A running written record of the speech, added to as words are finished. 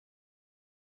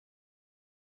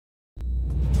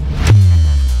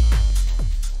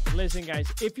Listen, guys,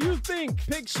 if you think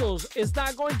Pixels is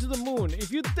not going to the moon,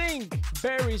 if you think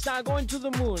Barry's not going to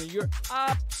the moon, you're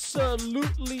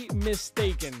absolutely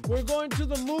mistaken. We're going to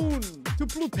the moon, to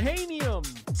Plutonium,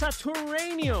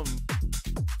 Saturnanium.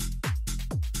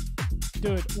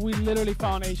 Dude, we literally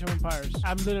found Age of Empires.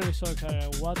 I'm literally so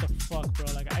excited. What the fuck, bro?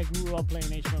 Like, I grew up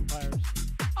playing Age of Empires.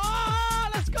 Ah,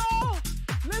 let's go!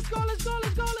 Let's go, let's go,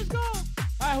 let's go, let's go!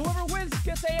 Alright, whoever wins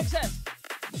gets AXS.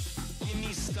 Give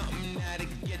me something now to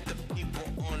get the people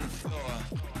on the floor.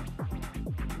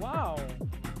 Wow.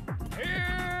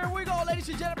 Here we go, ladies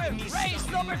and gentlemen. Race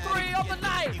number 3 of the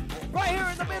night. Right here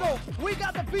in the middle, we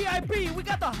got the VIP. We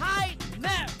got the high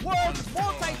net worth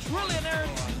multi-trillionaires.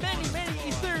 Many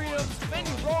Ethereums, many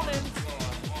Ronins.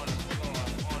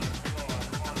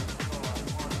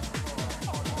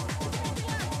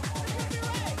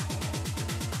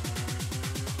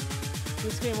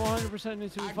 This game 100%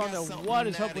 needs to be found out. What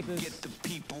is up with this?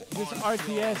 This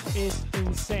RTS is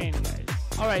insane, guys.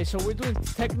 Alright, so we're doing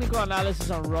technical analysis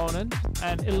on Ronin,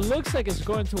 and it looks like it's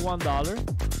going to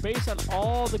 $1. Based on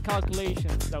all the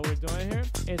calculations that we're doing here,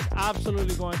 it's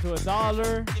absolutely going to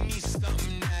 $1.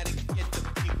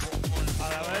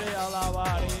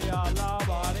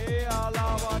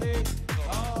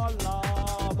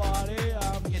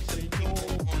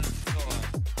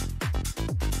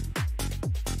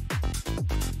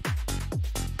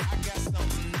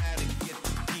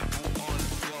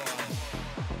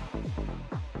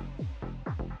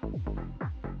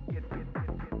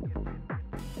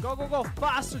 Go, go, go.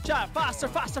 Faster, chat. Faster,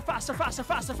 faster, faster, faster,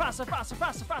 faster, faster, faster,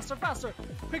 faster, faster, faster.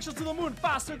 Pixels to the moon.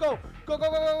 Faster. Go. Go, go,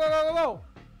 go, go, go, go, go.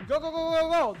 Go, go, go, go,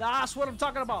 go. That's what I'm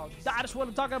talking about. That is what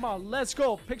I'm talking about. Let's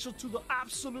go. Pixel to the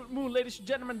absolute moon, ladies and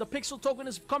gentlemen. The Pixel token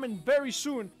is coming very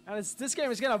soon. And this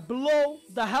game is going to blow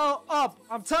the hell up.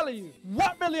 I'm telling you.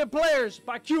 1 million players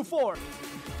by Q4.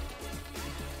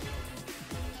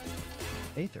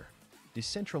 Aether,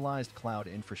 decentralized cloud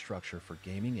infrastructure for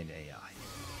gaming and AI.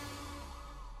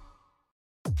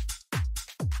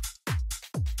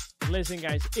 Listen,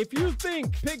 guys, if you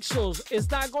think Pixels is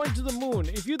not going to the moon,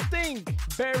 if you think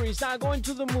Barry's not going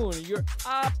to the moon, you're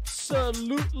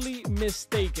absolutely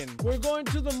mistaken. We're going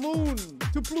to the moon,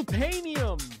 to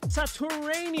Plutonium,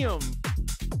 Saturnanium.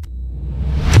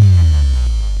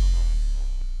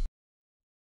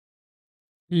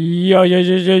 Yo.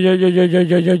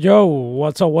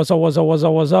 What's up?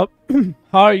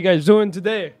 How are you guys doing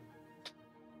today?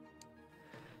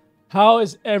 How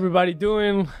is everybody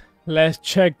doing? Let's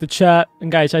check the chat.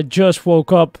 And guys, I just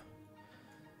woke up.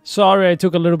 Sorry I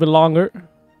took a little bit longer.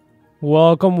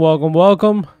 Welcome.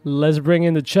 Let's bring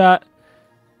in the chat.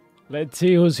 Let's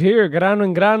see who's here. Grano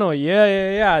and Grano.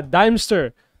 Yeah.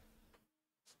 Dimester.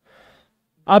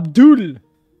 Abdul.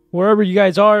 Wherever you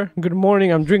guys are. Good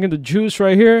morning. I'm drinking the juice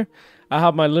right here. I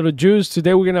have my little juice.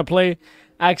 Today we're going to play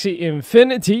Axie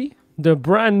Infinity. The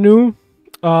brand new.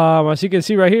 As you can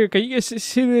see right here. Can you guys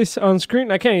see this on screen?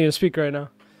 I can't even speak right now.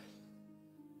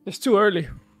 It's too early.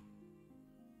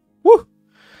 Woo!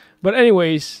 But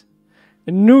anyways,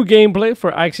 a new gameplay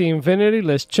for Axie Infinity.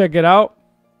 Let's check it out.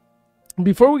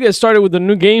 Before we get started with the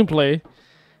new gameplay,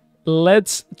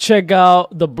 let's check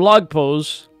out the blog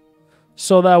post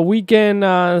so that we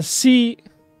can see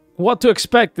what to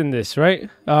expect in this,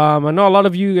 right? I know a lot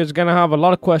of you guys are going to have a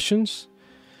lot of questions.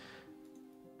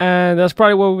 And that's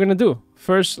probably what we're going to do.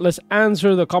 First, let's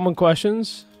answer the common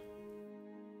questions.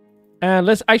 And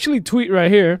let's actually tweet right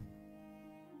here.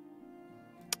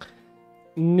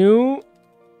 New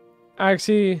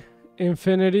Axie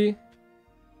Infinity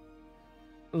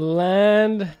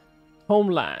Homeland.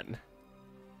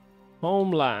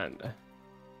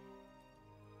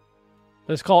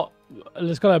 Let's call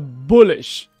it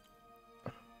bullish.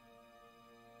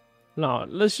 No,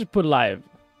 let's just put live.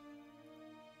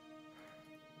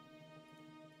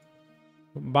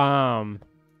 Bam.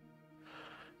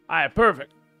 Alright,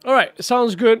 perfect. Alright,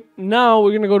 sounds good. Now we're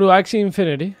going to go to Axie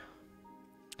Infinity.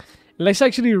 Let's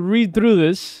actually read through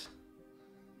this.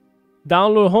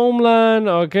 Download Homeland.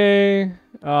 Okay.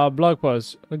 Blog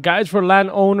post. Guides for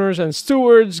landowners and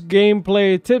stewards.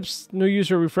 Gameplay tips. New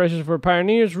user refreshes for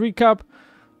pioneers. Recap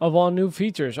of all new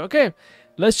features. Okay.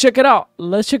 Let's check it out.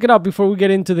 Let's check it out before we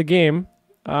get into the game.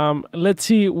 Let's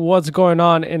see what's going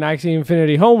on in Axie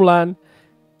Infinity Homeland.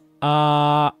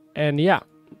 And yeah.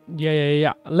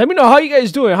 Let me know how you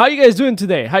guys doing. How you guys doing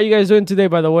today?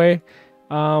 By the way,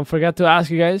 forgot to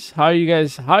ask you guys. How are you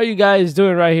guys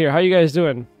doing right here? How you guys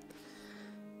doing?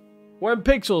 When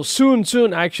Pixels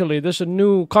soon actually. There's a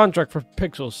new contract for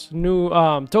Pixels. New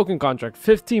token contract.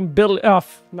 15 billion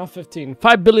not 15.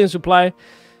 5 billion supply.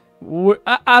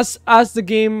 As the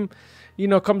game,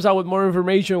 comes out with more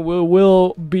information, we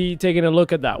will be taking a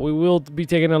look at that. We will be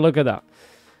taking a look at that.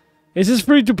 Is this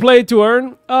free to play to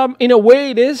earn? In a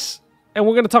way it is, and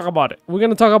we're going to talk about it. We're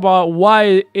going to talk about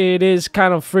why it is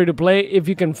kind of free to play if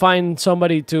you can find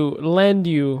somebody to lend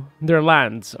you their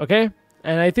lands, okay?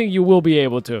 And I think you will be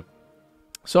able to.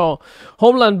 So,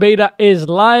 Homeland Beta is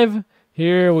live.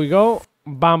 Here we go.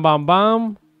 Bam, bam,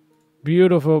 bam.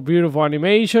 Beautiful, beautiful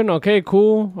animation. Okay,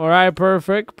 cool. All right,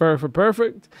 perfect, perfect,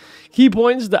 perfect. Key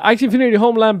points. The Axie Infinity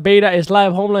Homeland Beta is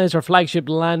live. Homeland is our flagship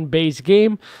land-based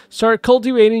game. Start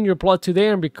cultivating your plot today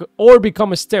and or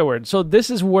become a steward. So this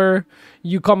is where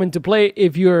you come into play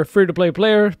if you're a free-to-play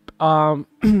player.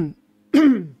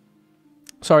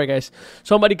 Sorry, guys.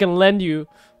 Somebody can lend you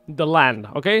the land,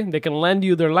 okay? They can lend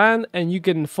you their land, and you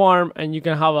can farm, and you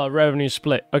can have a revenue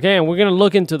split, okay? And we're going to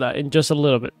look into that in just a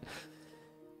little bit.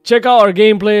 Check out our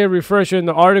gameplay refresher in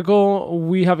the article.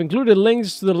 We have included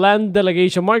links to the land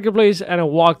delegation marketplace and a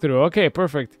walkthrough. Okay,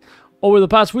 perfect. Over the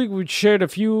past week, we've shared a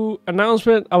few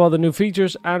announcements about the new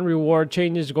features and reward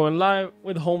changes going live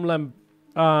with Homeland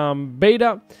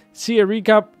Beta. See a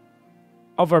recap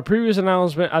of our previous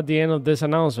announcement at the end of this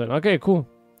announcement. Okay, cool.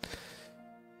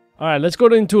 All right, let's go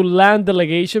into land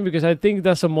delegation because I think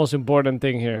that's the most important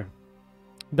thing here.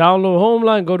 Download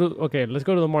Homeland, let's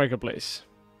go to the marketplace.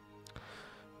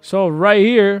 So right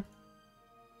here,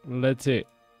 let's see.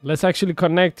 Let's actually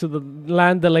connect to the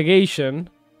land delegation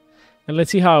and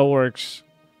let's see how it works.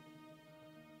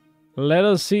 Let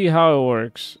us see how it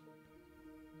works.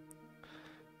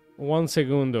 One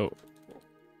segundo.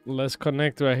 Let's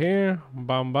connect right here.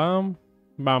 Bam bam.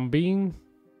 Bam bean.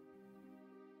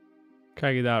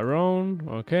 Kagi that round.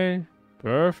 Okay.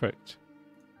 Perfect.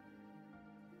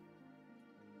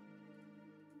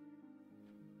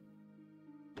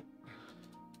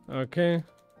 Okay.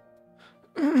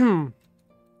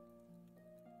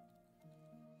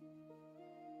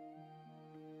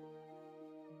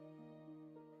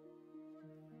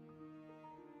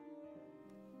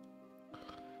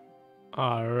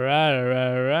 All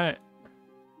right.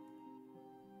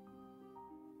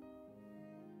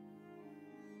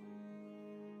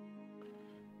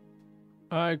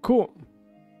 All right, cool.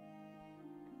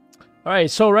 All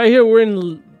right, so right here we're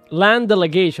in land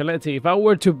delegation. Let's see if I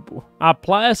were to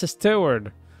apply as a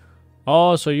steward.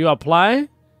 Oh, so you apply?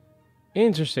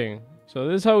 Interesting. So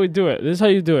this is how we do it. This is how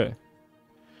you do it.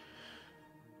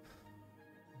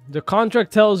 The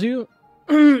contract tells you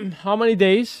how many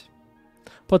days,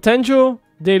 potential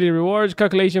daily rewards,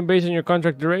 calculation based on your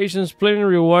contract duration, splitting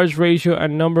rewards ratio,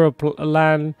 and number of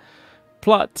land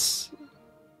plots.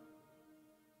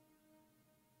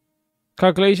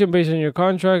 Calculation based on your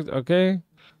contract. Okay.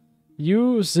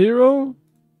 You 0,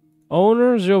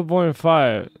 owner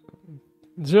 0.5,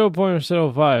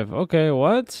 0.05. Okay,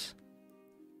 what?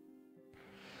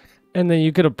 And then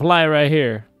you could apply right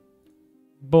here.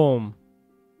 Boom.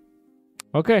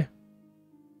 Okay.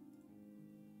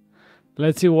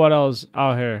 Let's see what else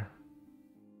out here.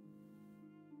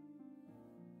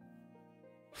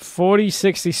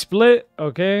 40-60 split.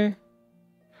 Okay.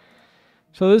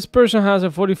 So this person has a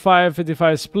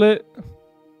 45-55 split.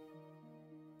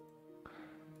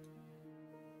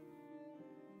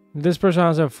 This person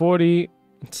has a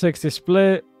 40-60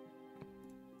 split.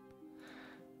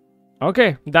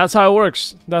 Okay, that's how it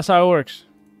works. That's how it works.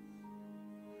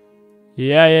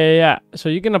 Yeah. So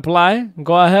you can apply.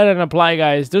 Go ahead and apply,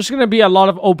 guys. There's going to be a lot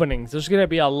of openings. There's going to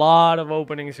be a lot of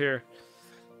openings here.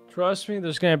 Trust me,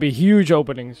 there's going to be huge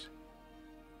openings.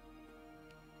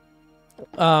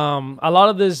 A lot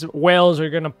of these whales are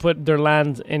going to put their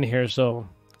lands in here, so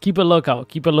keep a lookout.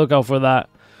 Keep a lookout for that.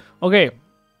 Okay.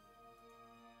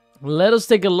 Let us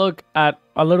take a look at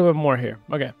a little bit more here.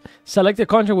 Okay. Select a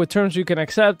contract with terms you can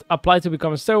accept. Apply to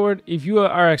become a steward. If you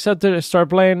are accepted, start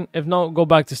playing. If not, go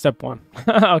back to step 1.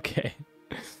 Okay.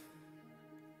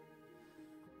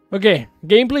 Okay.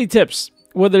 Gameplay tips.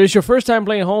 Whether it's your first time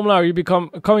playing Homeland or you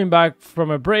coming back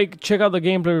from a break, check out the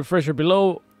gameplay refresher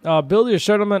below. Build your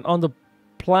settlement on the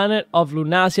planet of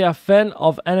Lunasia, fend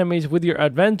off enemies with your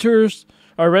adventurer,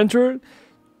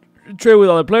 trade with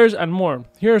other players, and more.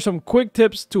 Here are some quick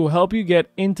tips to help you get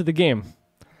into the game.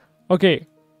 Okay.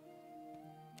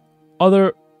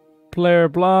 Other player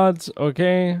plots.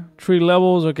 Okay. 3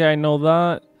 levels. Okay, I know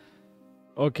that.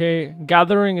 Okay.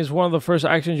 Gathering is one of the first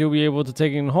actions you'll be able to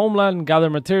take in Homeland. Gather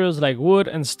materials like wood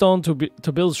and stone to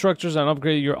build structures and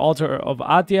upgrade your altar of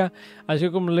Atia. As you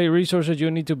accumulate resources,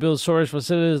 you need to build storage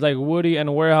facilities like Woody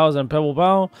and Warehouse and Pebble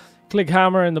Bow. Click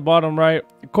hammer in the bottom right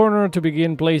corner to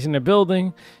begin placing a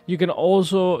building. You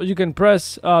can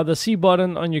press the C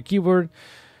button on your keyboard.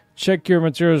 check your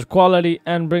materials quality,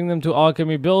 and bring them to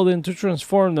Alchemy Building to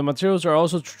transform. The materials are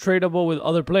also tradable with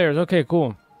other players. Okay,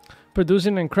 cool.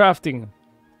 Producing and crafting.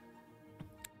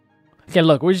 Okay,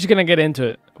 look, we're just gonna get into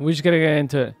it. We're just gonna get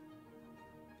into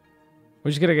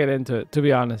it, to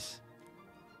be honest.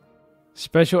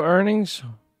 Special earnings.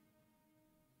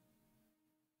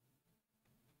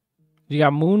 You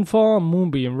got Moonfall and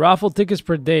Moonbeam. Raffle tickets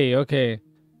per day. Okay.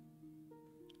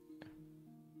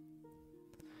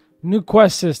 New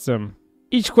quest system.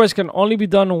 Each quest can only be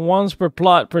done once per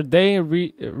plot per day.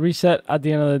 Reset at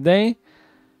the end of the day.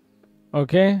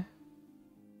 Okay.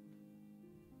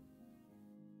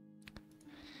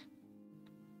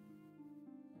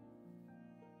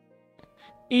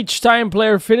 Each time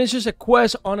player finishes a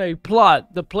quest on a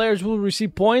plot, the players will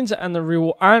receive points and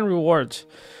rewards.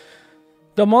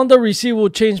 The amount they receive will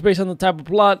change based on the type of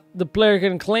plot. The player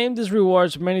can claim these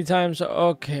rewards many times.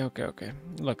 Okay.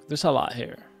 Look, there's a lot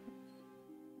here.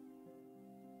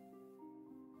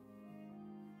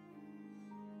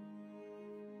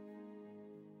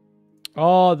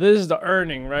 Oh, this is the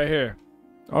earning right here.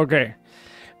 Okay.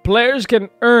 Players can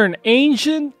earn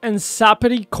ancient and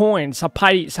sapide coin,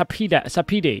 sapide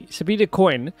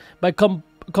coin by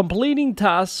completing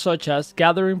tasks such as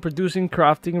gathering, producing,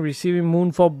 crafting, receiving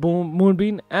Moonfall,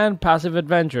 Moonbeam, and passive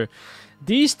adventure.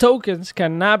 These tokens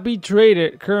cannot be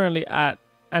traded currently at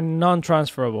and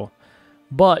non-transferable,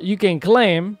 but you can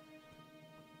claim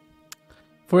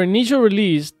for initial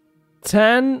release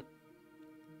 10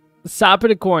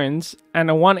 sapide coins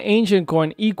and 1 ancient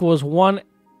coin equals 1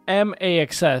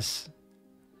 MAXS.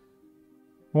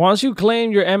 Once you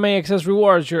claim your MAXS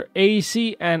rewards, your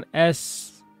AC and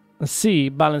SC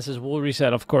balances will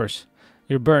reset, of course.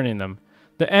 You're burning them.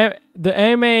 The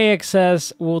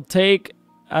MAXS will take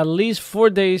at least 4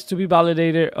 days to be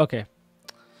validated. Okay.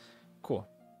 Cool.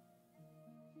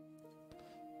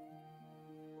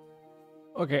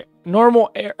 Okay.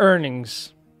 Normal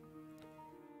earnings.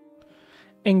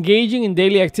 Engaging in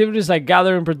daily activities like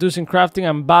gathering, producing, crafting,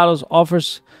 and battles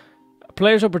offers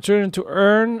players opportunity to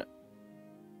earn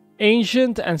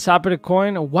ancient and sapide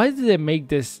coin. Why did they make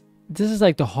this? This is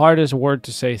like the hardest word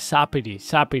to say.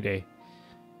 Sapide.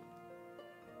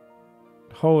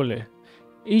 Holy.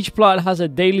 Each plot has a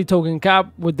daily token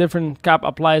cap with different cap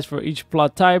applies for each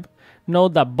plot type.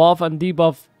 Note that buff and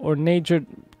debuff or nature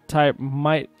type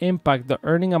might impact the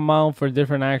earning amount for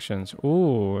different actions.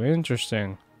 Ooh,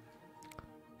 interesting.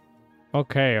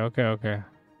 Okay.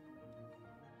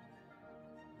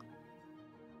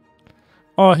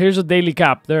 Oh, here's a daily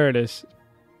cap. There it is.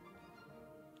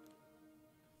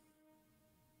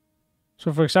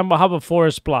 So, for example, I have a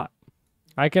forest plot.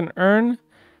 I can earn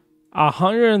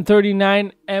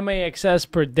 139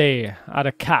 MAXS per day at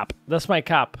a cap. That's my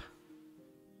cap.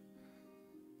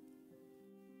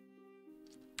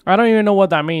 I don't even know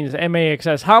what that means,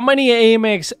 MAXS. How many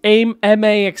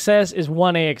MAXS is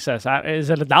 1 AXS? Is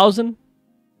it 1,000?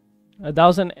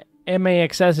 1,000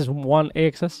 MAXS is 1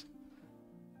 AXS?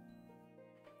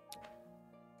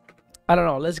 I don't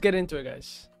know. Let's get into it,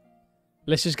 guys.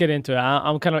 Let's just get into it.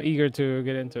 I'm kind of eager to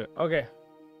get into it. Okay.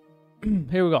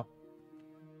 Here we go.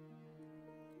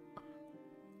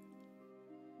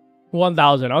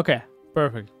 1,000. Okay.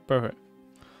 Perfect.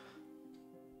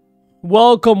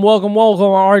 Welcome,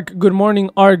 Ark. Good morning,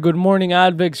 Ark. Good morning,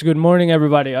 Advix. Good morning,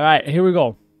 everybody. All right, here we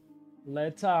go.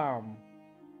 Let's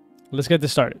get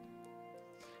this started.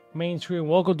 Main screen.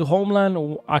 Welcome to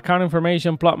Homeland. Account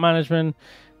information, plot management,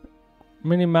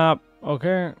 minimap.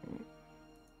 Okay.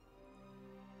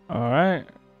 All right.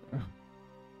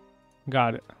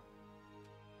 Got it.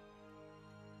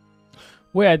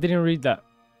 Wait, I didn't read that.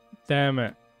 Damn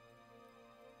it.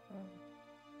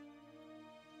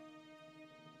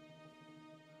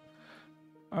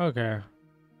 Okay.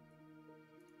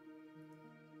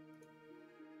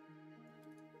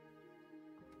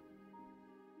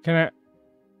 Can I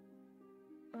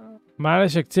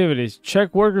manage activities?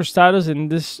 Check worker status in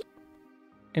this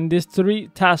 3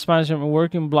 task management: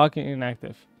 working, blocking,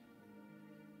 inactive.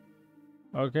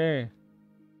 Okay.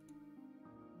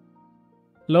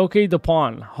 Locate the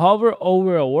pawn. Hover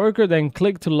over a worker, then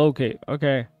click to locate.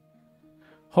 Okay.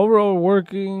 Hover over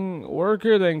working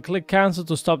worker, then click cancel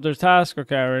to stop their task.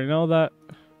 Okay, I already know that.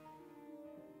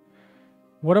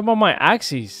 What about my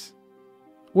axes?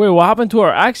 Wait, what happened to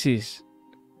our axes?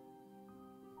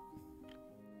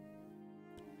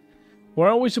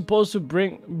 Weren't we supposed to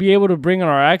be able to bring on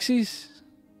our axes?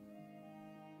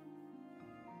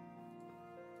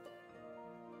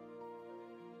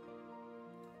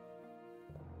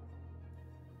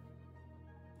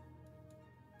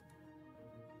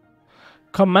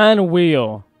 Command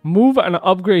wheel. Move and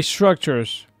upgrade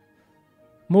structures.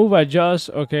 Move, adjust,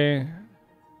 okay.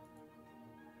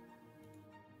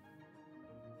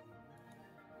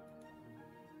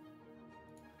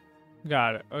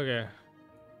 Got it, okay.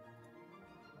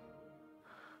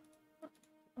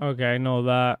 Okay, I know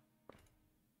that.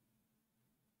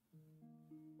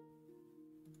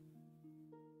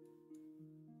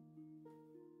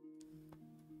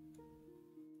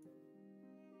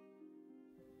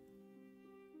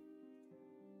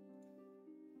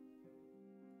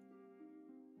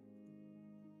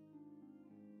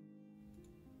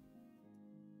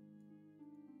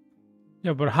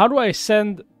 Yeah, but how do I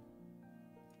send...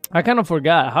 I kind of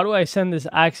forgot. How do I send this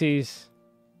Axies?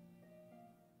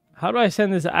 How do I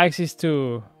send this Axies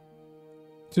to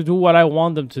do what I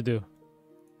want them to do?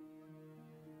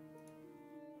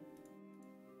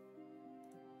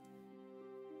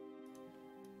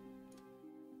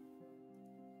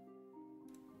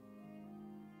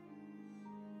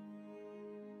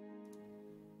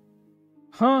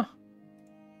 Huh?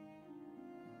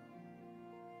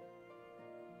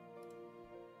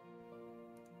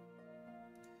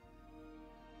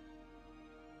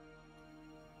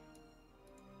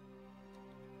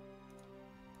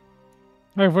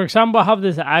 Like, for example, I have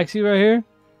this Axie right here.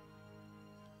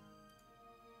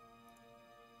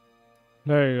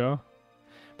 There you go.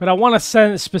 But I want to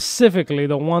send specifically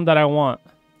the one that I want.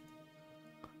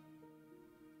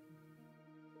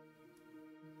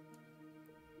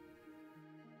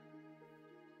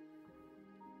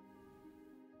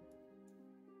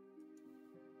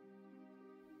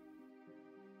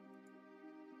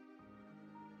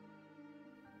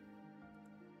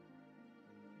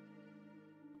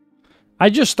 I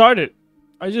just started.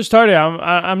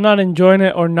 I'm not enjoying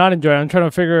it or not enjoying it. I'm trying to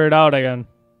figure it out again.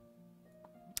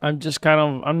 I'm just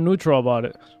I'm neutral about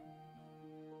it.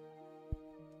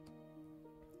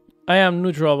 I am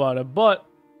neutral about it, but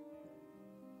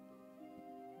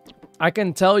I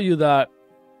can tell you that,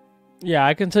 yeah,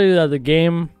 I can tell you that the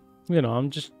game, you know,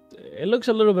 it looks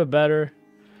a little bit better,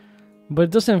 but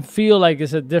it doesn't feel like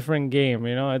it's a different game,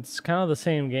 you know? It's kind of the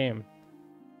same game.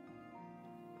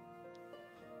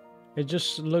 It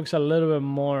just looks a little bit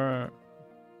more...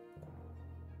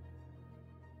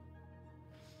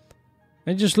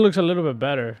 It just looks a little bit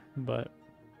better, but...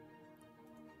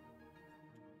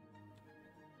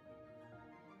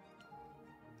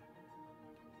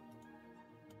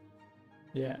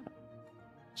 Yeah.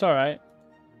 It's alright.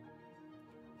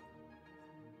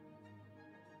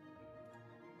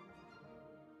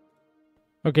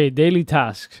 Okay, daily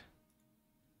task.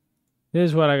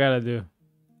 This is what I gotta do.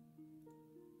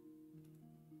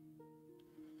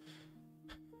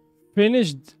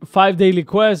 Finished 5 daily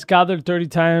quests, gathered 30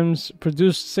 times,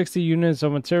 produced 60 units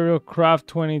of material, craft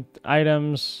 20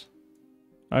 items.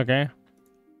 Okay.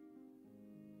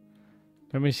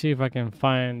 Let me see if I can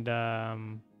find...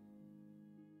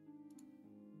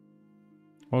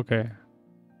 Okay.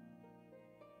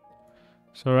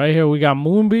 So right here we got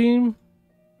Moonbeam.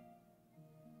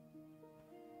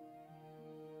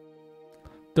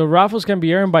 The raffles can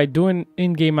be earned by doing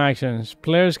in-game actions.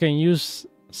 Players can use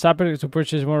Sapper to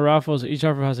purchase more raffles. Each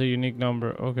offer has a unique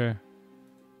number. Okay.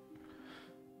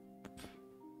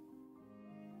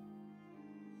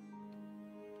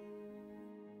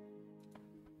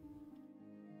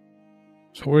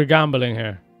 So we're gambling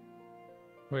here.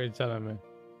 What are you telling me?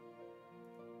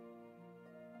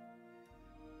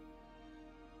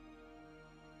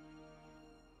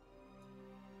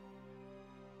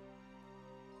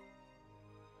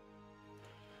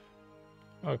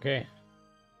 Okay.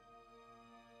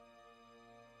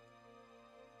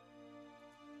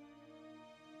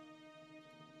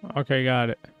 Okay,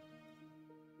 got it.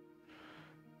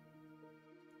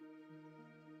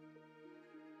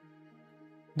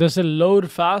 Does it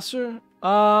load faster?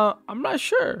 I'm not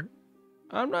sure.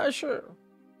 I'm not sure.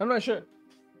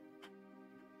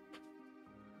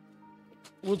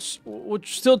 We're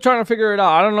still trying to figure it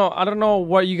out. I don't know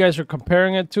what you guys are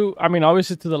comparing it to. I mean,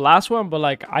 obviously to the last one, but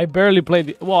like I barely played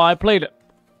the, well, I played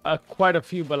quite a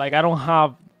few, but like I don't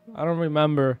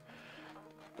remember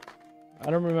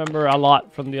a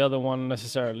lot from the other one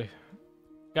necessarily.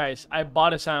 Guys, I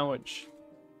bought a sandwich.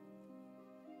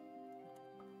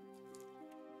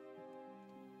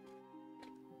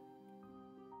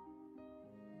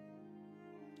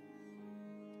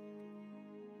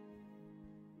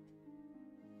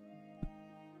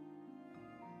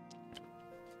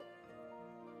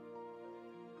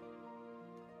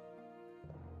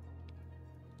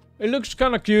 It looks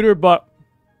kind of cuter, but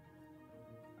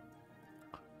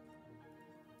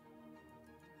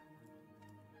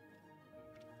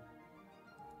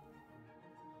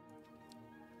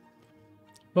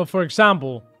for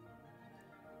example,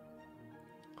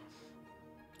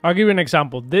 I'll give you an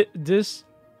example. The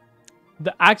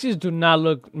Axies do not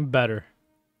look better.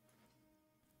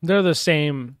 They're the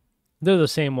same. They're the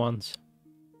same ones.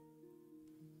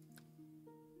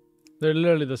 They're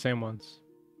literally the same ones.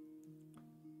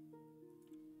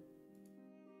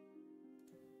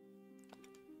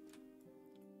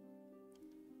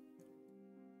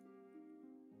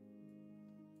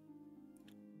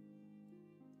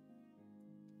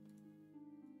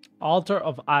 Altar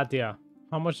of Atia.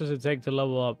 How much does it take to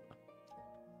level up?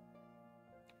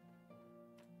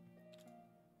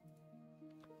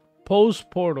 Post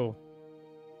portal.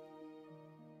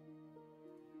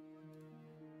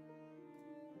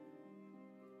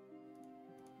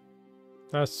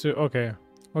 That's okay.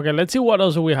 Okay, let's see what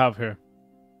else we have here.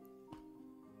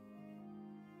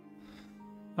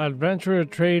 Adventurer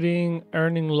trading,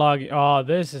 earning log. Oh,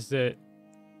 this is it.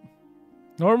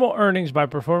 Normal earnings by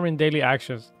performing daily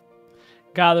actions.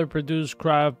 Gather, produce,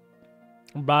 craft,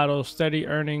 battle, steady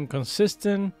earning,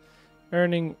 consistent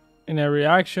earning in every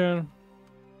action.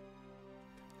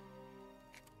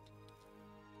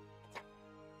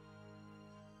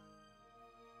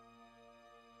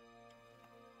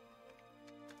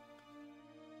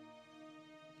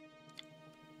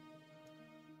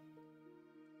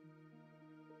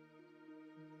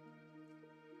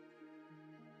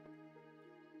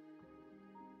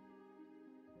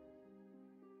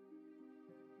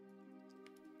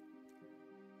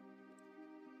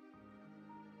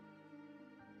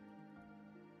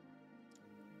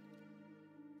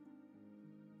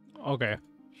 Okay.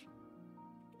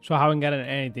 So I haven't gotten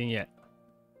anything yet.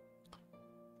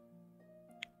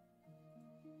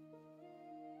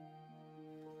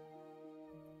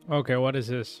 Okay, what is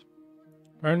this?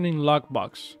 Earning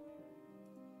lockbox.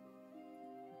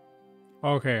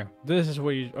 Okay, this is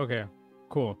what you... Okay,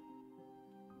 cool.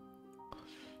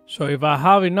 So if I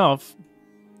have enough,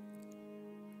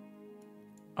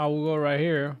 I will go right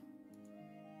here.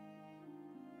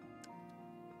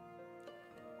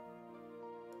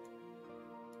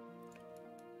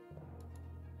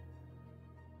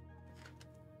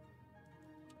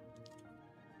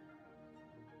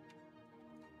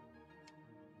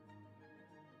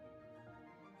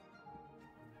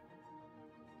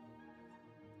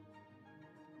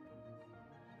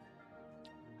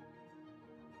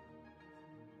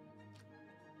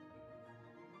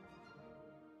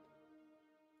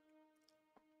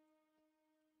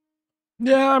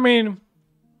 Yeah, I mean,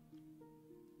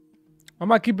 I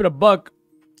might keep it a buck.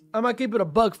 I might keep it a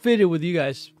buck fitted with you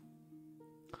guys.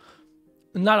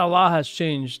 Not a lot has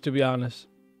changed, to be honest.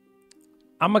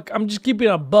 I'm just keeping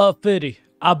a buck fitty.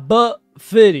 A buck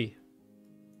fitty.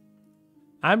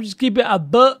 I'm just keeping a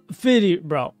buck fitty,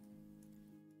 bro.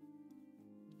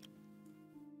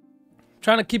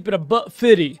 Trying to keep it a buck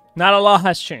fitty. Not a lot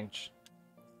has changed.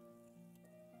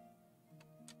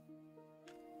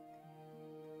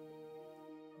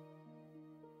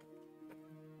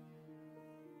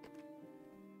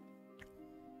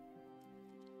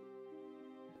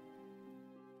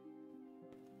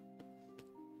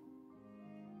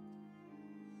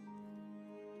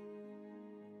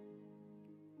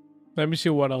 Let me see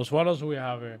what else. What else do we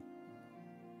have here?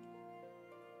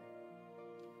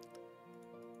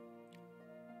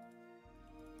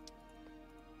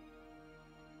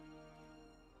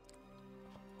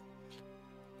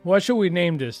 What should we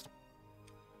name this?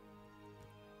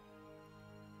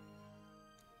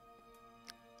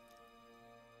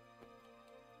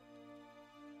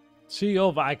 CEO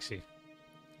of Axie.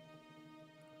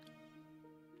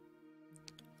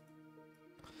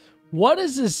 What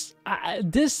is this?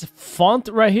 This font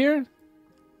right here?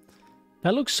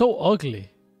 That looks so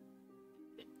ugly.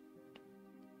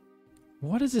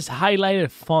 What is this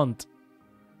highlighted font?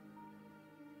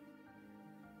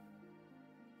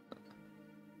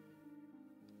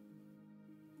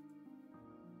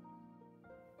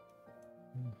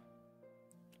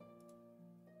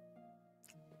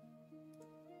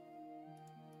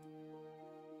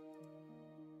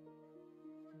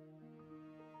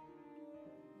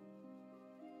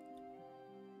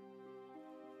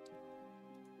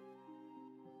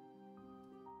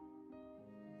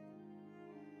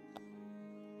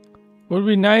 Would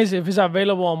be nice if it's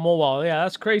available on mobile. Yeah,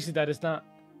 that's crazy that it's not.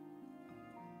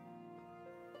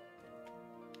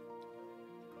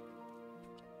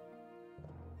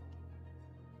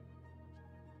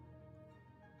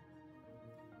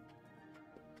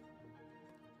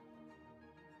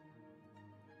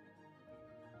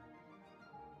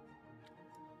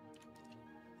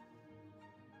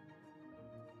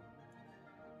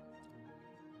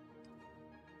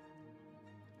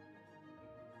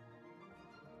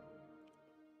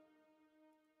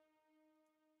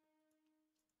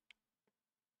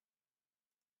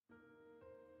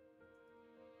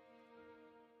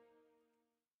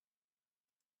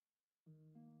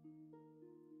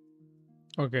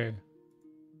 Okay.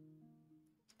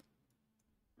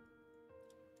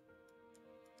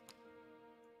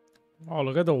 Oh,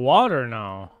 look at the water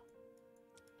now.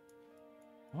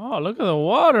 Oh, look at the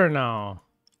water now.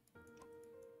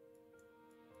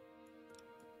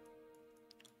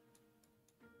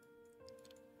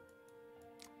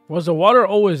 Was the water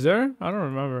always there? I don't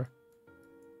remember.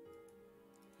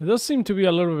 It does seem to be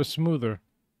a little bit smoother.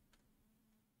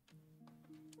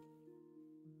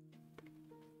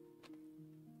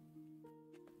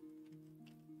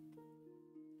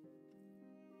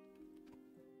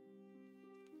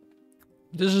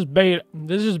 This is beta.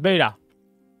 This is beta.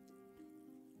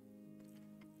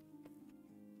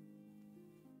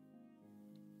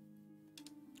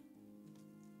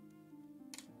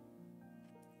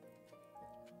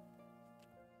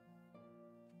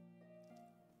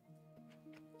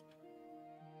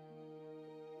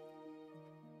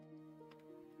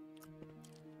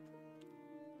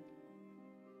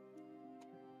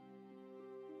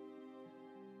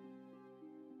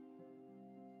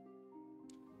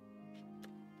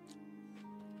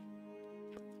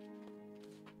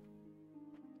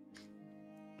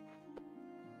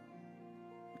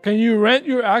 Can you rent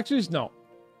your Axies? No.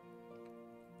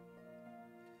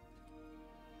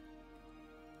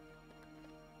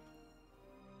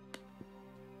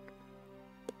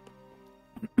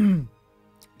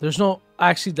 There's no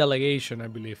Axie delegation, I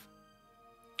believe.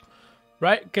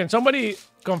 Right? Can somebody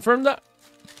confirm that?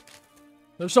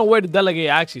 There's no way to delegate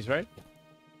Axies, right?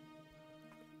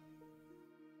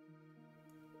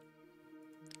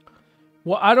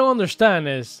 What I don't understand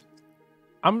is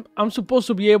I'm supposed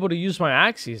to be able to use my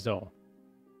Axies though.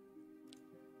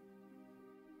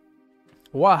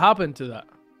 What happened to that?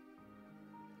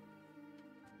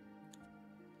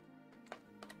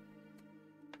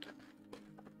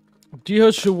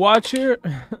 Gio should watch here.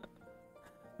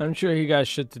 I'm sure he got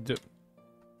shit to do.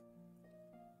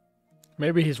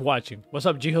 Maybe he's watching. What's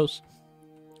up, Gihos?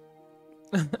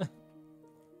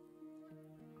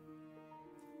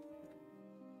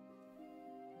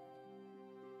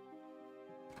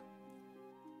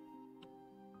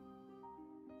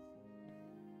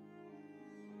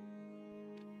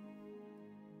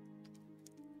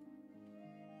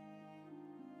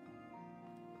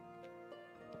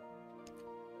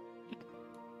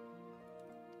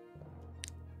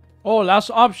 Oh, last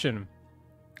option.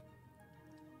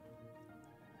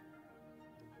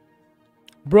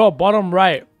 Bro, bottom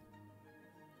right.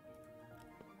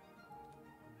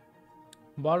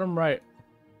 Bottom right.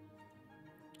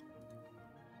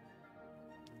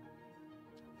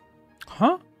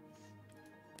 Huh?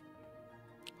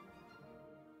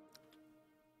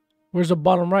 Where's the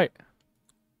bottom right?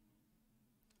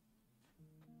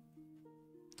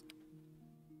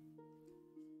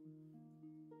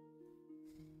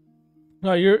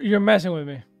 No, you're messing with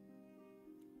me.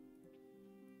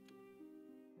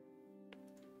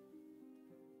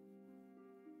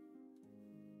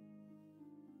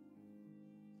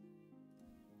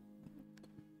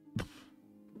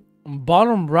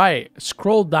 Bottom right.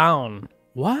 Scroll down.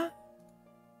 What?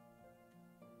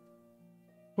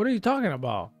 What are you talking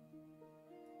about?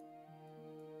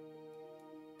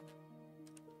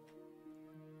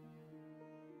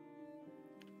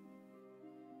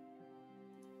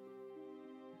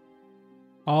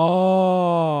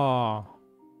 Oh.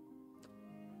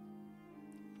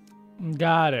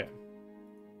 Got it.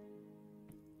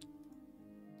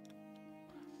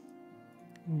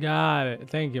 Got it.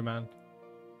 Thank you, man.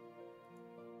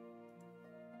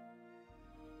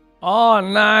 Oh,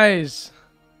 nice.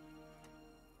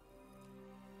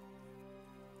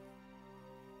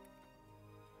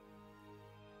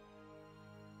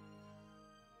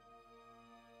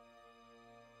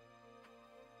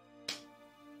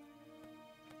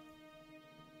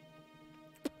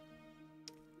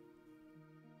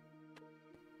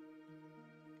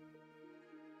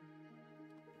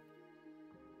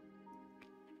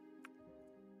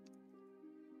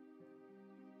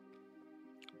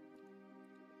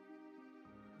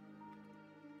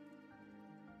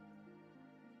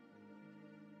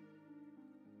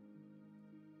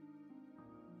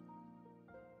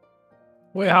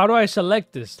 Wait, how do I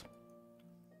select this?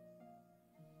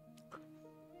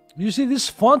 You see this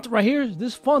font right here?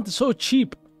 This font is so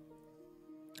cheap.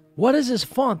 What is this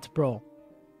font, bro?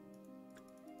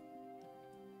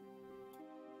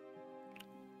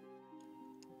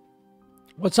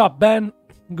 What's up, Ben?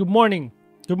 Good morning.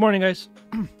 Good morning, guys.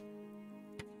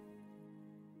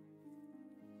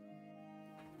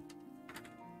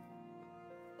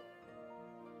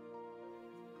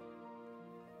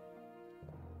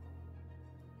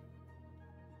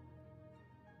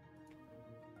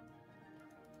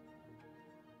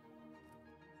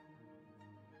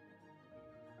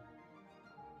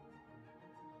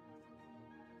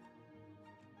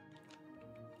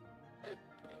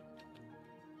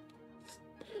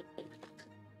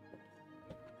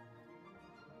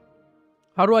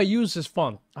 How do I use this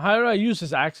font? How do I use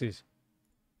this axis?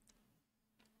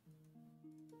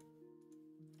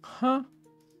 Huh?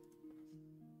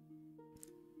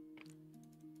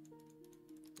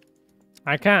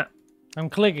 I can't. I'm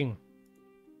clicking.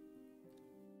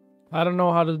 I don't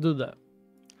know how to do that.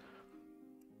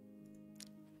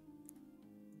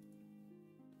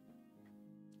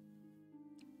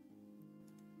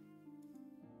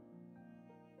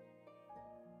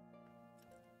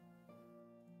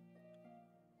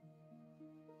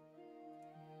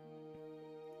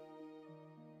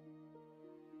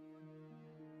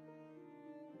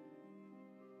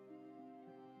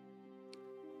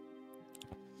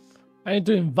 I need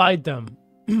to invite them.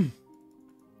 It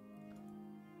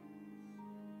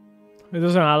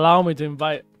doesn't allow me to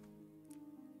invite.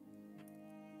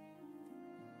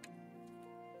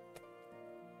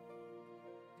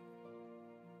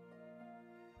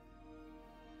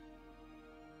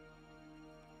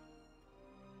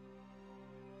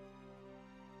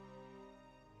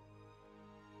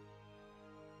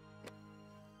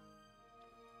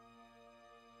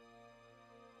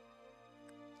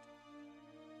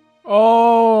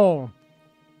 Oh.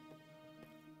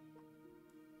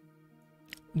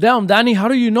 Damn, Danny, how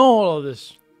do you know all of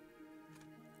this?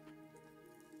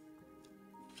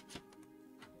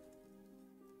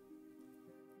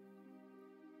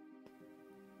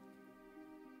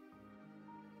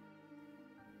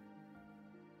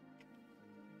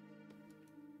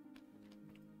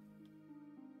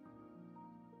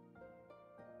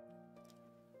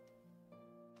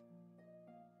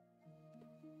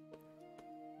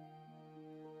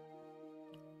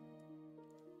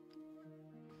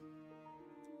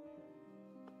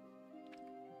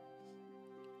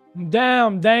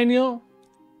 Damn, Daniel.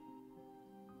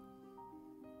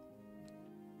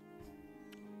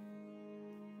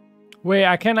 Wait,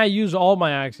 I cannot use all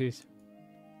my axes.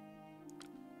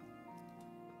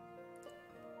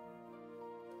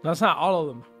 That's not all of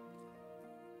them.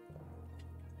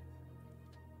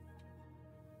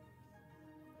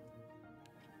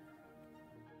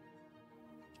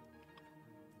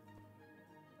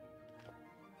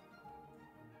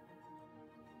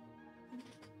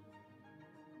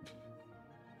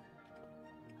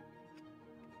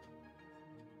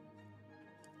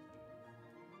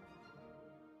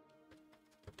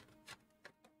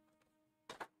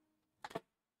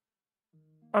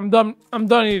 I'm done. I'm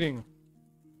done eating.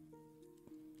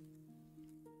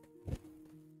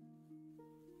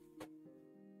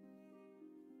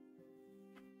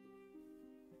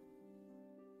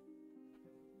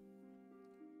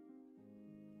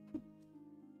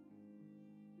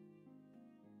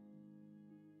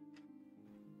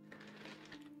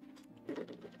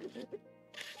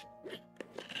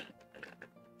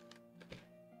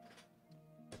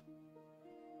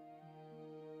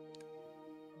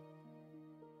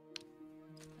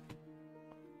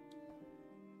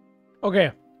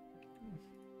 Okay.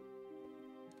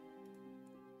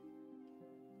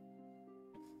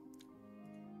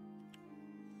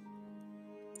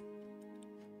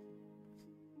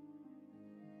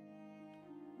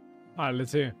 All right,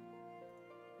 let's see.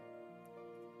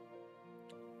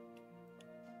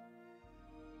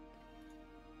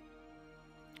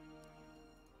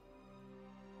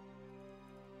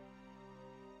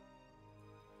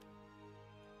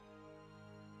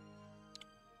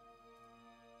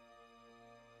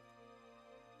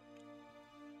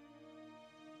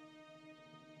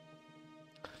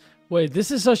 Wait,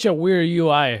 this is such a weird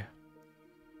UI.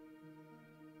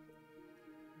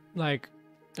 Like,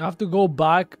 I have to go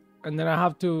back and then I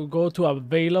have to go to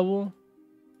available.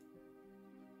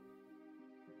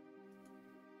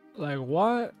 Like,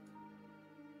 what?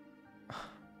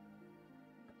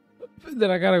 Then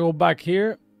I gotta go back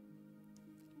here.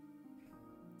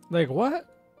 Like, what?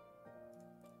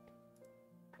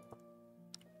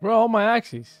 Where are all my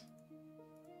axes?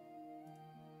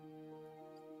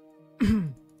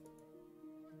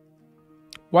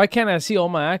 Why can't I see all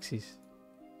my axes?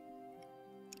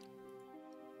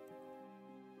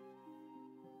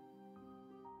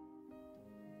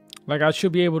 Like, I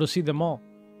should be able to see them all.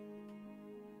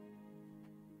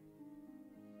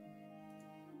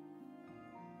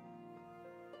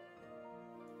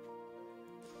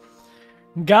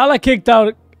 Gala kicked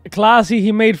out Classy.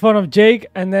 He made fun of Jake,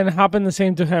 and then happened the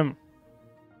same to him.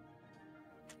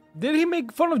 Did he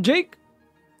make fun of Jake?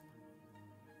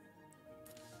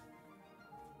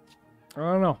 I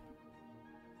don't know.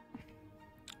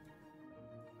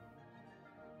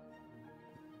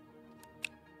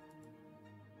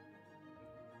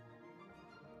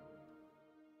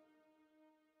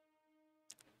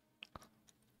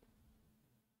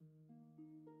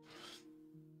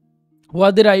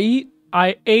 What did I eat?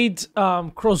 I ate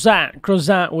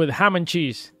croissant with ham and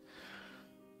cheese.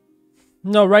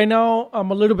 No, right now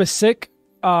I'm a little bit sick.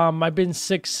 I've been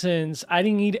sick since I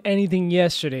didn't eat anything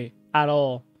yesterday at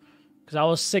all because I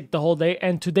was sick the whole day,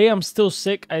 and today I'm still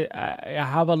sick. I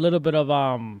have a little bit of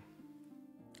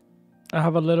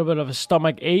a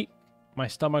stomach ache. My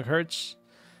stomach hurts,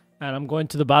 and I'm going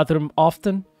to the bathroom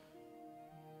often.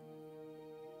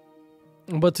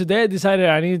 But today I decided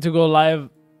I needed to go live,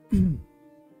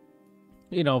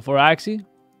 you know, for Axie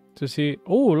to see.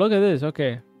 Oh, look at this.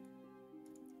 Okay.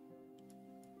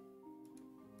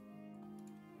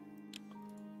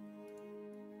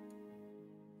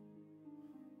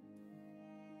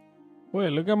 Wait,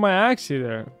 look at my Axie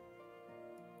there.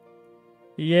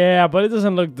 Yeah, but it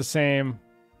doesn't look the same.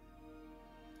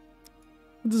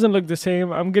 It doesn't look the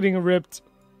same. I'm getting ripped.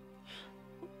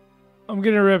 I'm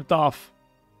getting ripped off.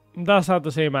 That's not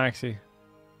the same Axie.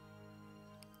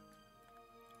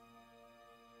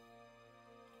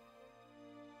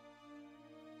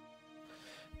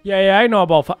 Yeah, I know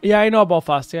about I know about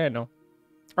fasting. I know.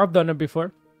 I've done it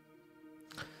before.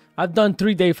 I've done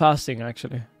 3-day fasting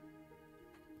actually.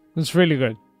 It's really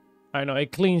good. I know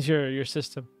it cleans your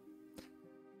system.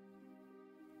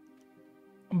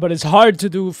 But it's hard to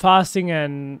do fasting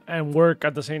and work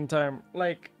at the same time.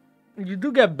 Like, you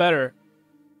do get better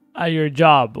at your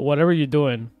job, whatever you're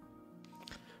doing.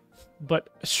 But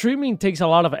streaming takes a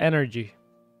lot of energy.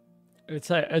 It's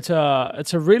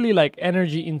a really like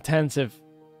energy intensive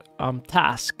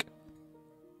task.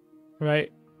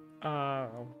 Right?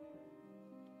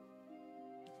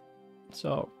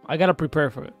 So I gotta prepare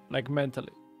for it, like mentally.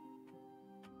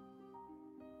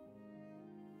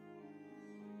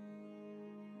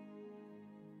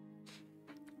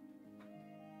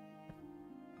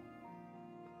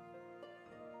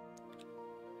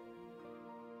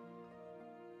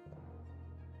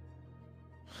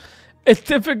 It's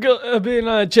difficult being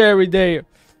on a chair every day.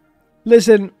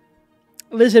 Listen,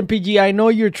 PG, I know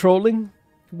you're trolling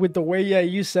with the way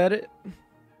you said it.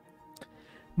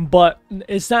 But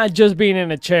it's not just being in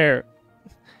a chair.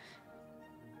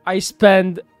 I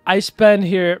spend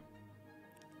here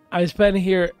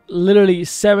literally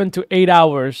 7 to 8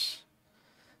 hours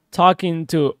talking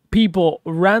to people,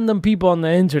 random people on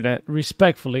the internet,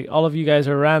 respectfully. All of you guys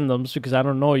are randoms because I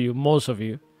don't know you, most of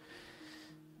you.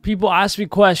 People ask me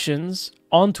questions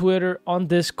on Twitter, on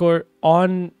Discord,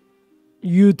 on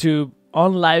YouTube,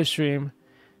 on livestream.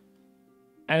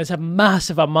 And it's a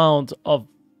massive amount of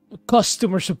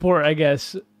customer support, I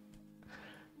guess.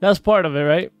 That's part of it,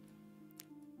 right?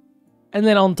 And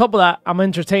then on top of that, I'm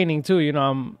entertaining too.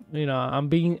 I'm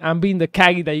being the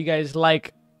Kagi that you guys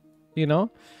like. I'm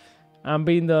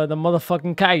being the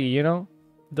motherfucking Kagi.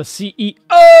 The CEO.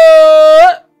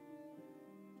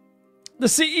 The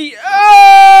CEO.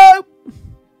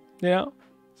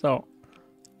 So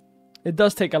it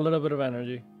does take a little bit of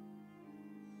energy.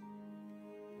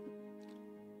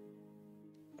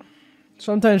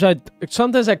 Sometimes I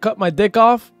cut my dick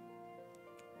off.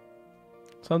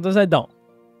 Sometimes I don't.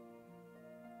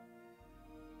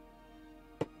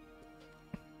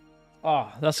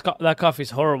 Oh, that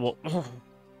coffee's horrible.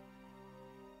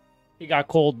 He got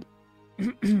cold.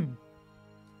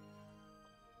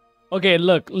 Okay,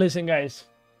 listen, guys.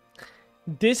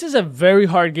 This is a very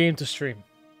hard game to stream.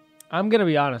 I'm gonna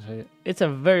be honest with you. It's a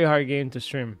very hard game to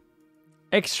stream.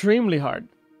 Extremely hard.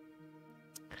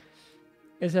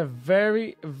 It's a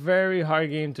very, very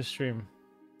hard game to stream.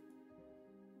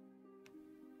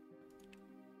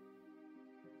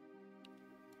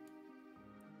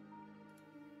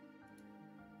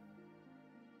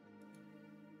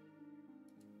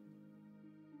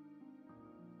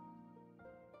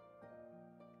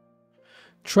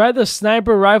 Try the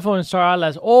sniper rifle in Star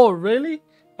Atlas. Oh, really?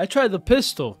 I tried the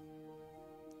pistol.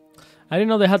 I didn't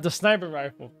know they had the sniper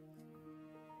rifle.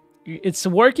 It's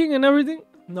working and everything?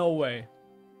 No way.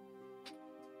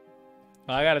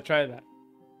 I gotta try that.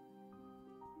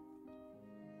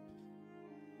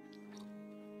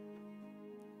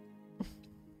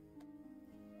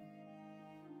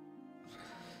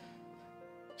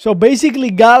 So basically,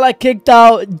 Gala kicked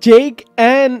out Jake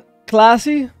and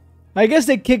Classy. I guess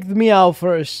they kicked me out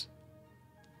first.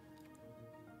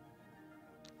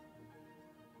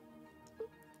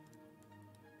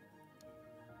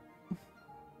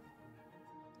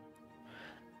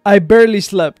 I barely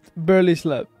slept.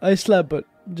 I slept, but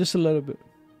just a little bit.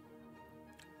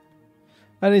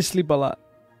 I didn't sleep a lot.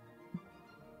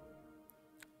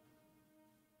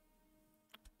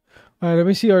 Alright, let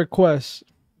me see our quest.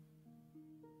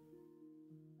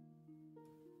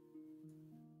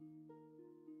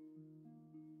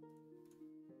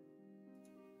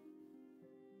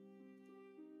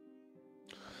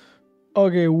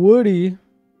 Okay, Woody.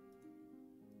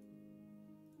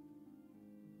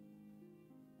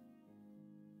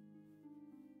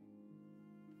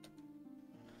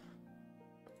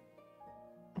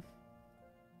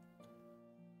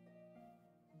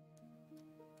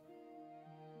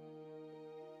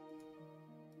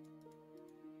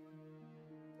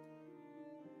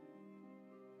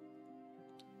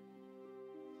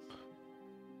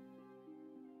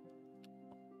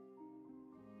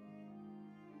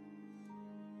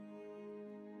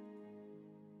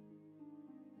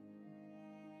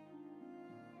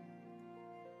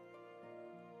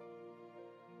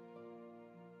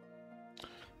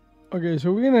 Okay,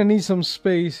 so we're gonna need some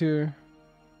space here.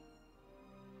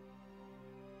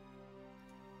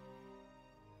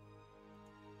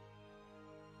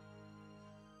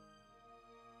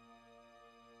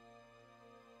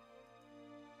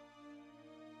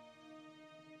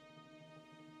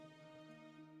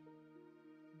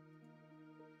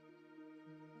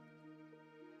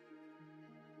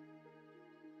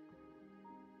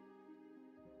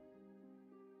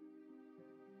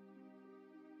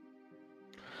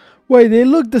 Wait, they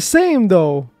look the same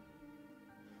though.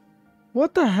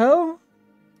 What the hell?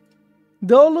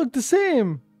 They all look the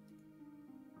same.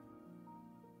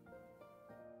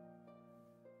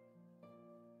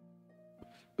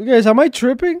 You guys, am I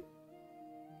tripping?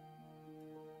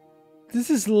 This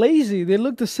is lazy. They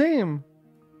look the same.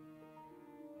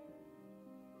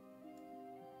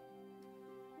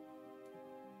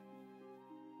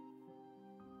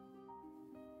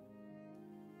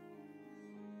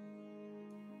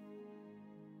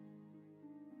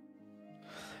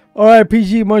 Alright,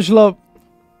 PG, much love.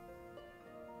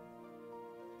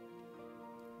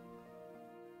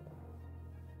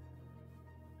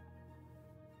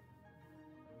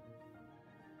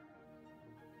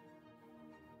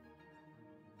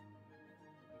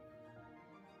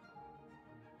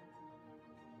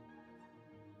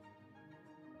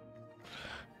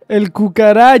 El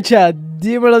cucaracha.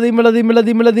 Dímelo, dímelo, dímelo,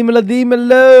 dímelo, dímelo,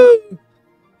 dímelo.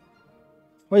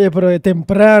 Oye, pero de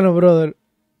temprano, brother.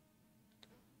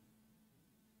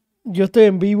 Yo estoy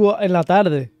en vivo en la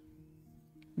tarde.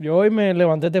 Yo hoy me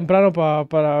levanté temprano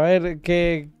para ver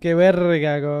qué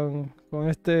verga con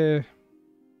este...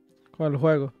 con el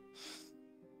juego.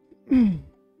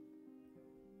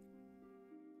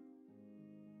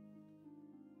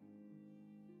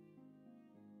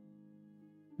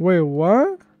 Wait,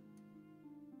 what?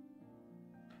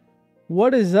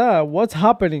 What is that? What's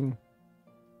happening?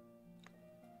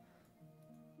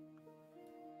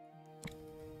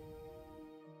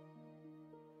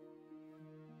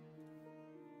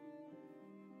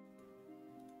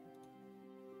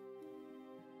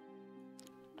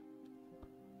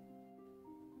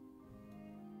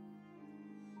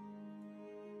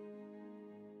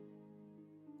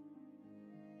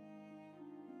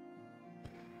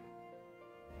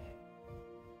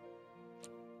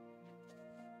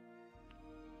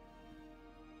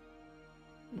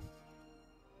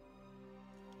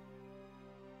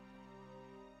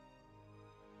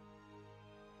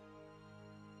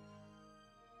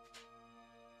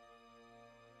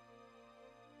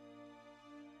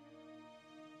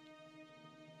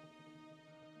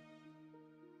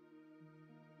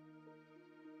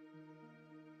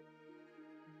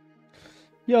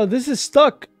 Yo, this is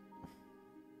stuck.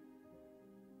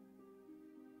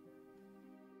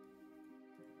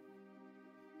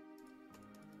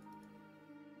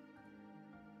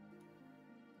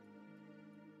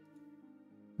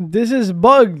 This is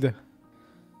bugged.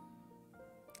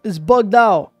 It's bugged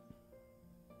out.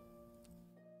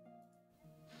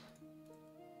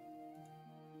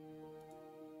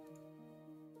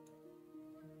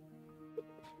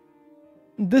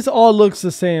 This all looks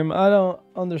the same. I don't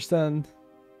understand.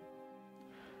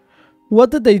 What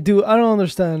did they do? I don't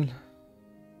understand.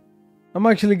 I'm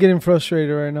actually getting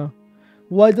frustrated right now.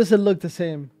 Why does it look the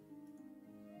same?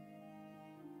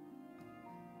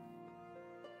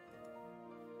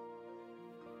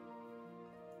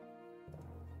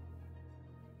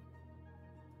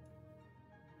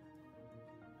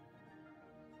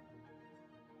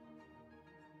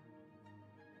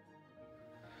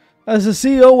 As a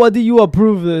CEO, why do you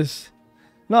approve this?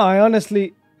 No,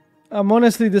 I'm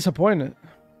honestly disappointed.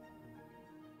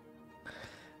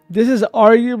 This is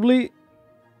arguably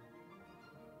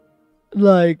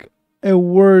like a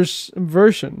worse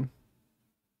version.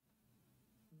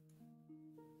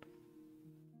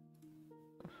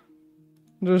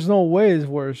 There's no way it's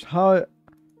worse. How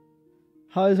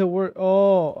is it worse?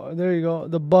 Oh, there you go.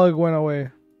 The bug went away.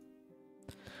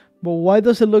 But why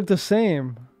does it look the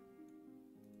same?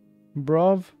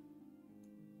 Bruv.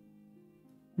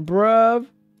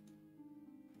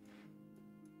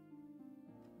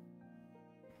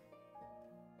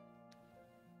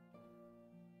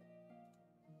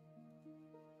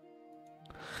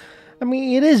 I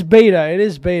mean, it is beta. It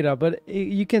is beta, but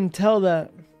you can tell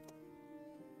that.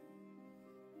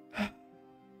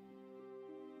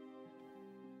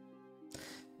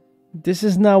 This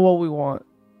is not what we want.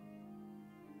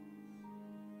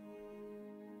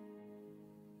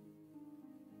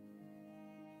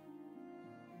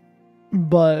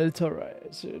 But it's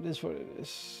alright. So it is what it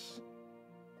is.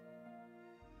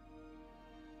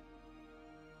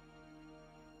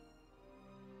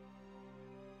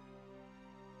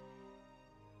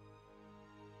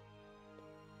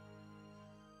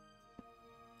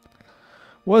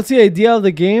 What's the idea of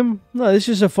the game? No, it's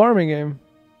just a farming game.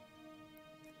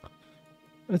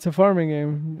 It's a farming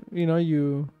game. You know,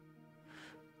 you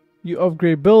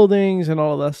upgrade buildings and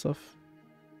all of that stuff.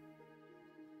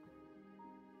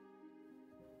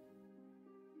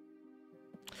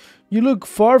 You look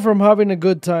far from having a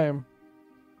good time.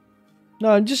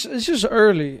 No, it's just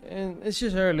early, and it's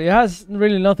just early. It has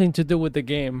really nothing to do with the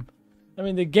game. I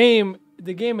mean, the game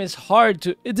is hard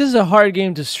to. This is a hard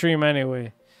game to stream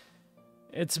anyway.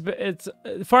 It's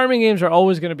farming games are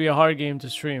always going to be a hard game to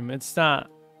stream. It's not.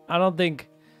 I don't think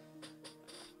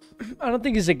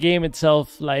it's a game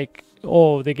itself. Like,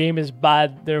 oh, the game is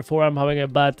bad, therefore I'm having a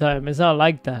bad time. It's not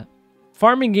like that.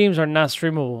 Farming games are not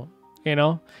streamable. You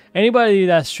know, anybody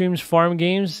that streams farm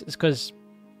games is because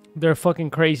they're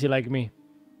fucking crazy like me.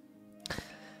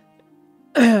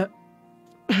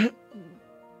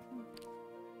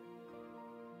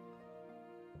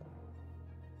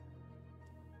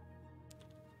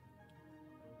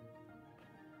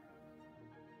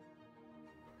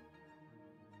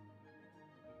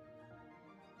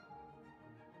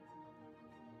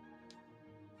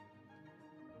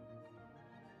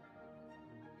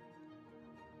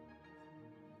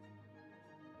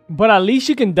 But at least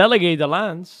you can delegate the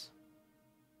lands.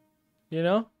 You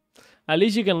know? At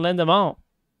least you can lend them out.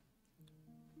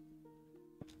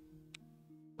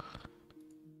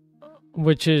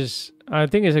 Which is, I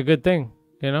think, is a good thing,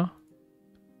 you know?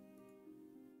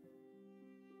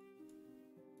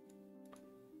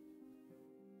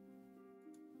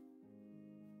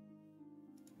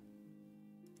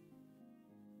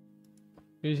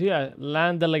 You see a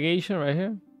land delegation right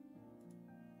here?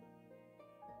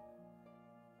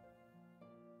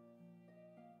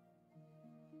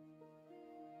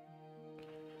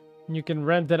 You can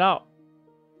rent it out.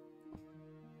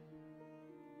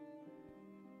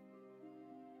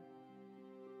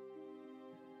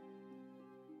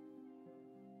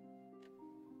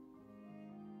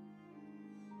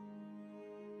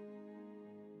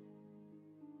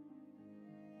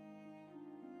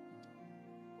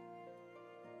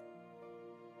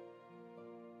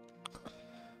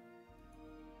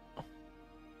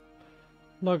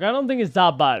 Look, I don't think it's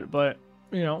that bad, but,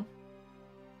 you know,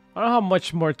 I don't have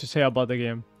much more to say about the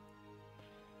game.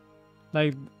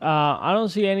 Like, I don't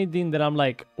see anything that I'm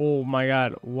like, oh my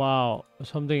god, wow,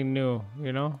 something new,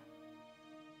 you know?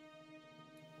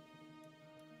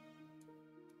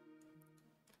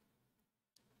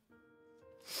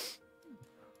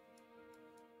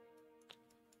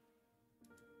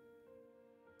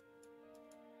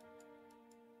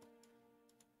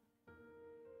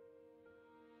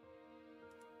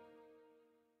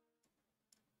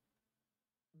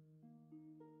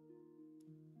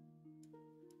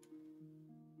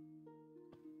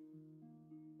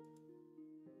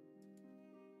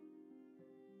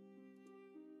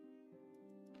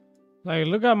 Like,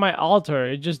 look at my altar.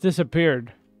 It just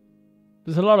disappeared.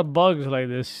 There's a lot of bugs like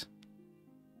this.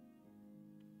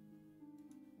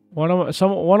 One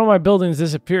of my buildings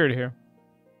disappeared here.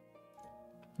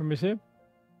 Let me see.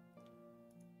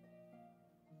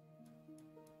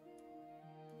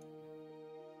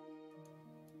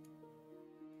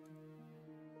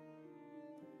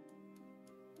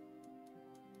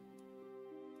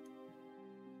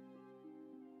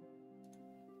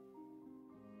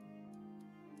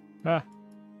 Ah,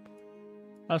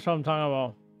 that's what I'm talking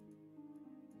about.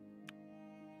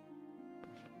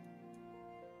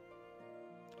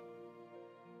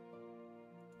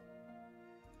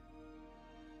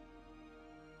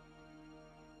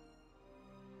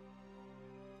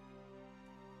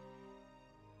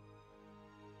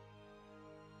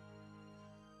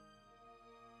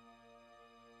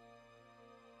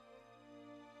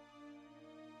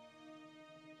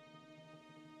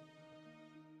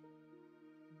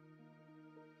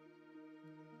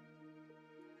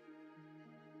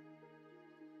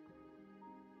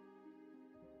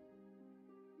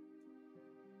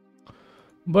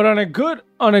 But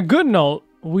on a good note,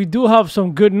 we do have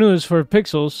some good news for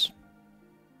Pixels.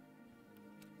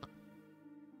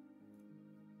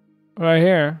 Right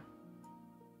here.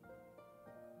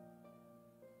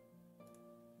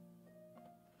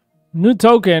 New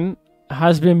token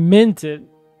has been minted.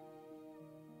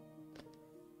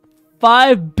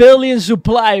 5 billion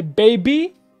supply,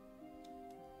 baby.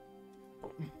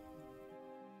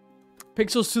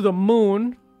 Pixels to the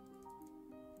moon.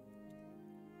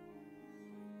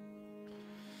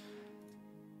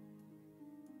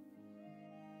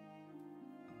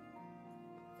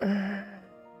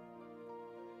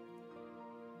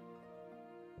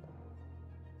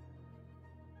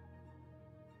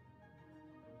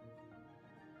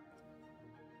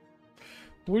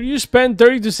 Would you spend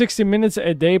 30 to 60 minutes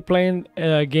a day playing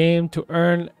a game to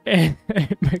earn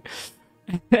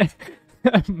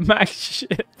max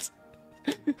shit?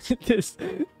 This,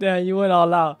 damn, you went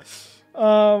all out.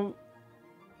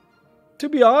 To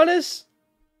be honest,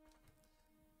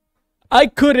 I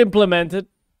could implement it.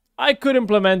 I could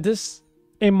implement this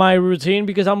in my routine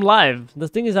because I'm live. The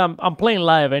thing is, I'm playing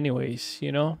live anyways.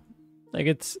 You know, like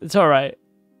it's all right.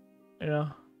 You know.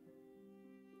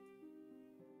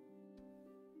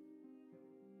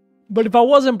 But if I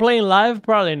wasn't playing live,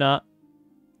 probably not.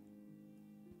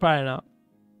 Probably not.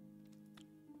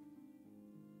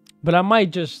 But I might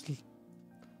just...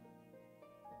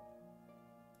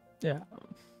 Yeah.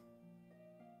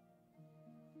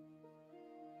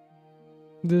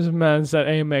 This man said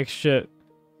Amex shit.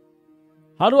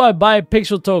 How do I buy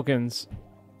pixel tokens?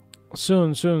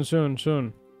 Soon.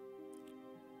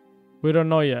 We don't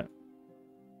know yet.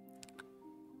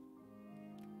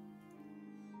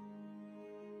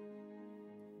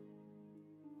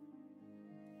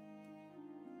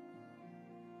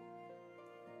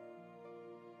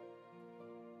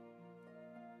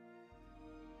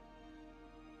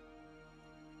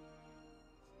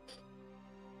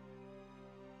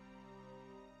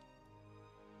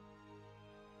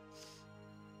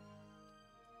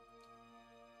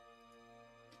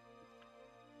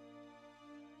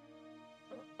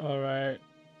 All right.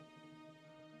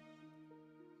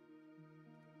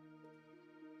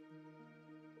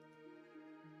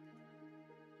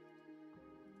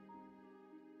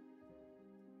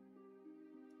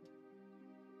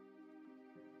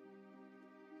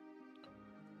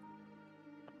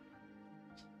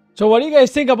 So what do you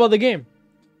guys think about the game?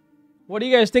 What do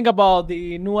you guys think about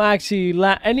the new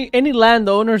Axie any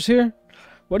landowners here?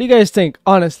 What do you guys think?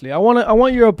 Honestly, I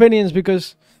want your opinions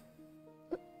because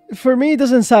for me, it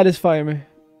doesn't satisfy me.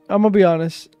 I'm gonna be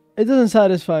honest. It doesn't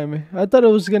satisfy me. I thought it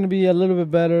was gonna be a little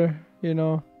bit better, you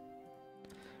know.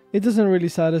 It doesn't really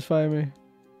satisfy me.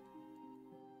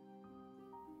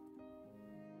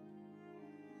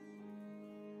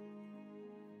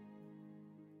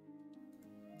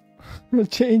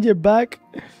 Change it back.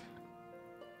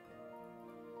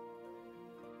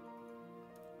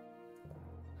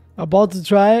 About to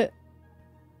try it.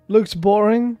 Looks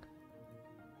boring.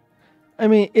 I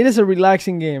mean, it is a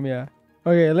relaxing game, yeah.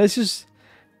 Okay,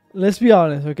 let's be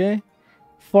honest, okay?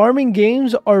 Farming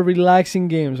games are relaxing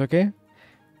games, okay?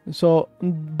 So,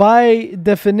 by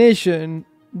definition,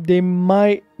 they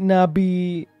might not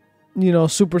be, you know,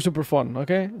 super fun,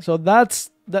 okay? So that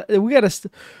we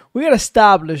gotta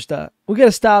establish that. We gotta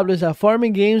establish that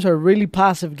farming games are really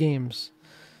passive games.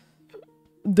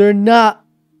 They're not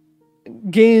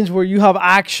games where you have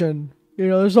action. You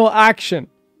know, there's no action.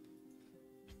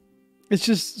 It's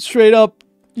just straight up,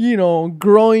 you know,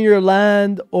 growing your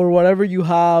land or whatever you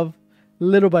have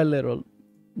little by little.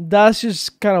 That's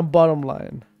just kind of bottom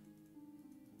line.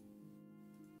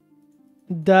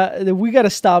 That we got to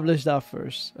establish that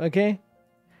first, okay?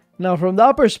 Now, from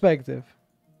that perspective,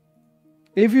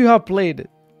 if you have played it,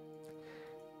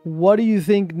 what do you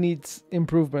think needs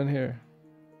improvement here?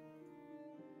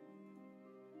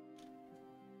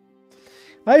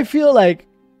 I feel like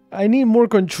I need more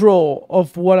control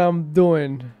of what I'm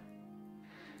doing.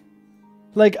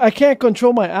 Like, I can't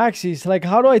control my axes. Like,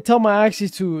 how do I tell my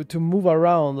axes to move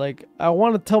around? Like, I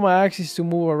want to tell my axes to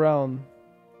move around.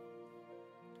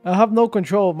 I have no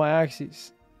control of my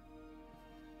axes.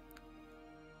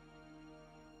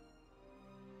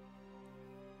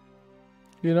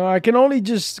 You know, I can only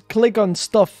just click on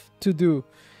stuff to do.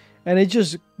 And it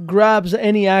just grabs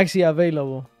any axis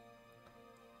available.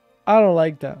 I don't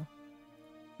like that.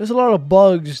 There's a lot of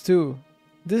bugs too.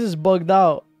 This is bugged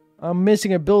out. I'm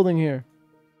missing a building here.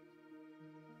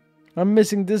 I'm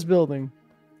missing this building.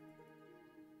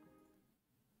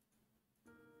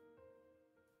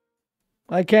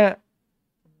 I can't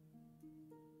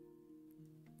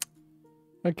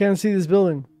see this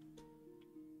building.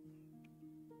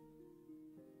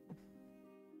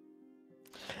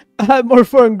 I had more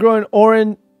fun growing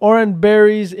orange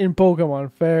berries in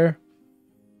Pokemon. Fair.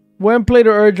 When played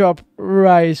or airdrop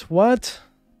rice. What?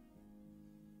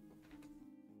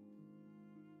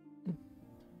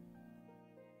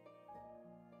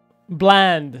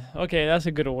 Bland. Okay, that's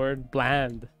a good word.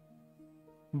 Bland.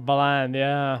 Bland,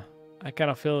 yeah. I kind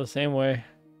of feel the same way.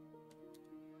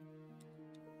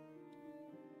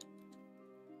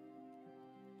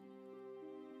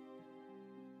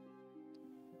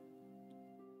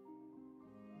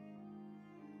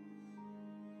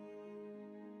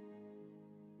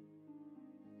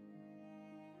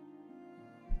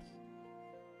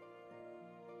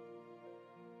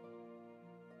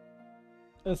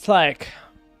 It's like,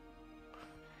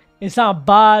 it's not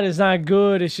bad, it's not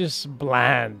good, it's just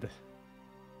bland.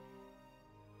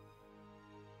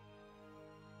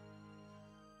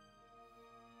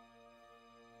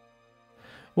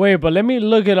 Wait, but let me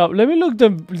look it up. Let me look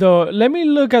let me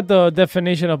look at the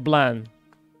definition of bland.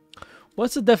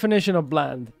 What's the definition of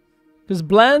bland? Because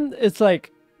bland, it's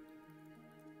like,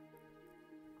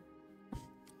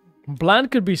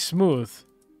 bland could be smooth.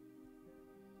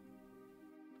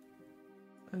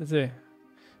 Let's see.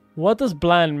 What does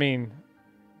bland mean?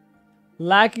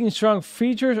 Lacking strong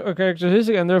features or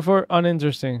characteristics and therefore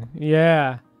uninteresting.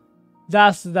 Yeah.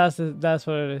 That's what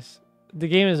it is. The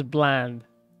game is bland.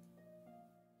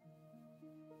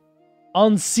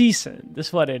 Unseasoned.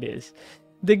 That's what it is.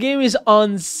 The game is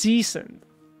unseasoned.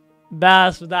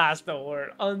 That's the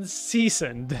word.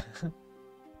 Unseasoned.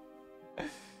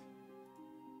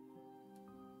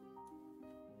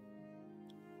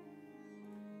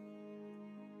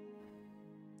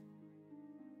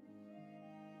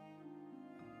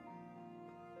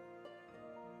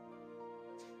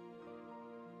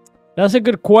 That's a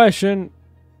good question.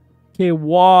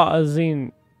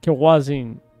 Kewazin.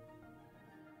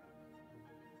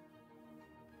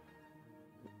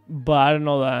 But I don't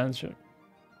know the answer.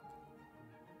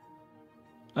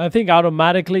 I think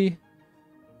automatically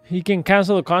he can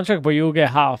cancel the contract, but you'll get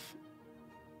half.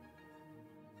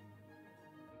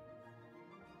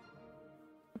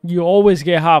 You always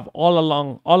get half all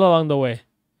along the way.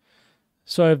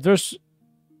 So if there's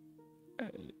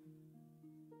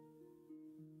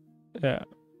yeah.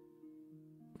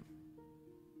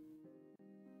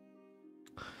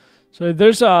 So if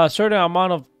there's a certain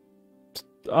amount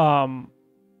of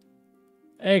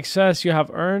excess you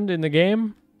have earned in the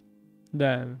game,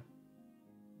 then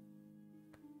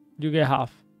you get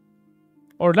half.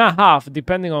 Or not half,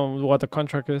 depending on what the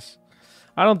contract is.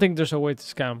 I don't think there's a way to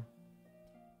scam.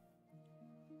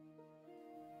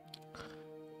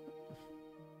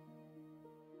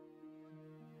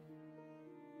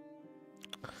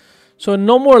 So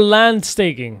no more land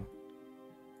staking.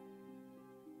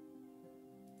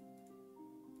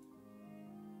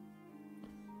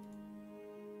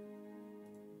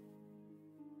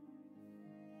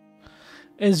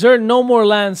 Is there no more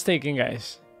land staking,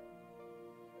 guys?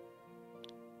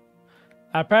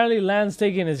 Apparently land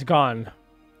staking is gone.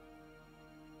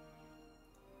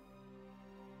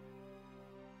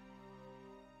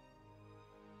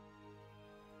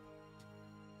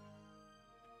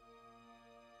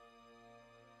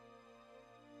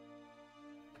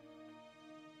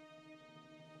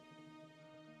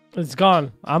 It's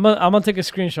gone. I'm gonna take a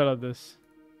screenshot of this.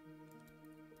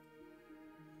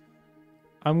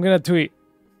 I'm gonna tweet.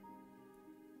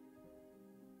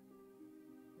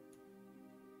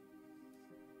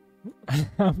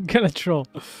 I'm gonna troll.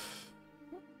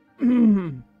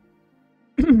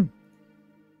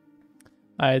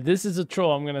 Alright, this is a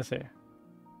troll I'm gonna say.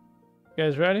 You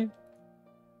guys ready?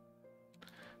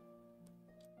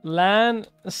 Land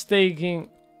staking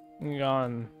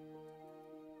gone.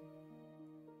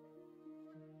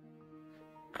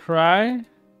 Cry.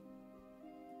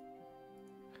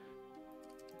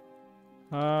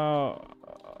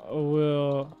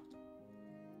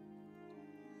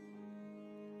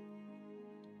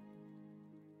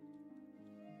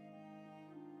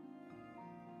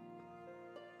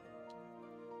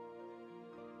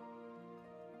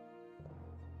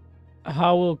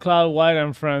 How will Cloud White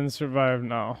and friends survive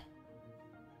now?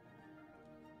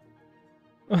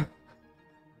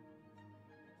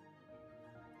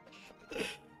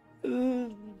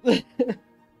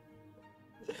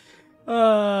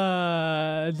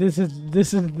 This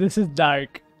is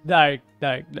dark.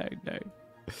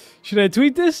 Should I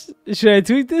tweet this?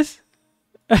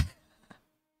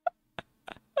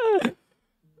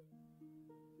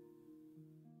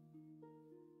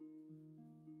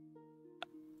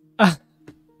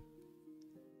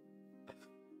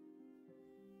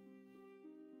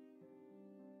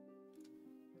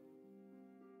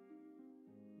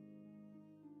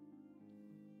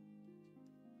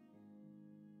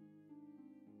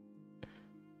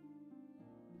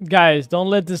 Guys, don't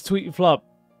let this tweet flop.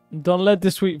 Don't let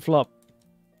this tweet flop.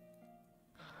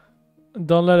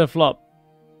 Don't let it flop.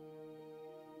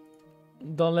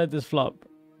 Don't let this flop.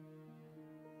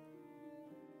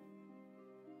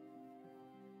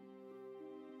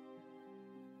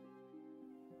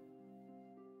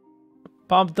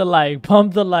 Pump the like.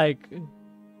 Pump the like.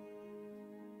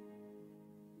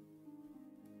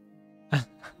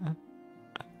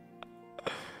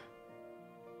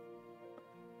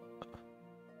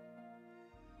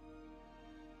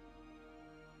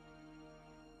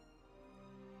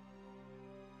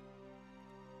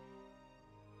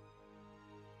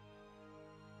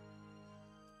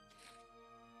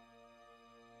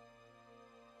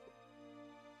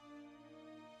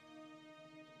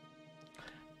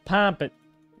 Pump it.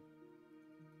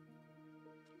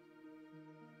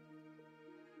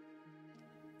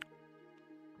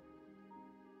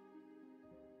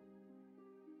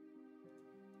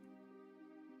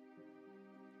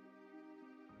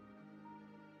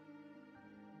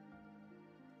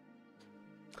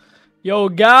 Yo,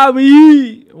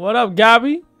 Gabby! What up,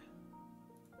 Gabby?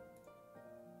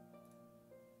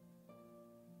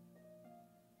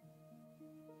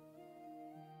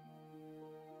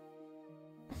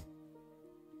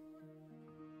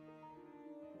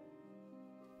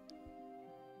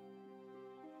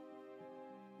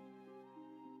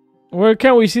 Where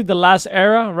can we see the last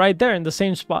era? Right there in the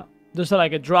same spot. There's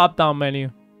like a drop down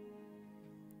menu.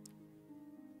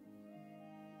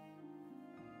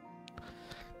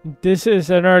 This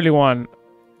is an early one.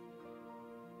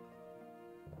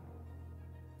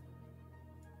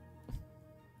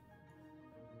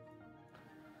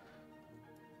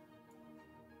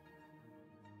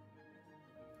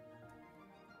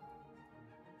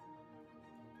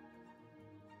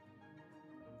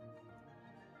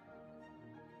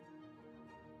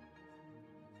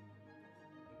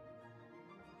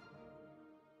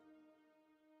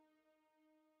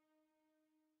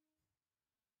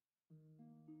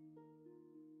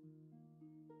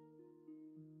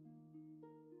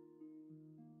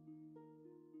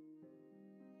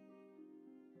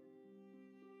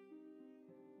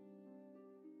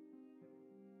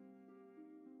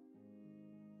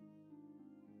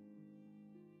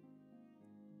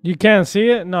 You can't see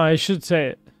it? No, I should say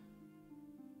it.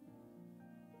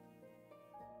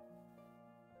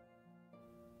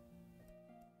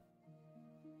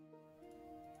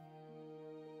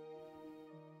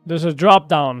 There's a drop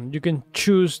down. You can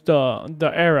choose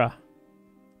the era.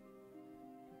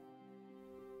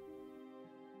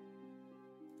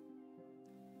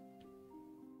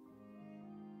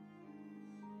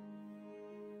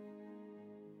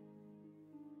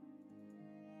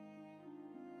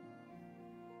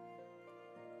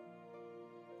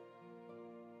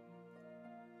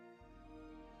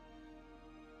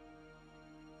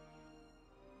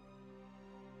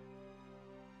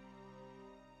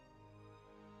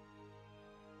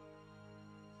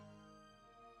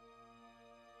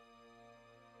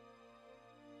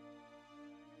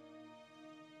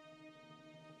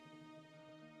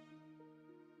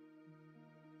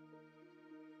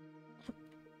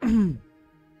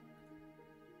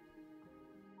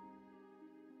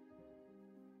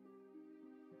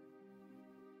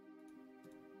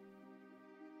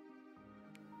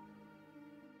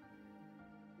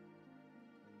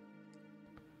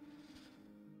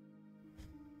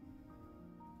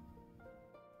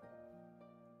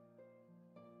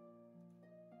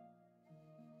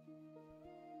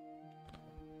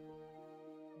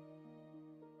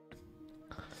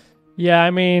 Yeah,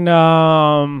 I mean,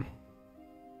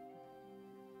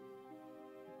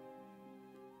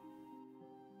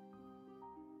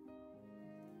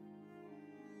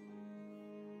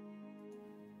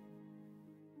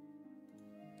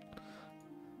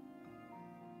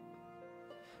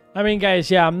 guys,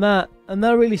 yeah, I'm not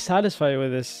really satisfied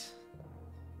with this.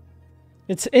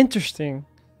 It's interesting.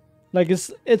 Like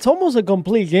it's almost a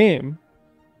complete game.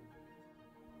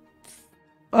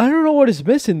 I don't know what is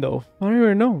missing though. I don't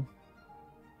even know.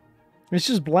 It's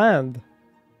just bland.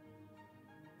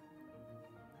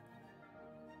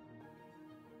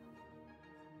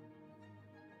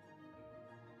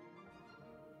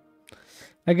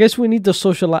 I guess we need the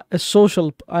social.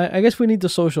 I guess we need the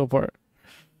social part.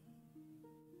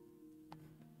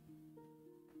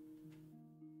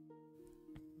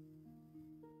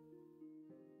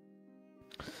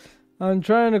 I'm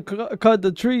trying to cut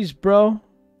the trees, bro.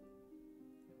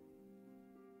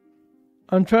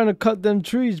 I'm trying to cut them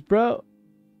trees, bro.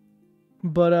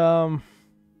 But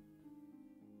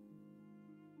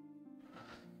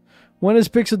when is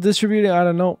Pixel distributing? I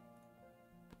don't know.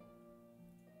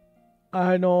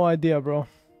 I had no idea, bro.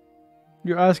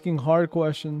 You're asking hard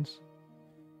questions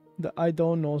that I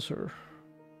don't know, sir.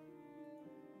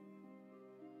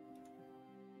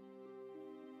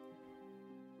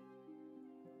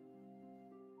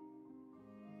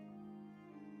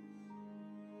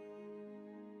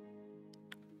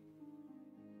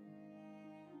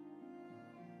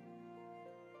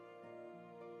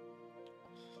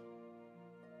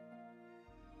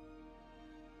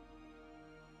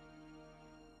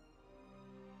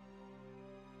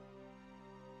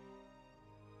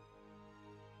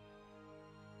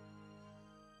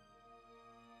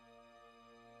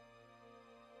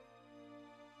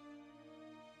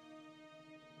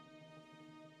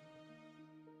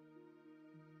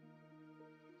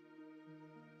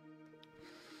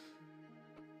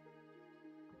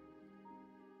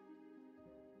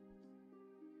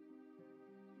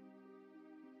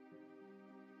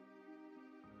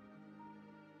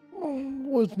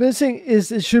 What's missing is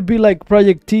it should be like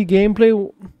Project T gameplay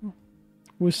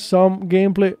with some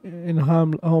gameplay in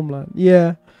Homeland.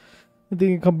 Yeah, I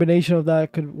think a combination of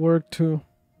that could work too.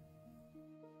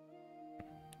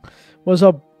 What's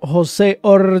up, Jose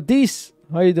Ortiz?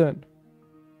 How you doing?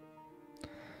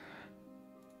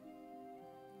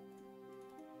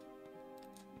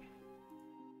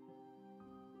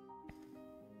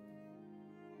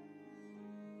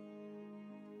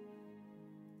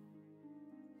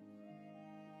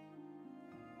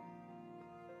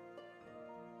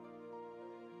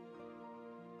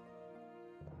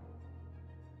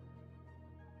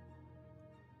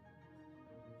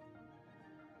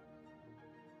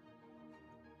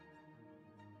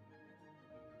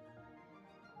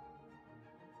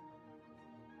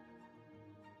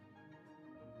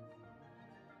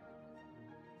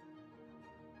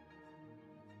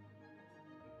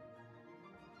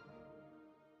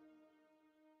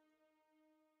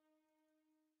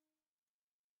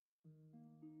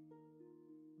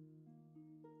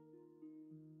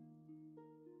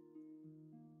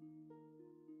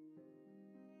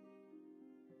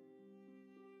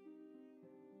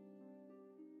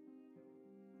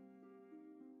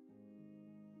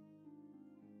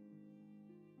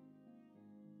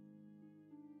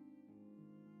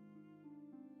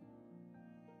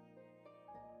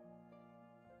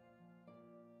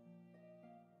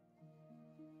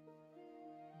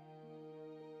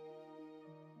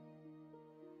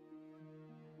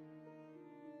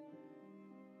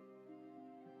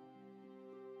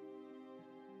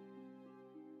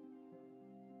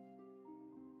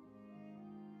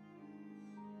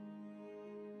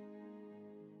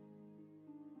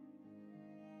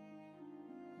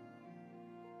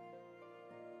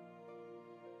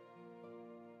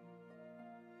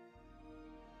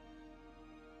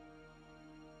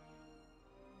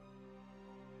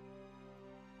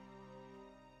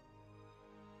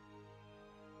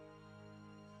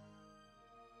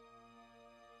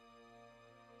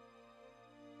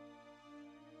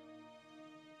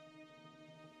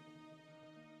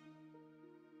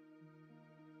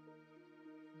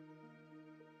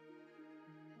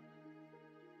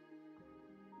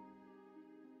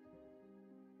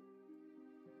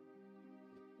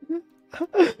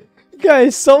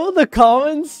 Guys, some of the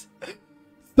comments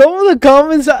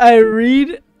I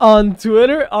read on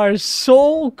Twitter are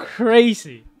so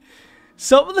crazy.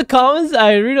 Some of the comments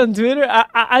I read on Twitter,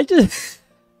 I just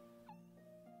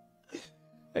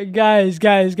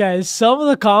guys, some of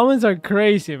the comments are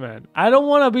crazy, man. I don't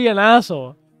want to be an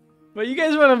asshole, but you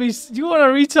guys want to be. You want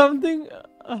to read something?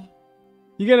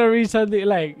 You're gonna read something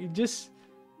like just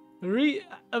read,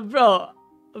 bro.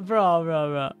 Check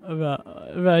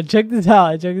this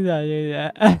out. Check this out.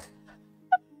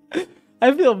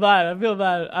 I feel bad. I feel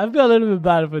a little bit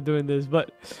bad for doing this,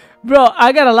 but bro,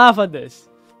 I gotta laugh at this.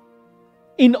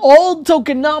 In old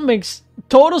tokenomics,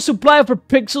 total supply for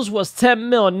pixels was 10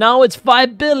 mil. Now it's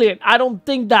 5 billion. I don't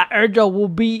think that airdrop will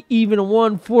be even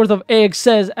 1/4 of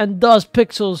AXS, and thus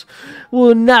pixels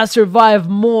will not survive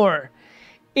more.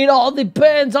 It all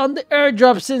depends on the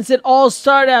airdrop, since it all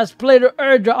started as play to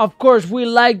airdrop. Of course, we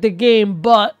like the game,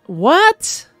 but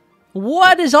what?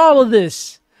 What is all of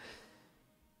this?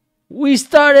 We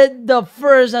started the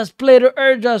first as play to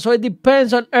airdrop, so it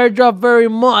depends on airdrop very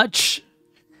much.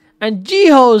 And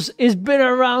G-Host has been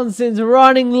around since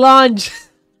running launch.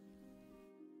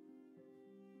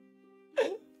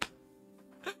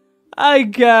 I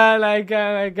can't.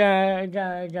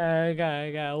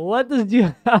 What does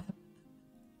G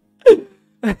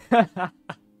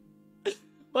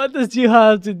What does G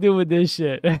have to do with this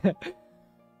shit?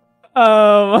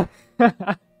 So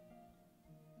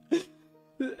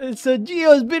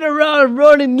Gio's been around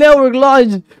running network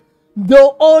launch.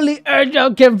 Though only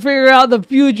airdrop can figure out the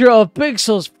future of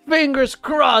pixels. Fingers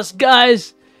crossed,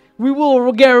 guys. We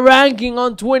will get ranking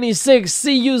on 26.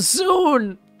 See you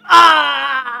soon.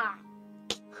 Ah!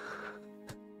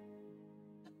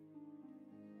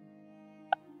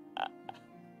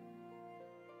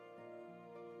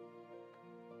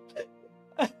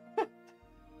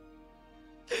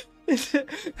 Oh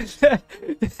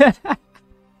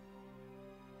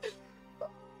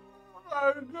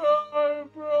my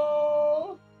god,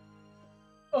 bro.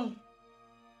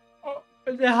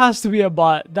 There has to be a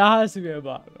bot. That has to be a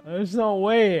bot. There's no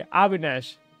way,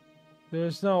 Abinash.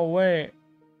 There's no way.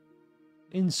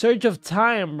 In search of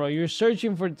time, bro. You're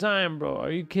searching for time, bro.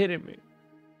 Are you kidding me?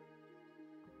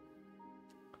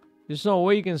 There's no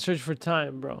way you can search for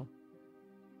time, bro.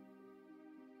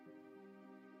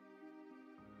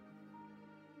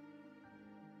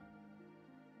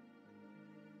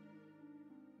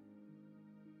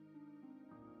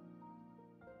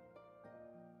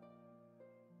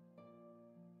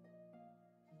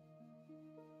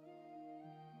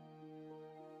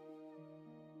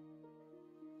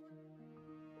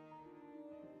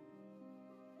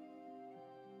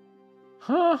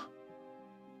 Huh?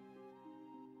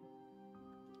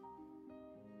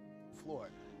 Floor.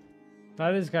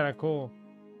 That is kind of cool.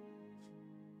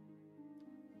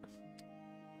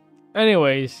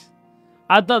 Anyways,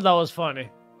 I thought that was funny.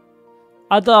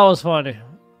 I thought that was funny.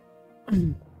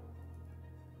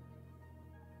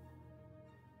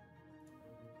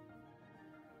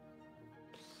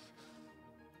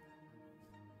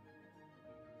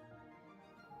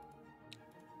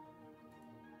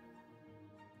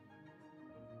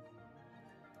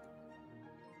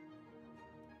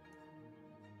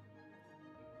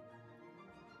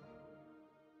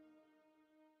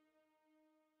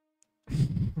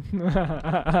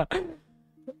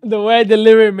 The way I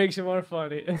deliver it makes it more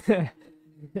funny.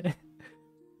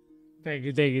 Thank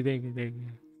you, thank you, thank you, thank you.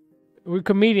 We're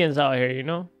comedians out here, you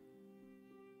know?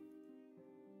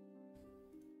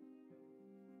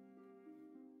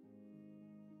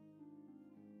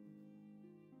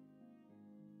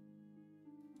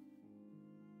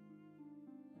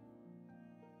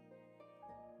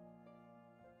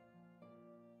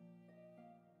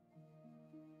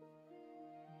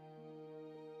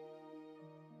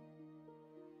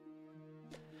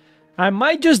 I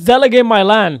might just delegate my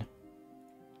land.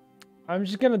 I'm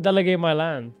just gonna delegate my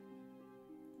land.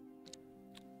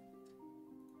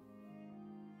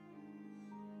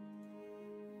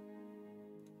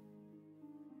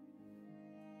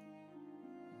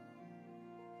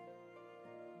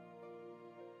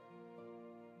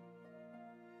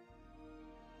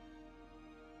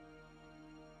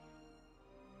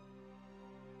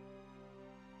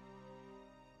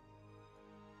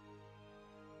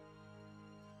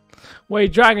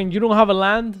 Wait, Dragon, you don't have a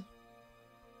land?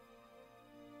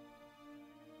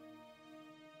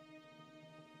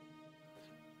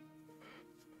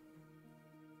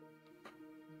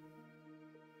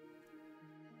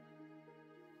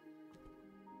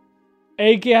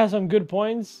 AK has some good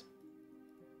points.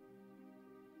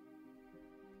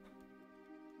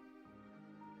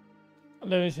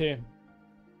 Let me see.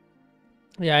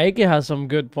 Yeah, AK has some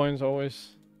good points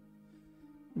always.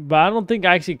 But I don't think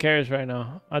Axie cares right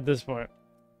now at this point.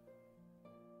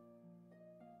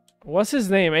 What's his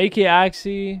name? AK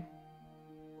Axie.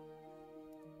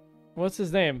 What's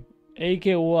his name? AK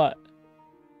what?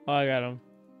 Oh, I got him.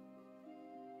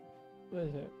 What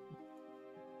is it?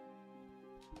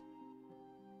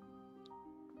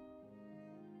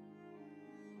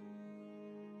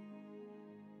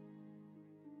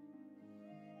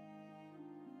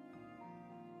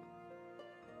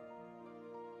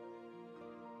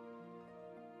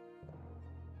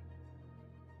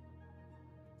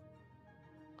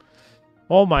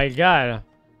 Oh my god.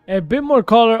 A bit more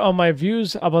color on my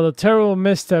views about the terrible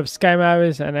missteps Sky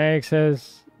Mavis and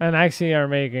Axie are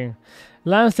making.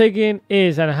 Land taking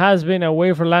is and has been a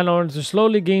way for landowners to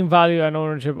slowly gain value and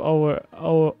ownership in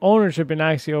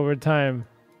Axie over time.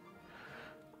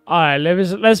 Alright,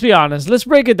 let's be honest. Let's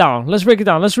break it down. Let's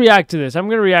react to this. I'm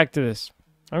gonna react to this.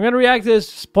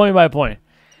 Point by point.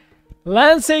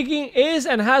 Land staking is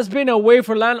and has been a way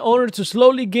for landowners to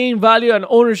slowly gain value and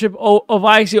ownership of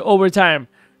Axie over time.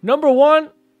 Number one,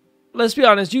 let's be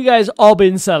honest, you guys all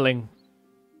been selling.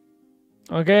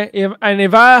 Okay?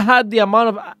 If I had the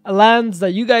amount of lands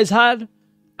that you guys had,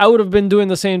 I would have been doing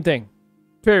the same thing.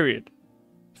 Period.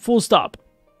 Full stop.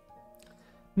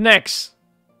 Next.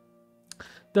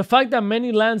 The fact that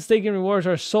many land staking rewards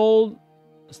are sold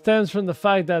stems from the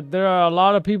fact that there are a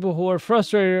lot of people who are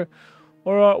frustrated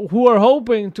or who are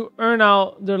hoping to earn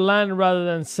out their land rather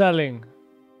than selling.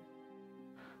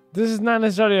 This is not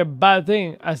necessarily a bad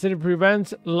thing, as it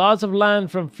prevents lots of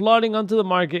land from flooding onto the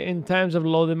market in times of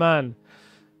low demand.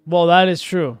 Well, that is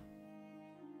true.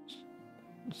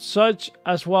 Such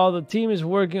as while the team is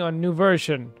working on a new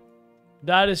version.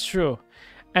 That is true.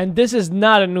 And this is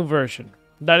not a new version.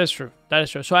 That is true. That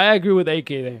is true. So I agree with AK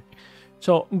there.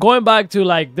 So going back to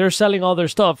like they're selling all their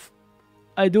stuff,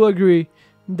 I do agree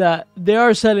that they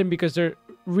are selling because they're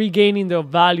regaining the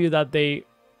value that they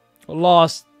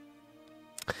lost.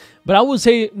 But I would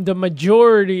say the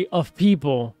majority of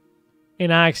people in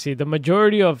Axie, the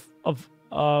majority of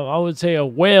I would say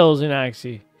whales in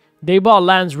Axie, they bought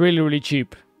lands really, really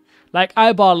cheap. Like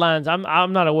I bought lands.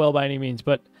 I'm not a whale by any means,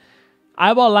 but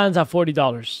I bought lands at $40,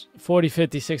 $40, $50,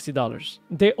 $60.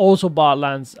 They also bought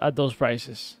lands at those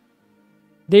prices.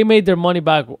 They made their money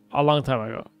back a long time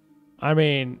ago. I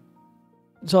mean,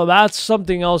 so that's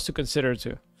something else to consider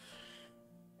too.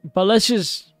 But let's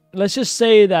just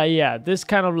say that, yeah, this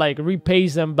kind of like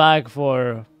repays them back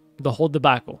for the whole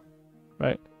debacle,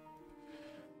 right?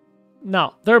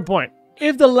 Now, third point.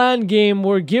 If the land game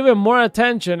were given more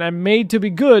attention and made to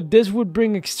be good, this would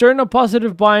bring external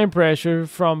positive buying pressure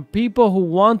from people who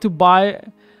want to buy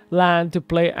land to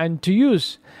play and to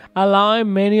use,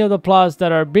 allowing many of the plots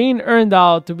that are being earned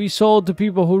out to be sold to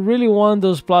people who really want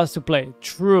those plots to play.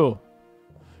 True.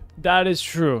 That is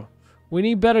true. We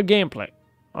need better gameplay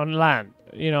on land.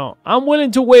 You know, I'm willing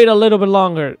to wait a little bit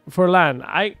longer for land.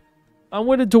 I'm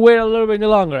willing to wait a little bit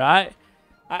longer.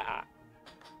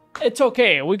 It's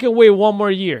okay. We can wait one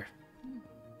more year.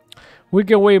 We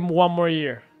can wait one more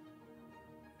year.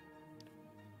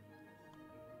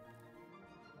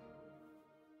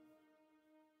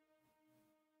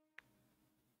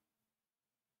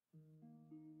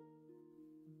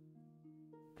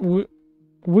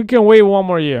 We can wait one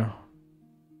more year.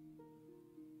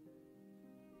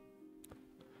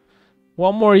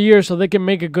 One more year so they can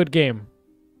make a good game.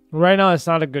 Right now, it's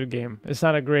not a good game. It's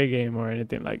not a great game or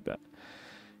anything like that.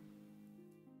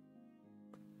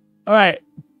 All right.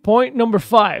 Point number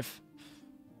 5.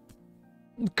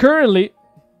 Currently,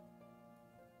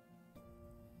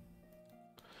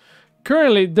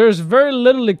 there's very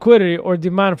little liquidity or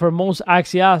demand for most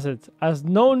Axie assets, as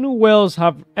no new whales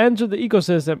have entered the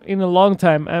ecosystem in a long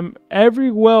time, and every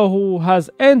whale who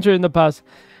has entered in the past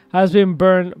has been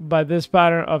burned by this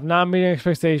pattern of not meeting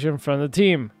expectation from the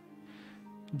team.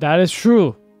 That is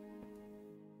true.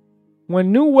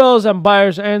 When new whales and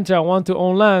buyers enter and want to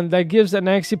own land, that gives an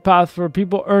exit path for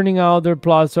people earning out their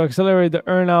plots to accelerate the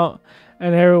earn out,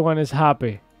 and everyone is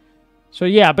happy. So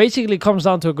yeah, basically it comes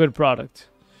down to a good product.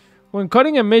 When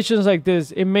cutting emissions like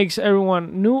this, it makes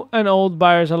everyone, new and old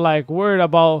buyers alike, worried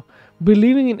about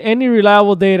believing in any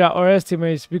reliable data or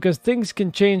estimates because things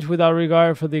can change without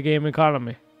regard for the game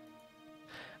economy.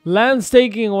 Land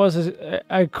staking was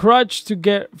a crutch to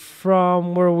get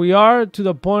from where we are to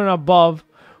the point above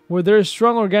where there is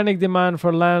strong organic demand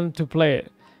for land to play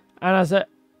it. And as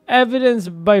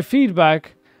evidenced by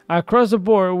feedback across the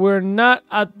board, we're not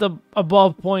at the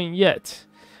above point yet.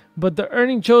 But the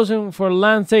earnings chosen for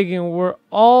land staking were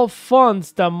all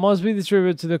funds that must be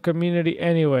distributed to the community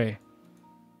anyway.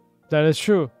 That is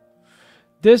true.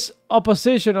 This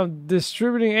opposition of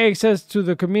distributing excess to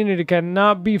the community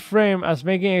cannot be framed as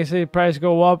making excess price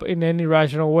go up in any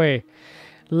rational way.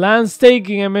 Land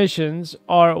staking emissions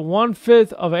are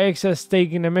 1/5 of excess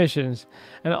staking emissions,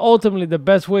 and ultimately the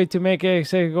best way to make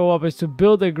excess go up is to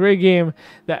build a great game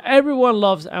that everyone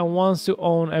loves and wants to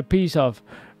own a piece of.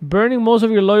 Burning most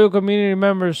of your loyal community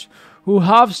members who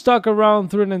have stuck around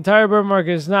through an entire bear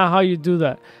market is not how you do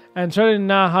that, and certainly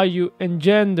not how you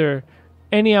engender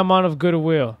any amount of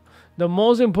goodwill. The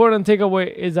most important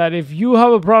takeaway is that if you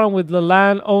have a problem with the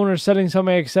landowner selling some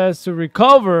excess to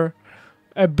recover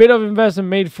a bit of investment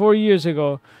made 4 years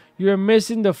ago, you're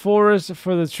missing the forest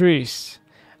for the trees.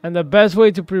 And the best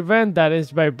way to prevent that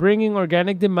is by bringing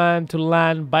organic demand to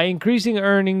land by increasing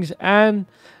earnings and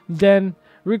then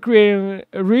creating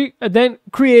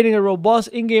a robust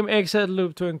in-game excess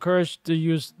loop to encourage the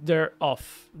use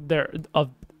thereof.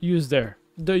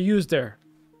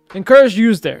 Encourage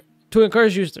use there. To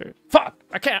encourage use there. Fuck!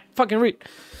 I can't fucking read.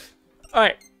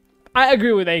 Alright. I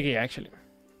agree with Aki actually.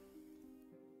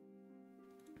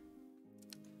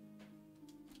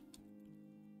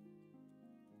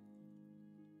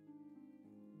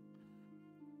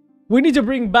 We need to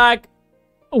bring back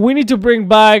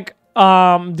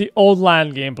the old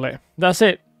land gameplay. That's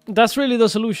it. That's really the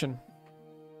solution.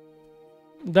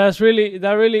 That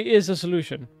really is the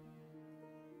solution.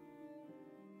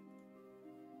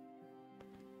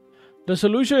 The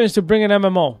solution is to bring an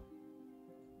MMO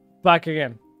back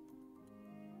again.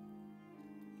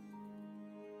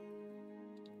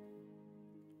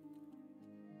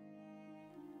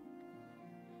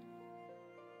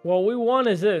 What we want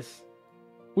is this.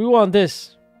 We want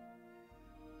this.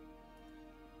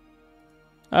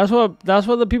 That's what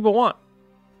the people want.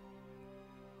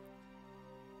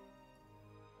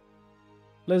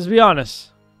 Let's be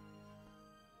honest.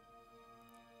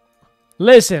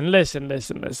 Listen,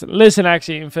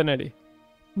 Axie Infinity.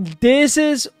 This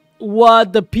is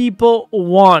what the people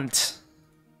want.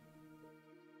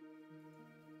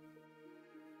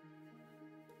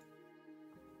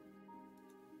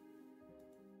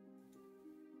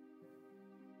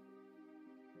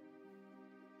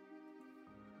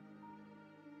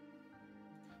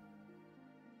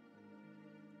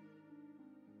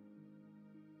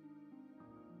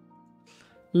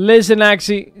 Listen,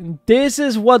 Axie, this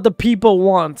is what the people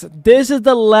want. This is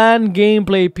the land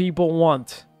gameplay people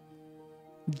want.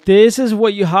 This is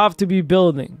what you have to be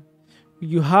building.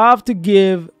 You have to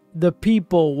give the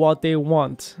people what they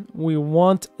want. We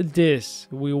want this.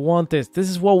 We want this. This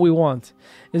is what we want.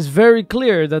 It's very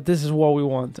clear that this is what we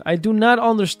want. I do not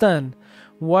understand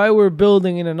why we're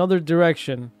building in another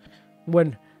direction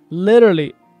when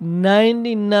literally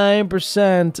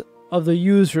 99% of the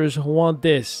users want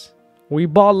this. We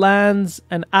bought lands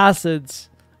and assets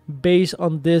based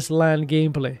on this land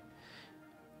gameplay.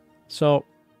 So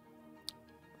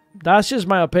that's just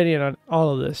my opinion on all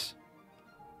of this.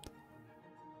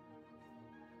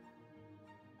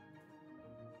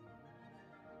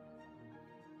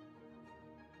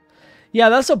 Yeah,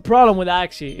 that's a problem with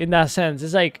Axie in that sense.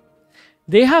 It's like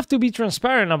they have to be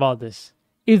transparent about this.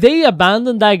 If they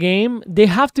abandon that game, they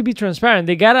have to be transparent.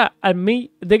 They gotta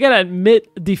admit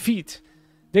defeat.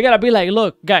 They gotta be like,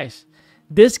 look, guys,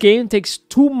 this game takes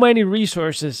too many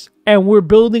resources and we're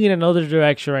building in another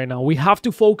direction right now. We have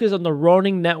to focus on the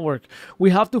running network. We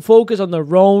have to focus on the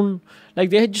run. Like,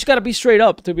 they just gotta be straight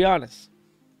up, to be honest,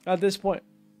 at this point.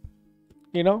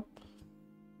 You know?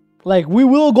 Like, we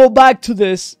will go back to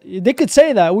this. They could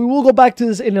say that. We will go back to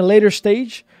this in a later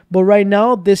stage. But right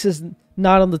now, this is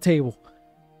not on the table.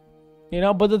 You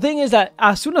know? But the thing is that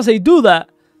as soon as they do that,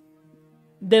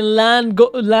 then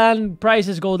land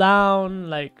prices go down.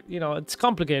 Like, you know, it's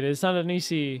complicated. It's not an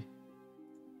easy...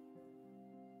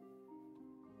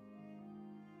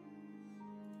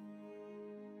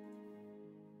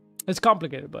 It's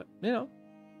complicated, but, you know.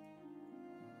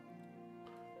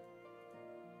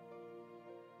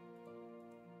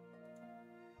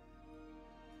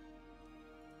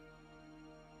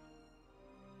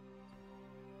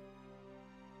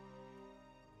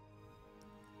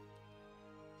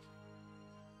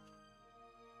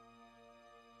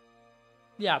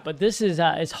 Yeah, but this is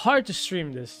it's hard to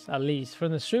stream this, at least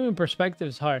from the streaming perspective.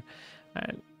 It's hard,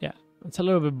 and yeah, it's a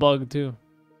little bit bugged too.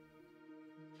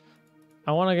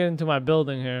 I want to get into my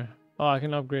building here. Oh, I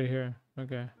can upgrade here.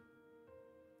 Okay.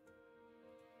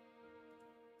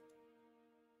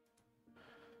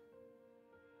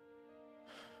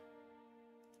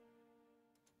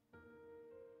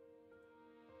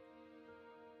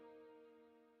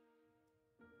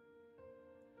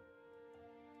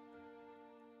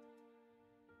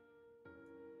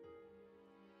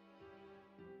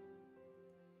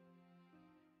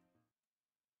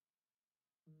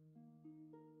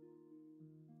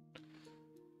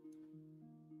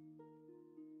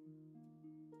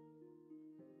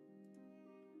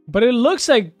 But it looks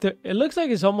like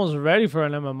it's almost ready for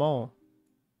an MMO.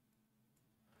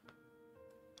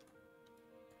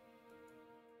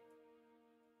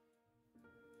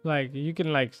 Like, you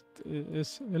can like it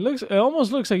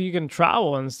almost looks like you can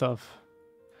travel and stuff.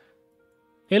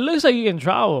 It looks like you can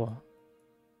travel.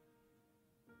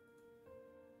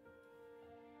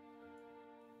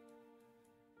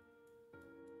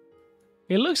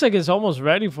 It looks like it's almost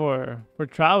ready for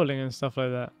traveling and stuff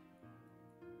like that.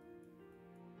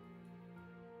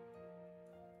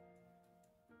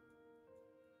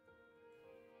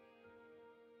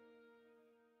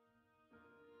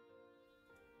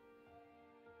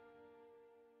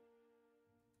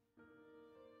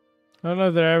 I don't know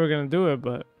if they're ever gonna do it,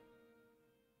 but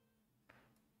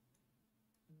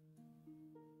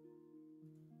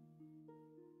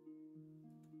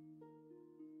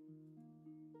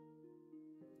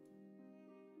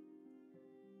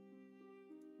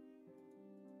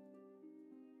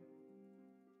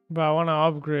I want to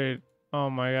upgrade. Oh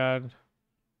my god.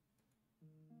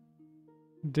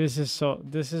 This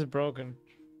is broken.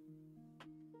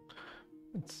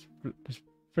 It's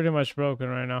pretty much broken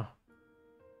right now.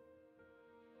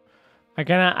 I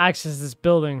cannot access this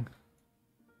building.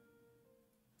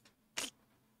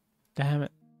 Damn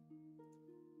it.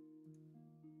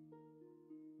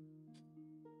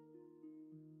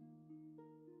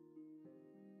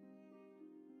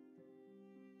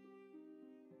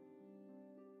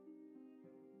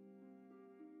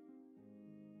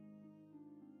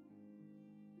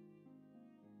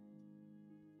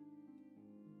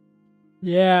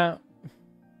 Yeah.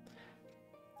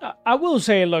 I will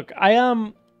say, look,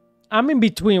 I'm in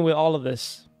between with all of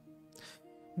this.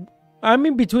 I'm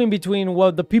in between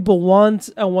what the people want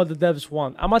and what the devs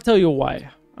want. I'm gonna tell you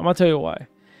why.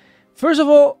 First of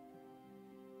all,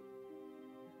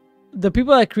 the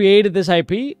people that created this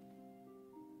IP,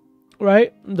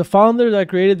 right? The founders that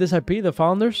created this IP, the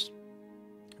founders,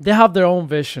 they have their own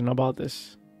vision about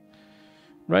this.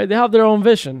 Right? They have their own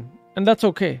vision, and that's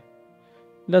okay.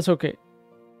 That's okay.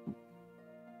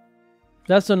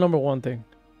 That's the number one thing.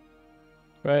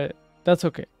 Right? That's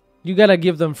okay. You gotta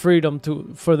give them freedom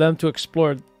for them to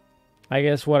explore, I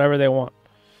guess, whatever they want.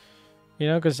 You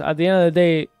know, because at the end of the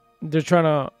day, they're trying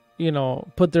to, you know,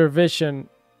 put their vision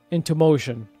into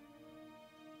motion.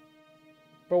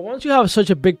 But once you have such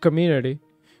a big community,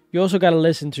 you also got to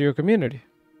listen to your community.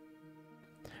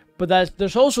 But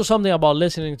there's also something about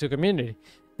listening to community.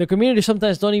 The community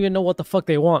sometimes don't even know what the fuck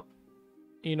they want.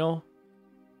 You know?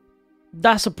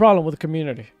 That's the problem with the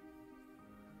community.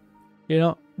 You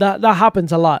know? That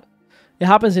happens a lot. It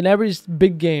happens in every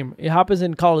big game. It happens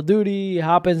in Call of Duty. It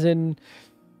happens in...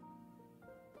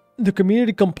 The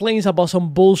community complains about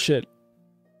some bullshit.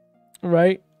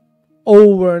 Right?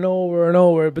 Over and over and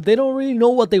over. But they don't really know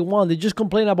what they want. They just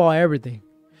complain about everything.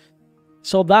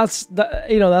 So that's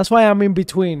why I'm in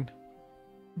between.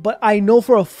 But I know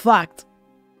for a fact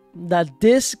that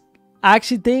this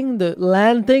Axie thing, the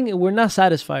land thing, we're not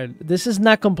satisfied. This is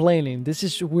not complaining.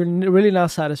 We're really not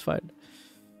satisfied.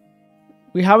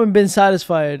 We haven't been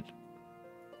satisfied.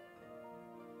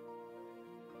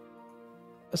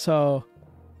 So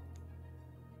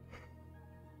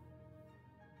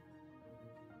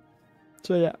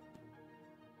yeah.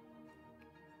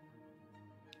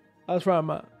 That's where I'm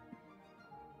at.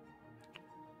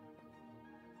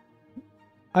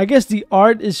 I guess the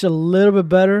art is a little bit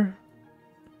better.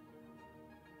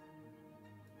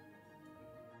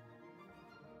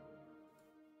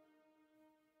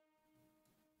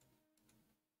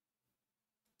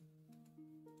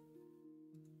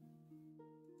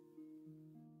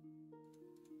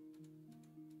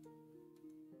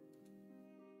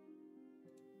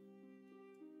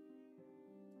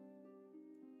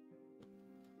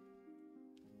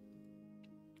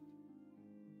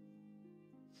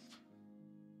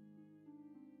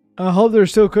 I hope they're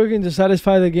still cooking to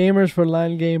satisfy the gamers for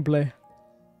LAN gameplay.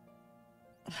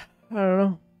 I don't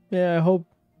know. Yeah, I hope.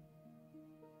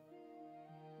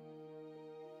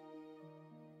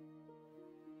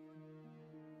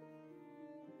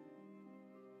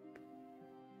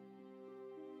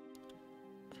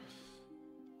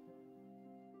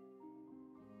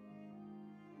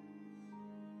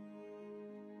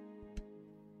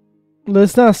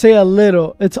 Let's not say a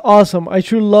little. It's awesome. I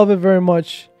truly love it very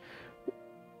much.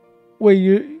 Wait,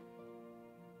 you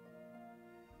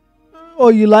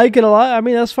like it a lot? I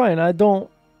mean, that's fine. I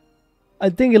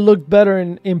think it looked better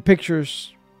in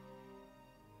pictures.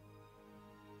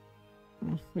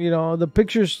 You know, the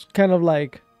pictures kind of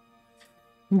like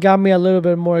got me a little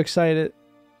bit more excited.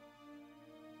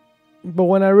 But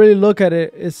when I really look at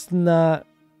it, it's not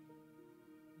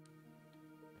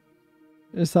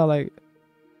like...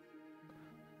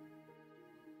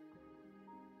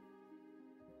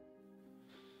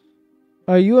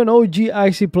 Are you an OG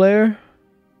Axie player?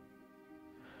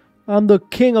 I'm the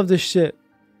king of this shit.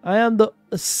 I am the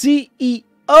CEO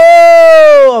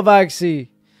of Axie.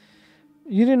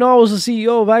 You didn't know I was the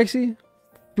CEO of Axie?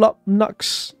 Flop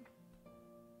Nux.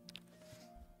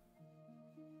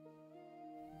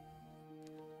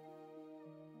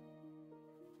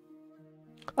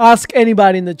 Ask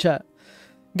anybody in the chat.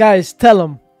 Guys, tell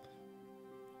them.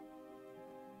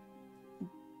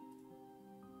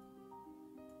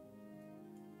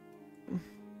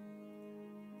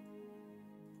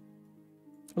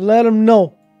 Let them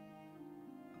know.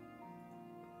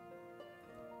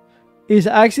 Is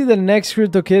Axie the next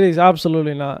CryptoKitties?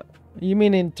 Absolutely not. You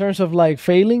mean in terms of like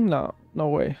failing? No, no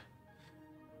way.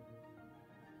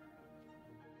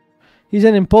 He's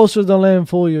an imposter. Don't let him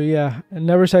fool you. Yeah, and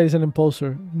Neverside is an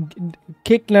imposter.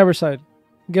 Kick Neverside.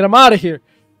 Get him out of here.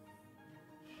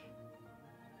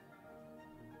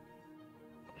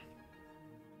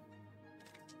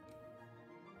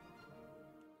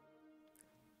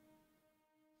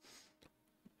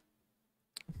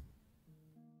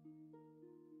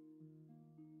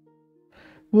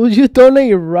 Would you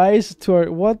donate rice to our...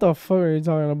 What the fuck are you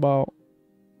talking about?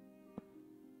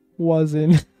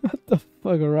 Wasn't. What the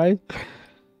fuck, right?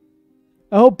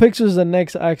 I hope Pixels is the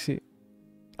next Axie.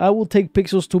 I will take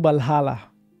Pixels to Valhalla.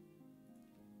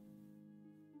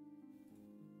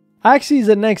 Axie is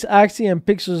the next Axie and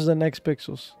Pixels is the next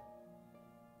Pixels.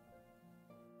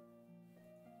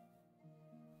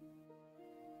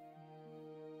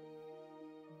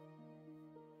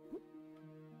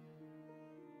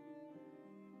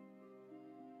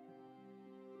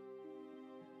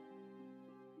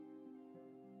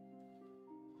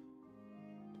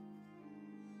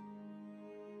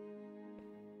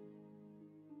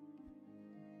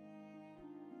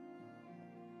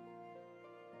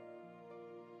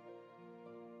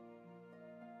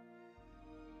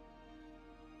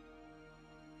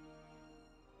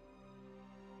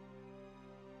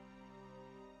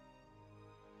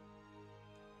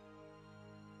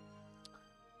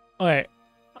 Okay,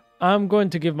 I'm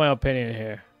going to give my opinion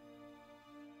here.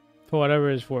 For whatever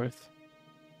it's worth.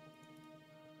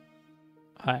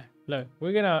 Hi, look,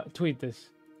 we're gonna tweet this.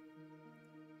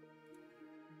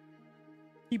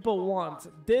 people want.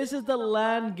 This is the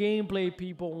LAN gameplay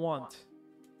people want.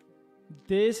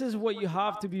 This is what you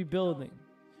have to be building.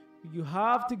 You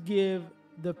have to give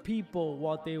the people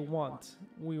what they want.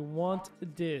 We want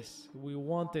this. We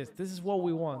want this. This is what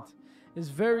we want. It's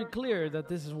very clear that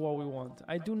this is what we want.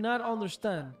 I do not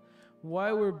understand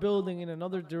why we're building in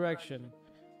another direction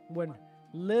when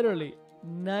literally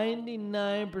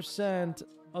 99%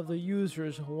 of the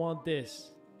users want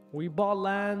this. We bought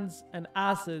lands and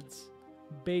assets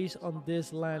based on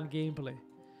this LAN gameplay.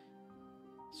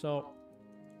 So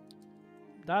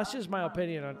that's just my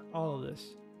opinion on all of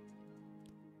this.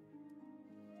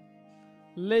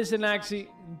 Listen, Axie,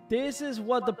 this is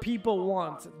what the people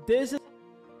want. This is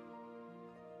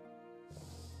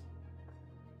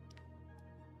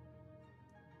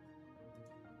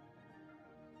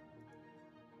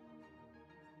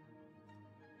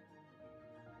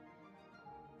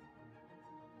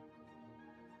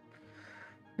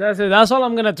That's it. That's all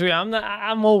I'm gonna do.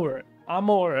 I'm over it.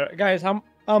 I'm over it. Guys, I'm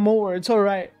over it. It's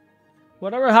alright.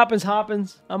 Whatever happens,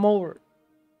 happens. I'm over it.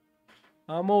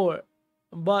 I'm over it.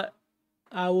 But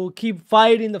I will keep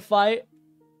fighting the fight.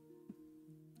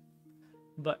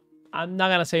 But I'm not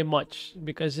gonna say much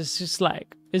because it's just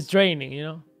like it's draining, you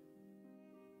know?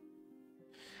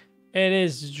 It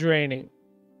is draining.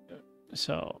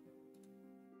 So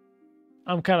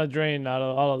I'm kind of drained out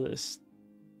of all of this.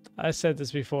 I said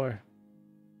this before.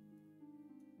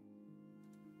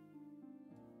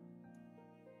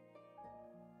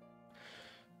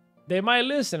 They might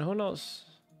listen, who knows?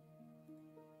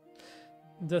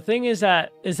 The thing is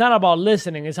that it's not about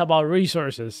listening, it's about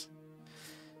resources.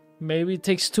 Maybe it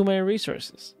takes too many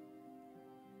resources.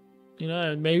 You know,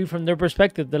 and maybe from their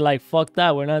perspective, they're like, fuck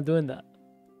that, we're not doing that.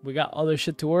 We got other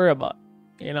shit to worry about,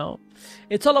 you know?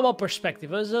 It's all about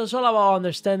perspective. It's all about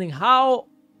understanding how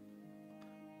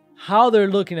they're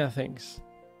looking at things.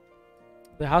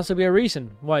 There has to be a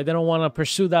reason why they don't want to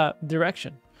pursue that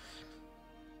direction.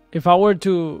 If I were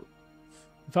to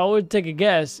take a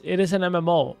guess, it is an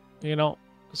MMO, you know?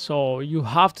 So you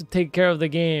have to take care of the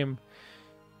game.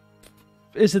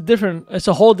 It's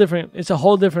a whole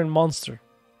different monster.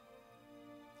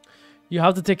 You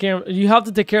have to take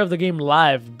care of the game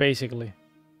live, basically.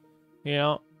 You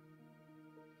know?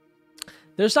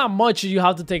 There's not much you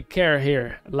have to take care of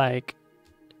here. Like,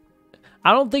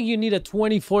 I don't think you need a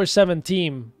 24/7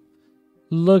 team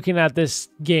looking at this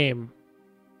game.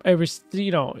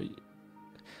 You know,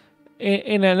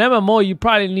 in an MMO, you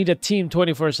probably need a team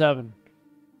 24/7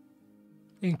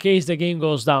 in case the game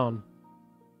goes down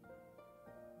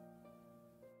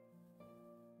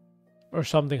or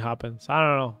something happens. I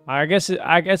don't know. I guess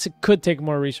it could take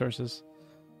more resources.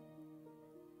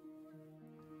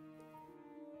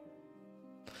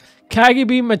 Kagi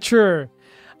be mature.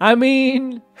 I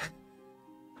mean,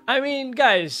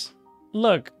 guys,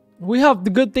 look. We have the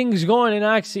good things going in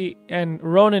Axie and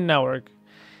Ronin Network.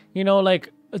 You know,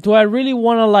 like, do I really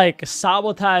want to, like,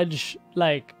 sabotage,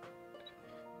 like,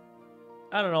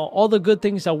 I don't know, all the good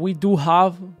things that we do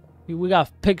have? We got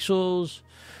Pixels,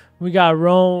 we got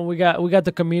Ron, we got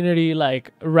the community,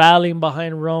 like, rallying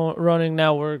behind Ronin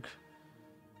Network.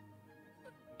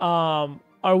 Are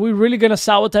we really going to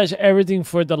sabotage everything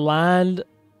for the land,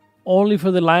 only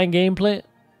for the land gameplay?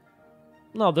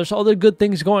 No, there's other good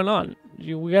things going on.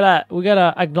 We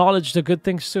gotta acknowledge the good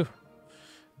things too.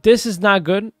 This is not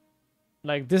good.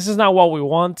 Like, this is not what we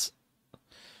want.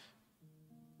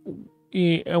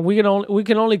 And we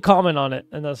can only comment on it,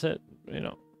 and that's it. You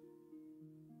know,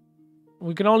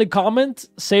 we can only comment,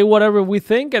 say whatever we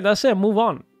think, and that's it. Move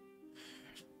on.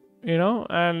 You know,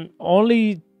 and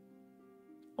only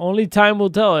time will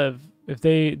tell if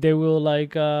they will,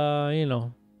 like, you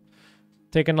know,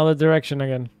 take another direction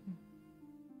again.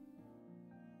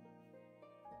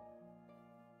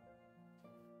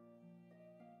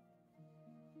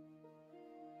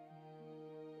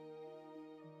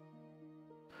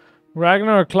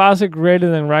 Ragnarok Classic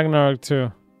rated than Ragnarok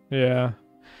 2. Yeah.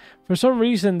 For some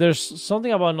reason, there's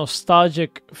something about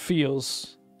nostalgic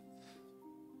feels.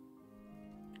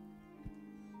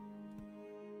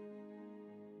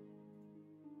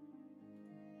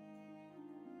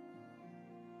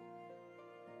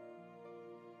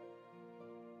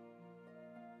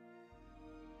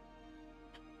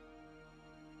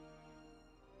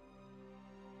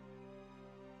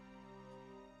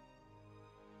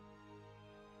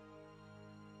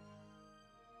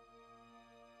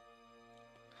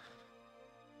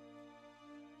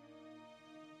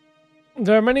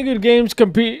 There are many good games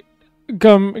compete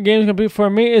for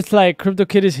me. It's like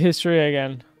CryptoKitties history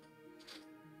again.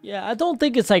 Yeah, I don't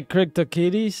think it's like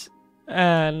CryptoKitties,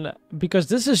 and because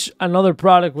this is another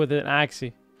product within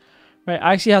Axie. Right,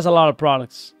 Axie has a lot of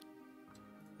products.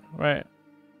 Right.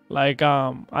 Like,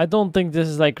 I don't think this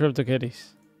is like CryptoKitties.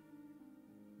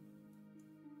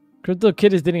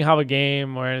 CryptoKitties didn't have a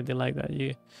game or anything like that.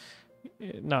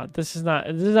 No, this is not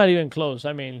even close.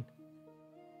 I mean,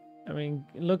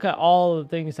 look at all the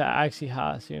things that Axie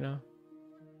has, you know.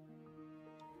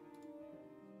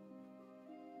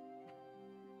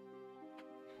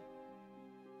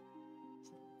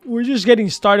 We're just getting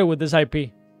started with this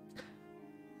IP.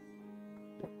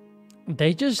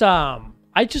 They just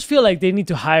I just feel like they need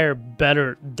to hire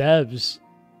better devs.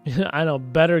 I know,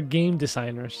 better game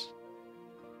designers.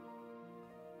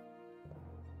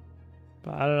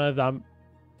 But I don't know if I'm...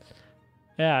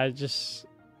 Yeah,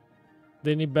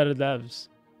 they need better devs.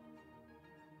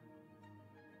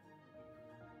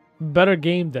 Better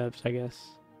game devs, I guess.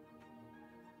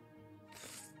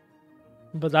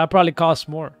 But that probably costs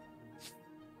more.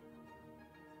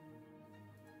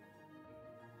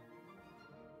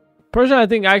 Personally, I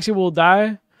think Axie will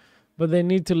die, but they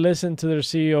need to listen to their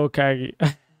CEO, Kagi.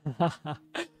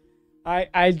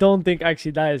 I don't think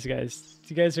Axie dies, guys.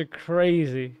 You guys are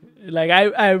crazy. Like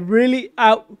I really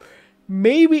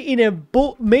maybe in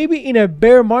a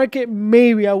bear market,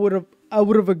 maybe I would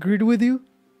have agreed with you,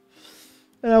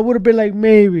 and I would have been like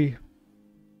maybe.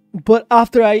 But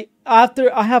after I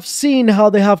have seen how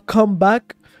they have come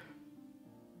back.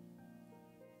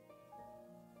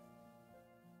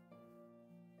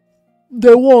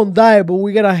 They won't die, but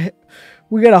we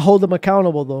gotta hold them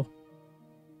accountable, though.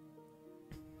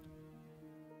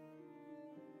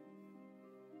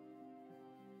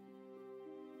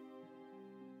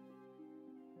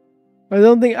 I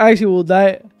don't think Axie will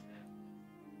die.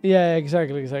 Yeah,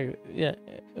 exactly. Yeah,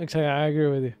 exactly. I agree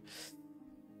with you.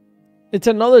 It's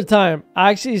another time.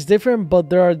 Axie is different, but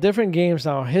there are different games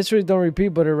now. History don't repeat,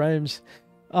 but it rhymes.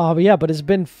 But yeah, but it's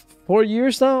been 4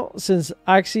 years now since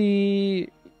Axie...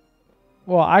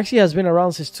 Well, Axie has been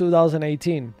around since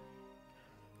 2018.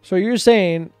 So you're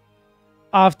saying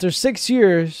after 6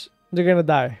 years, they're going to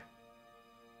die.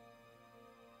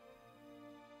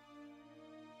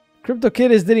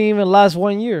 CryptoKitties didn't even last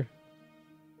 1 year.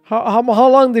 How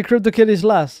long did CryptoKitties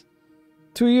last?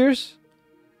 2 years?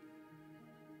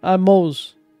 At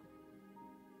most.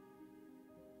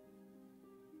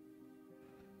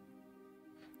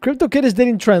 CryptoKitties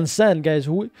didn't transcend, guys.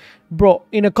 Bro,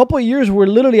 in a couple of years, we're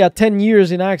literally at 10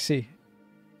 years in Axie.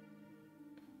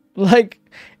 Like,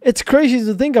 it's crazy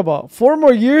to think about. 4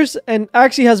 more years, and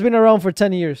Axie has been around for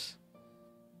 10 years.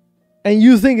 And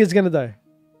you think it's gonna die.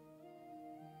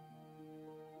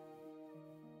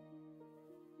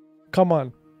 Come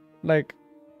on. Like,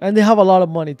 and they have a lot of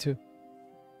money, too.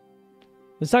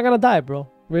 It's not gonna die, bro.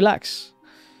 Relax.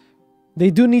 They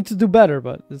do need to do better,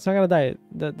 but it's not gonna die.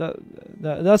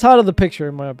 That's out of the picture,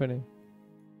 in my opinion.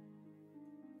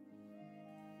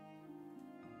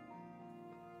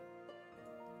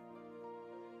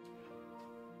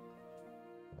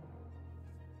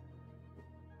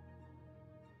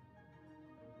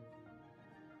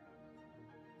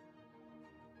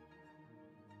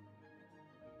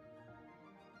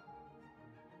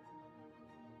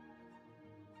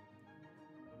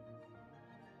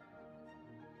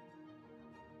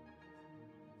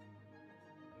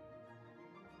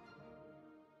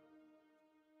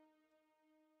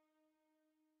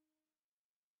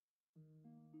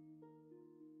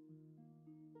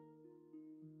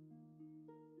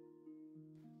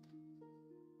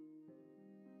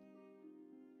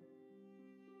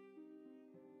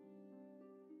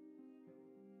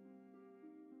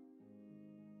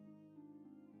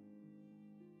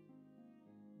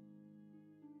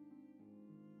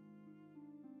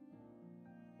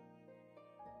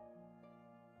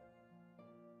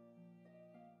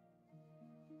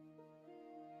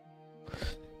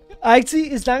 Axie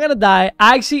is not gonna die.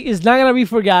 Axie is not gonna be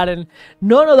forgotten.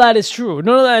 None of that is true.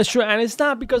 None of that is true. And it's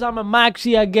not because I'm a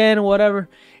Maxi again or whatever.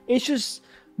 It's just,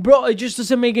 bro, it just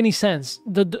doesn't make any sense.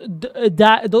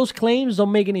 Those claims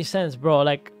don't make any sense, bro.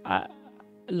 Like,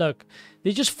 look,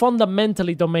 they just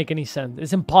fundamentally don't make any sense.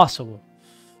 It's impossible.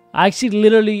 Axie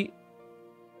literally,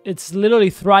 it's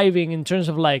literally thriving in terms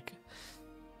of like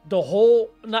the whole,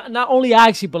 not only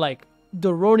Axie, but like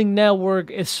the Ronin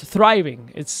network is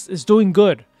thriving. It's doing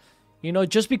good. You know,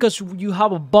 just because you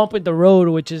have a bump in the road,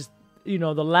 which is, you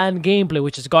know, the land gameplay,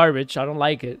 which is garbage. I don't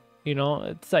like it. You know,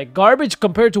 it's like garbage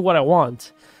compared to what I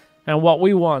want and what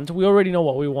we want. We already know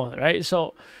what we want, right?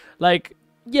 So, like,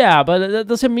 yeah, but that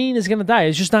doesn't mean it's gonna die.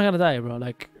 It's just not gonna die, bro.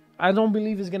 Like, I don't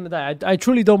believe it's gonna die. I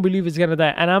truly don't believe it's gonna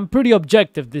die. And I'm pretty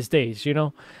objective these days, you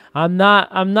know. I'm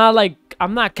not like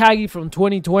I'm not Kagi from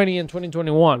 2020 and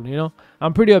 2021. You know,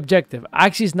 I'm pretty objective.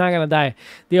 Axie's not gonna die.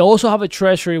 They also have a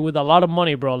treasury with a lot of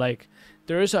money, bro. Like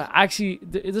there's an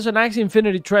Axie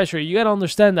Infinity treasury. You gotta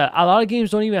understand that a lot of games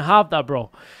don't even have that,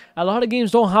 bro. A lot of games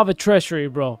don't have a treasury,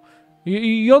 bro.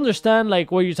 You understand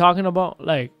like what you're talking about?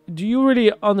 Like, do you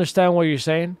really understand what you're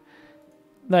saying?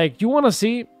 Like, you wanna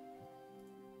see?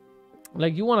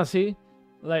 Like, you wanna see?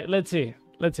 Like, let's see.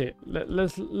 Let's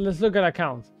look at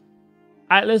accounts.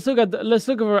 Let's look at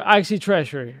our Axie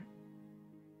treasury.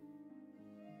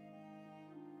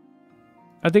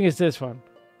 I think it's this one.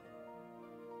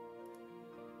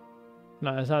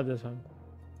 No, it's not this one.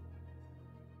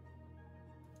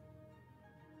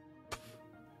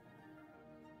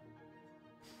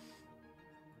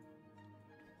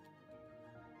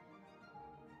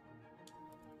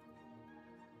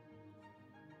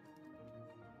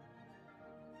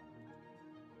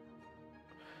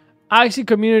 Axie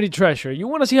Community Treasure. You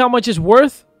want to see how much it's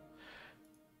worth?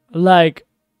 Like,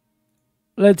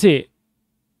 let's see.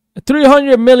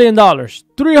 $300 million.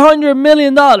 $300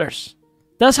 million.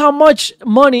 That's how much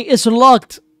money is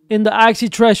locked in the Axie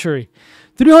Treasury.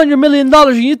 $300 million.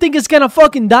 You think it's gonna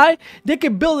fucking die? They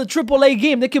could build a AAA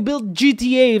game. They could build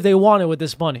GTA if they wanted with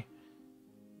this money.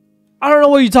 I don't know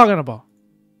what you're talking about.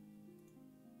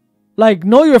 Like,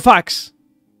 know your facts.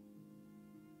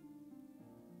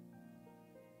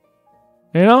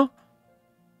 You know?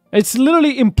 It's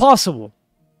literally impossible.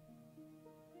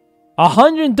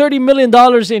 $130 million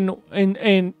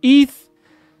in ETH.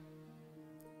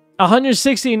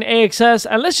 160 in AXS.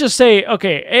 And let's just say,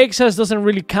 okay, AXS doesn't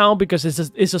really count because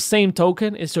it's the same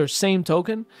token. It's their same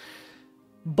token.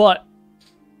 But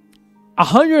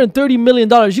 $130 million,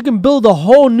 you can build a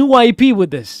whole new IP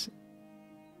with this.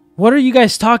 What are you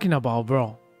guys talking about,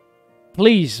 bro?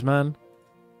 Please, man.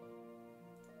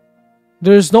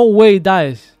 There's no way it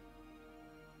dies.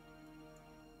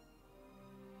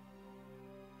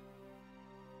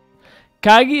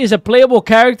 Kagi is a playable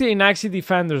character in Axie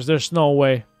Defenders. There's no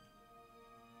way.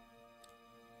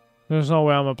 There's no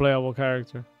way I'm a playable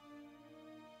character.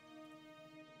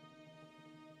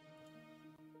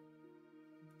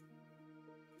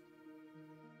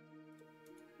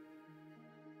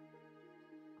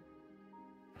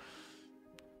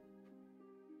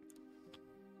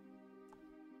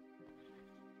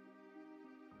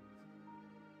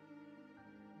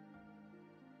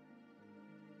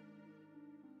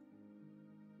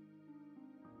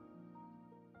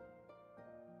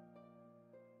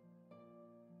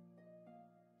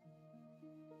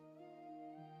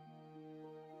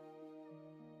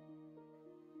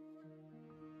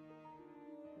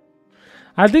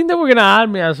 I think they were gonna add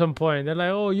me at some point. They're like,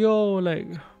 oh, yo, like,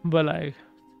 but like,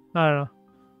 I don't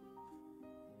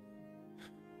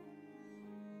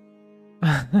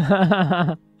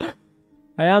know.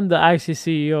 I am the Axie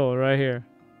CEO right here.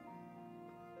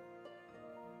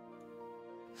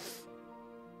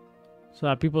 So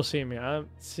that people see me. I'm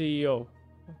CEO.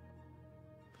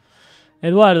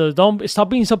 Eduardo, don't stop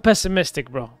being so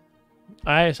pessimistic, bro.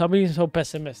 Alright, stop being so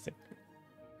pessimistic.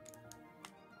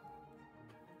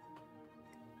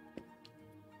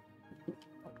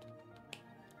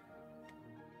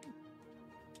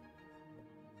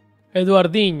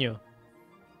 Eduardinho.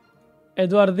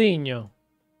 Eduardinho.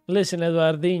 Listen,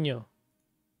 Eduardinho.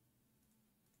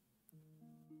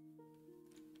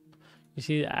 You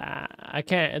see, I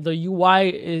can't. The UI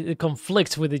it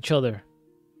conflicts with each other.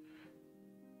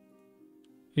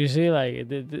 You see, like,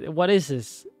 what is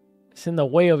this? It's in the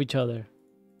way of each other.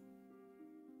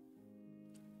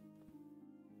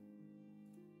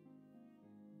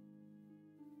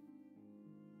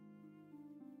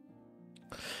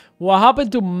 What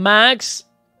happened to Max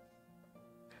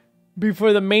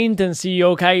before the maintenance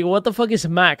CEO? Okay, what the fuck is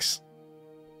Max?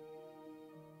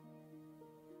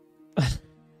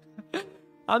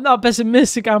 I'm not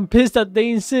pessimistic. I'm pissed that they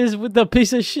insist with the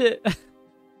piece of shit.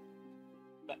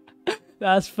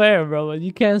 That's fair, bro. But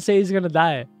you can't say he's gonna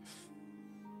die.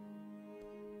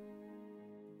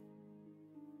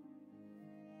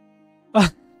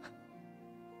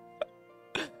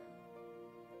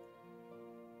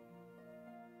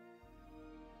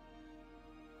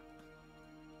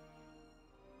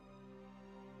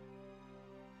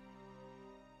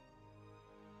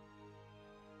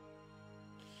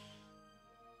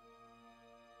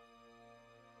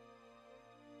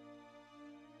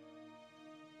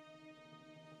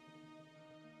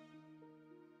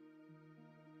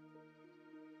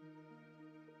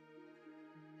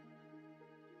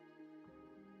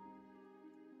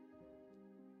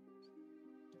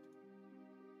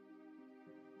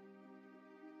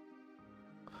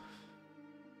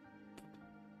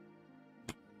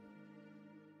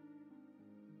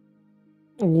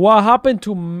 What happened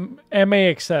to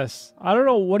MAXS? I don't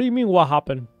know. What do you mean, what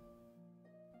happened?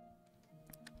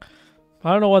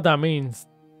 I don't know what that means.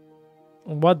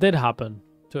 What did happen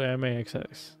to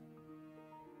MAXS?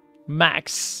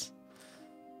 Max.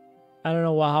 I don't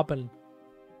know what happened.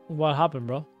 What happened,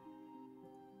 bro?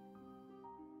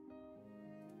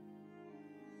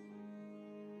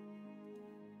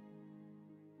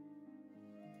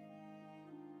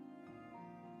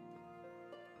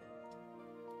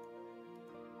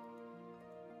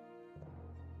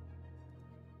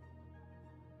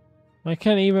 I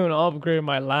can't even upgrade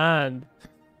my land.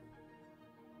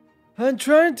 I'm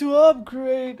trying to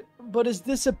upgrade, but it's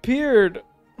disappeared.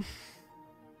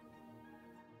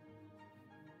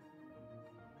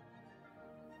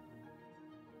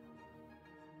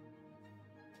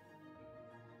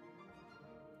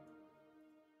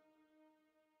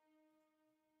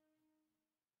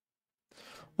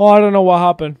 Oh, I don't know what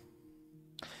happened.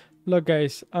 Look,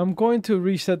 guys, I'm going to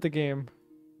reset the game.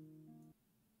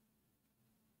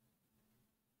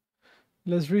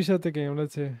 Let's reset the game.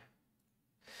 Let's see.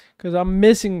 Because I'm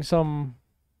missing some.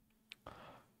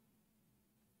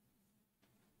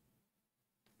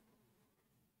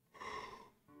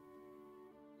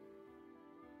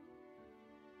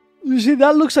 You see,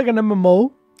 that looks like an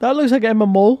MMO. That looks like an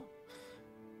MMO.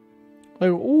 Like,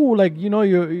 ooh, like, you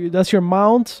know, that's your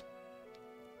mount.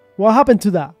 What happened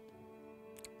to that?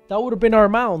 That would have been our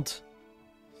mount.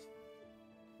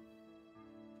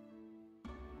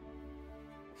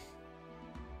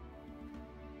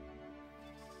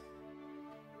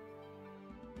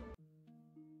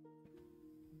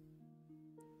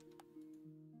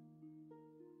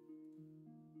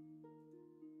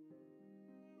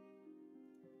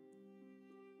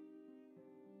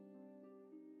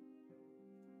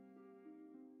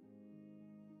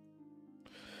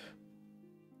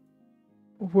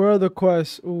 Where are the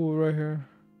quests? Ooh, right here.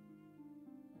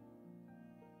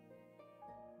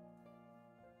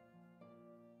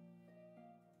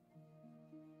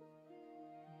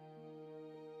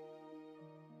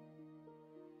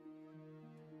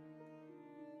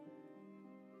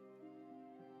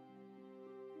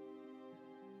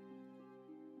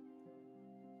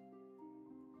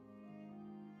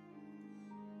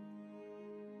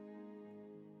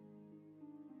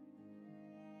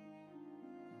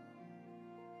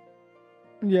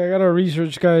 Yeah, I gotta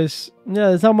research, guys. Yeah,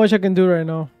 there's not much I can do right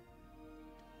now.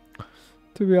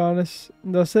 To be honest,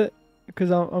 that's it. Because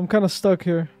I'm kind of stuck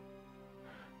here.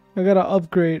 I gotta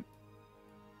upgrade.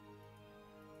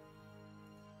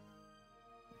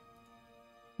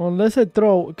 Unless I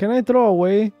throw, can I throw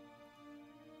away?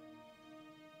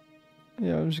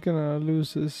 Yeah, I'm just gonna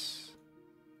lose this.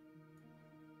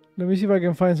 Let me see if I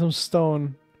can find some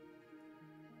stone.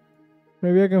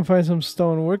 Maybe I can find some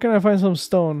stone. Where can I find some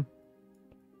stone?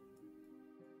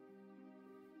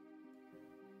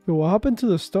 Yo, what happened to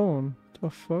the stone? The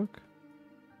fuck?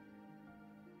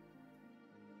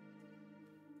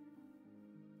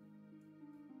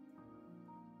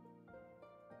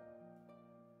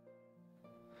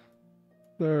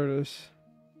 There it is.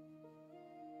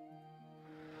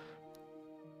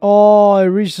 Oh, I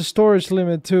reached the storage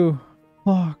limit too.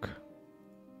 Fuck.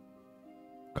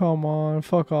 Come on,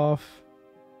 fuck off.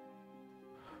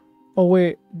 Oh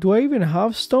wait, do I even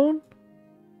have stone?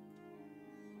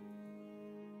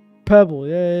 Pebble,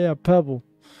 yeah, pebble.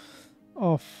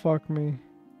 Oh, fuck me.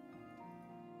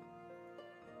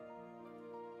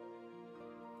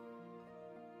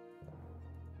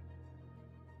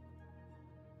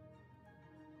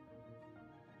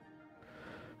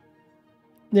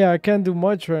 Yeah, I can't do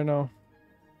much right now.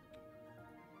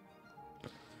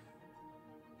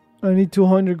 I need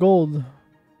 200 gold.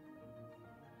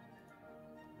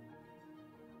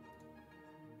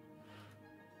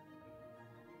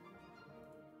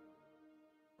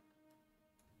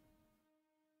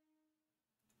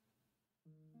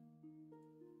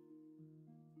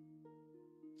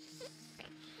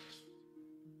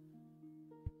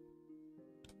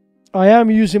 I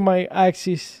am using my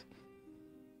axes.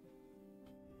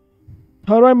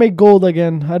 How do I make gold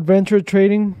again? Adventure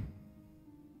trading?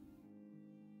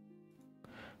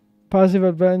 Passive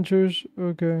adventures?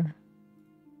 Okay.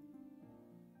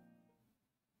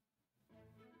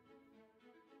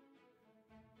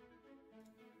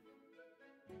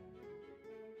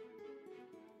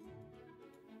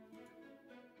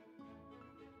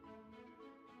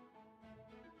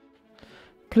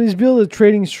 Please build a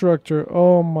trading structure.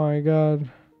 Oh my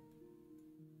god.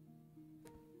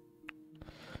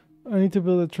 I need to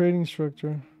build a trading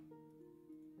structure.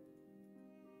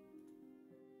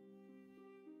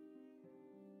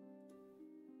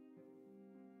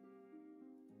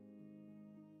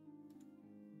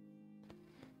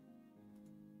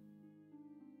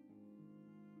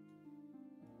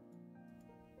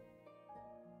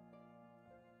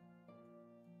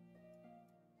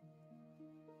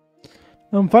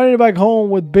 I'm finally back home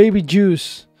with baby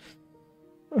juice.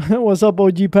 What's up,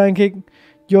 OG Pancake?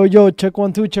 Yo, check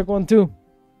 1 2, check 1 2.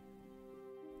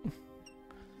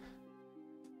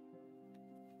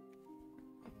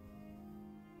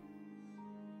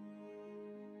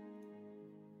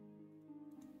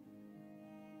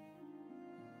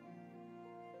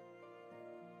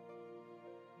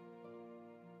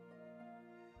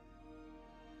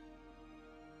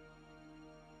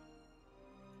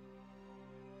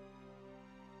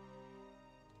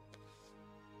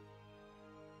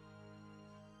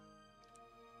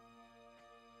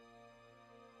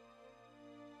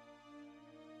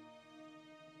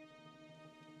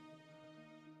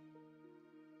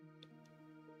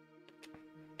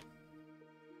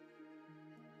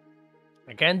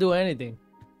 I can't do anything.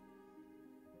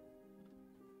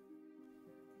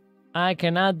 I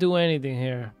cannot do anything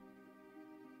here.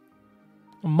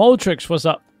 Motrix, what's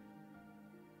up?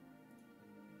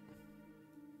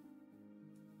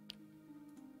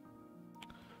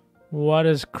 What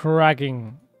is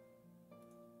cracking?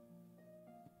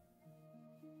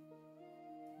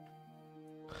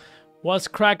 What's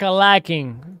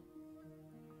crack-a-lacking?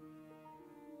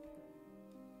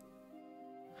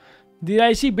 Did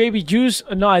I see baby juice?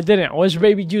 No, I didn't. Where's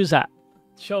baby juice at?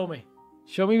 Show me.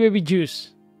 Show me baby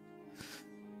juice.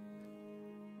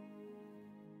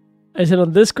 Is it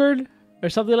on Discord or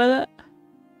something like that?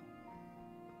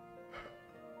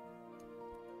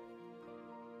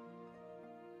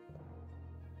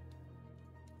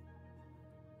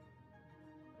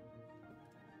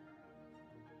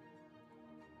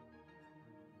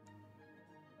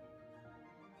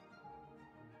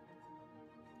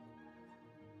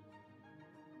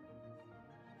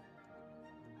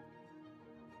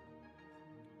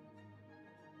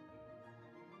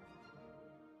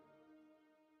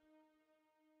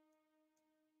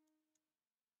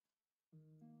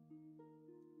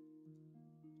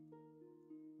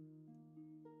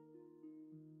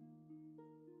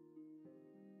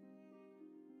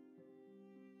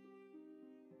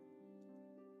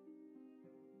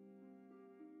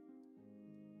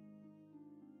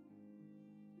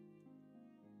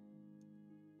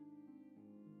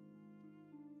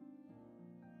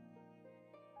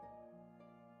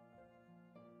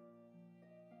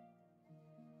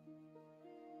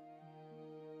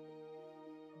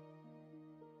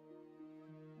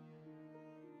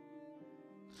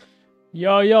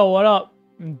 Yo, what up?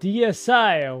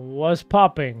 DSI, what's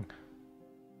popping?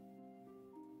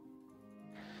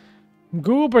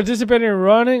 Google participated in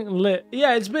running lit.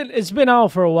 Yeah, it's been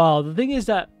out for a while. The thing is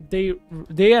that they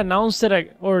announced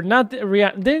it, or not. They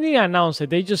didn't announce it.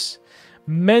 They just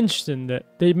mentioned it.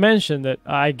 They mentioned it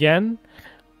again.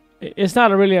 It's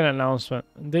not really an announcement.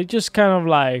 They just kind of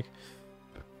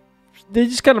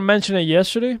mentioned it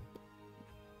yesterday.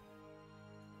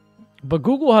 But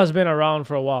Google has been around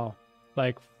for a while.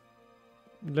 Like,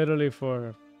 literally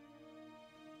for...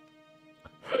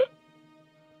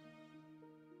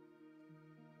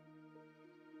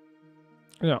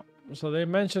 so they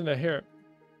mentioned it here.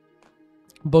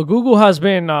 But Google has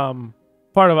been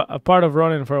part of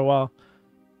running for a while.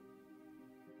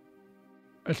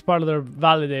 It's part of their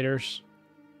validators.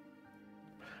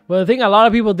 But I think a lot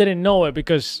of people didn't know it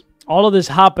because all of this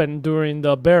happened during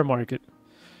the bear market.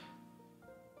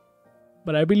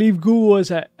 But I believe Google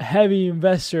is a heavy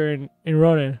investor in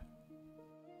running.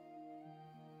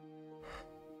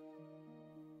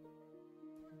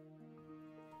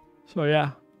 So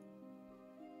yeah.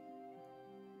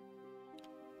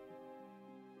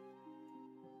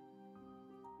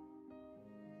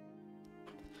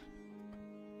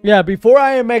 Yeah, before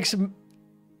IMX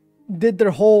did their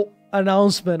whole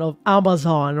announcement of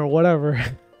Amazon or whatever.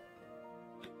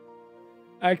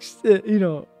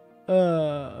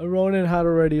 Ronan had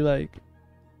already like...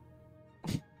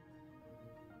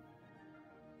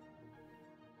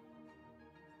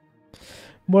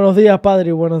 Buenos dias,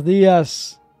 padre. Buenos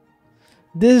dias.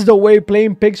 This is the way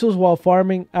playing pixels while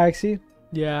farming Axie.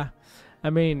 Yeah. I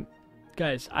mean,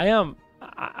 guys,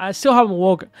 I still haven't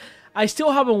woken... I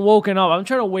still haven't woken up. I'm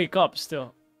trying to wake up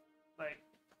still. Like...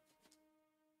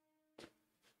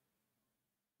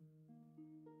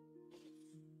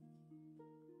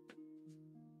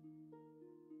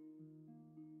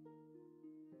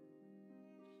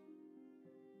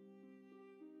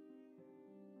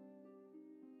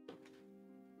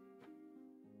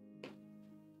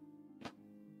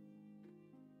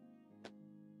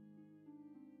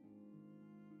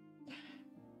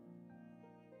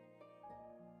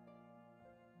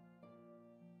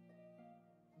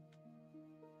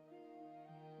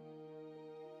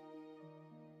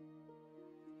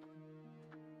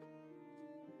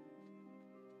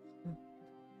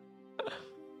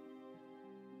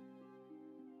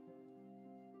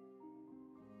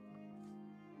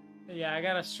 Yeah, I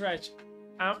gotta stretch.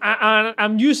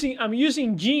 I'm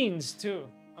using jeans too.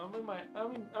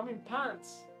 I'm in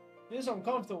pants. This is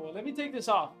uncomfortable. Let me take this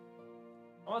off.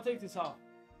 I wanna take this off.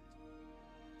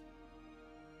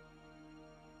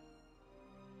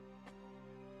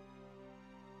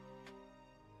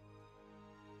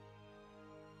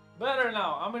 Better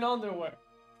now. I'm in underwear.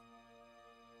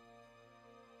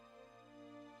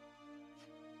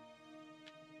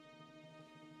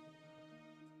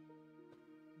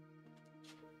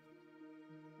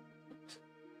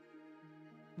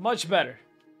 Much better.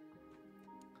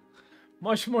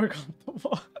 Much more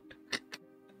comfortable.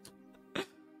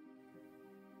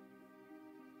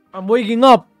 I'm waking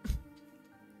up.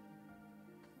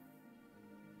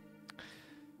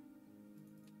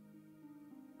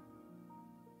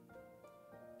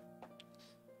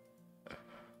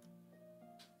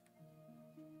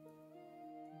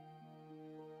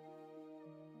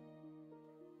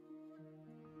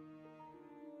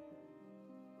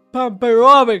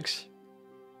 Pamperomics.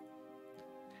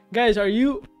 Guys, are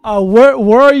you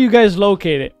where are you guys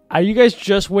located? Are you guys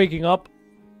just waking up?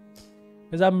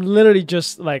 Cuz I'm literally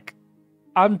just like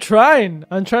I'm trying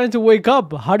to wake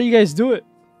up. How do you guys do it?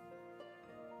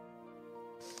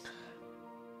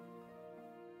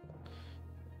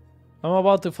 I'm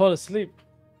about to fall asleep.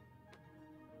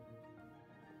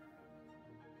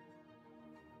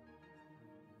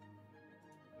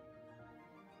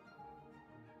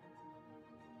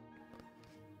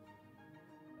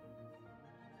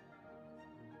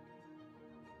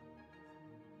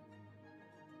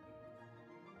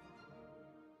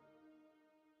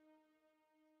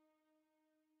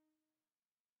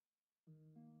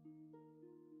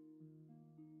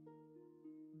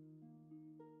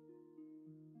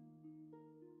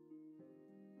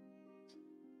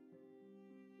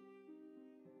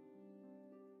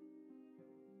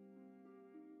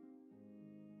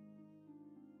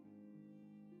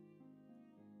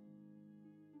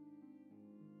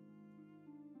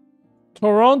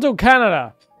 Toronto,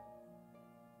 Canada.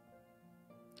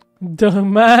 The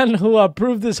man who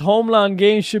approved this Homeland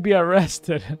game should be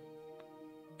arrested.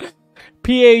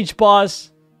 PH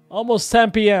boss. Almost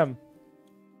 10 p.m.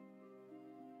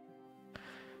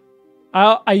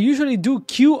 I usually do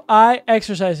QI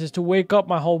exercises to wake up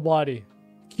my whole body.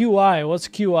 QI, what's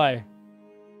QI?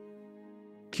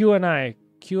 Q and I.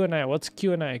 What's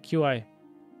Q and I? QI.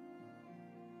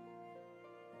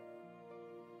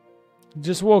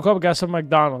 Just woke up, got some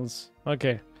McDonald's.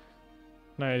 Okay.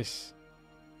 Nice.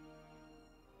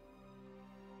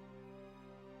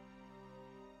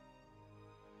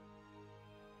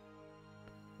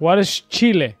 What is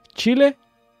Chile? Chile?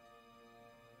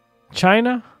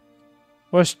 China?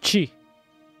 What's Chi?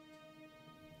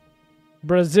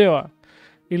 Brazil.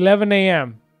 11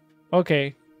 a.m.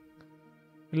 Okay.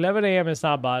 11 a.m. is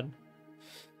not bad.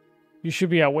 You should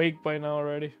be awake by now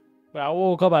already. But I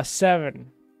woke up at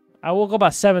 7. I woke up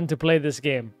at 7 to play this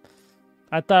game.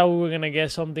 I thought we were gonna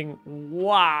get something,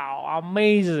 wow,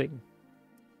 amazing.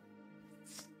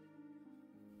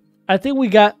 I think we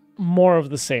got more of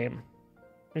the same.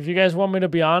 If you guys want me to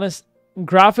be honest,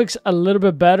 graphics a little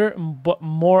bit better, but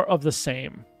more of the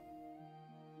same.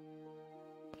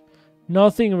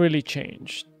 Nothing really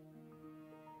changed.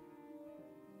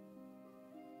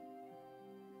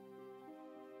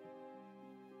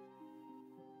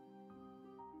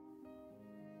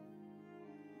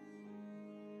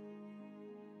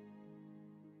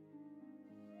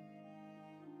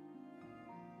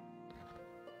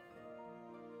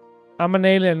 I'm an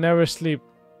alien, never sleep.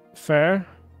 Fair.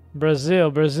 Brazil.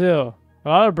 A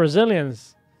lot of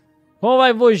Brazilians. Como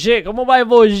vai você? Como vai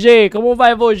você? Como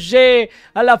vai você?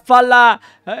 Ela fala...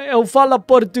 Eu falo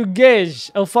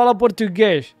português. Eu falo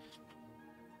português.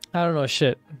 I don't know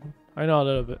shit. I know a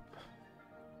little bit.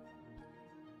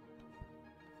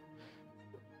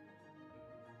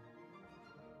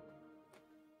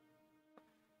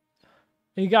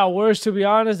 It got worse, to be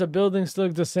honest. The buildings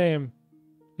look the same.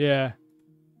 Yeah.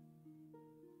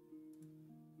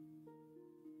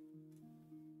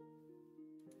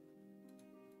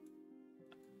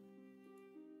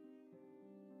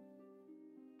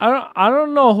 I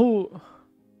don't know who.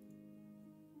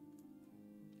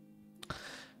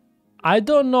 I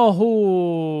don't know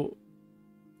who.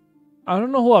 I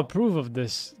don't know who approve of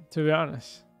this, to be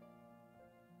honest.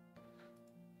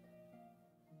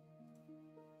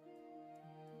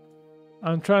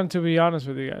 I'm trying to be honest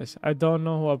with you guys. I don't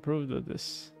know who approved of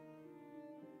this.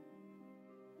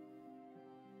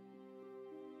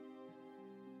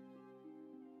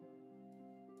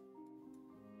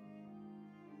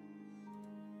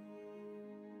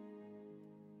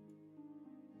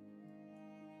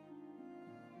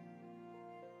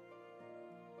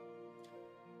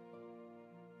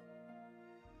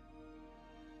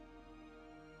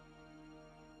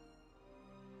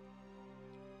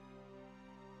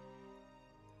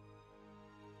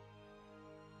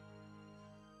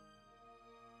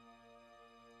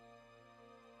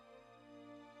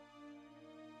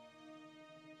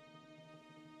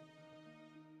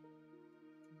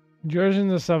 George in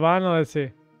the savannah. Let's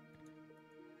see.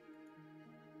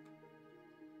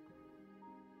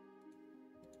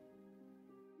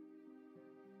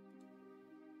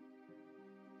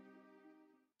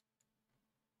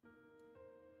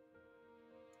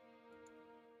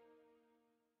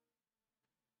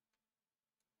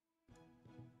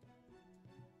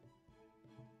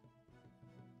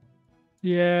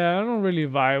 Yeah, I don't really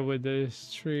vibe with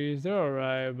these trees. They're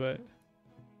alright, but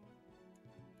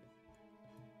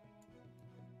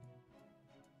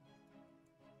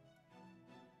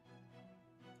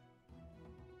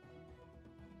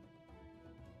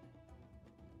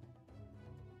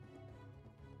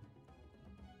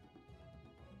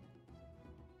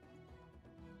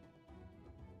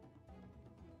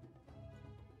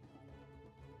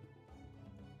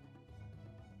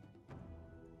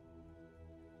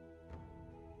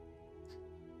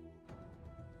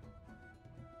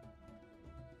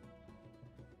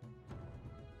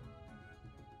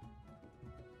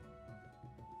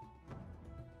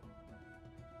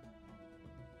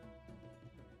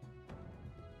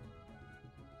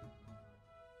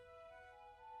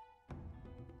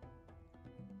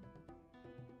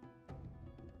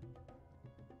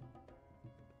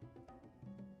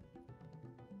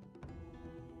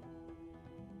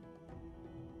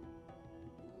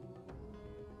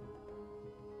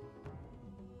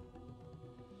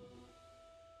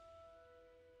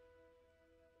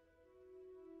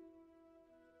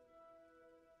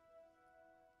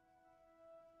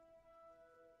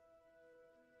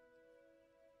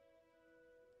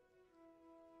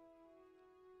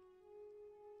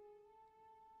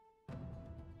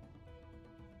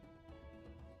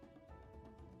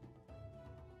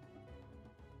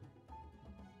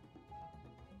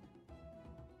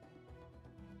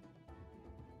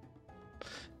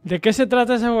 ¿de qué se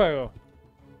trata ese juego?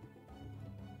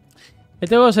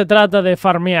 Este juego se trata de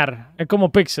farmear. Es como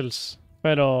Pixels,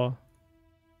 pero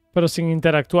sin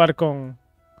interactuar con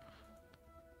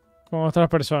otras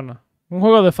personas. Un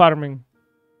juego de farming.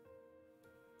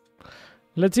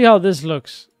 Let's see how this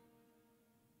looks.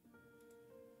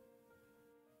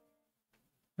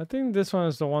 I think this one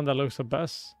is the one that looks the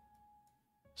best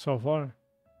so far.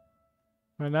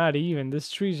 Or not even.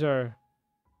 These trees are...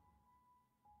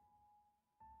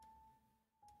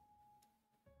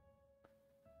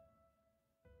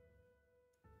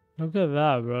 Look at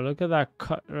that, bro. Look at that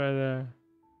cut right there.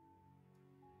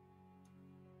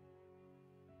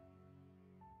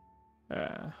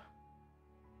 Yeah.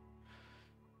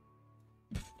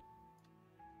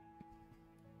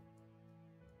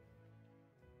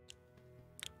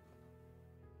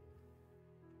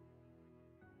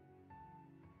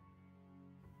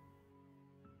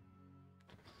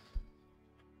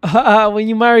 When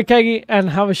you marry Kegi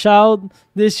and have a child,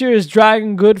 this year is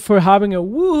dragon good for having a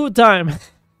woohoo time.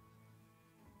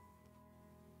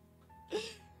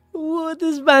 What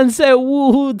this man said,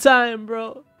 woohoo time,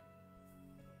 bro.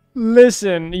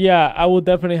 Listen, yeah, I will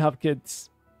definitely have kids.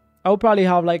 I will probably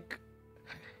have like,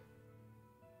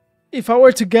 if I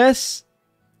were to guess,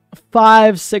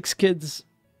 5, 6 kids.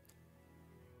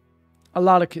 A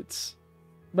lot of kids.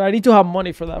 But I need to have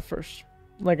money for that first.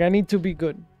 Like, I need to be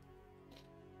good.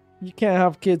 You can't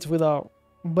have kids without...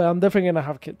 But I'm definitely gonna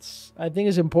have kids. I think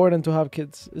it's important to have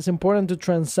kids. It's important to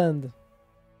transcend.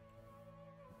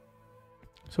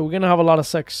 So we're gonna have a lot of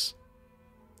sex.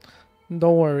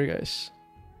 Don't worry, guys.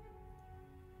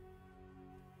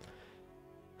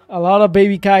 A lot of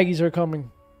baby Kagis are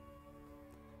coming.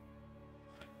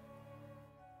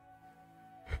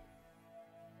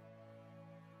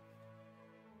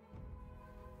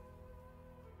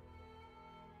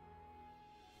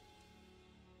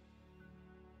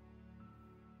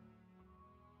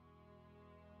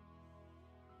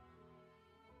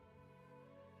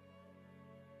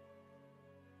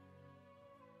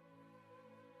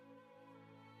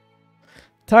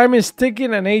 Time is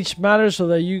ticking and age matters so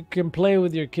that you can play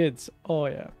with your kids. Oh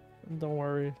yeah, don't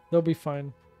worry, they'll be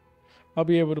fine. I'll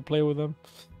be able to play with them.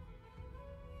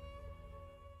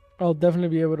 I'll definitely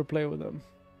be able to play with them.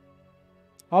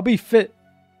 I'll be fit.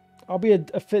 I'll be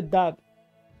a fit dad.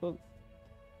 So it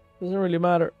doesn't really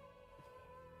matter.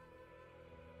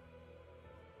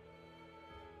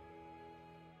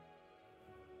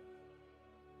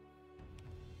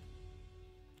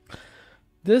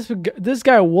 This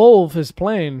guy Wolf is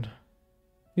playing.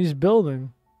 He's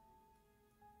building.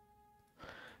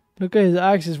 Look at his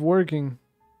axe is working.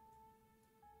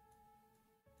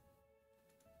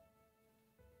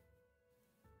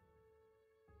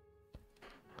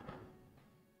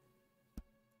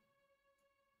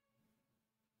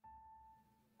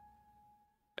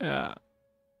 Yeah.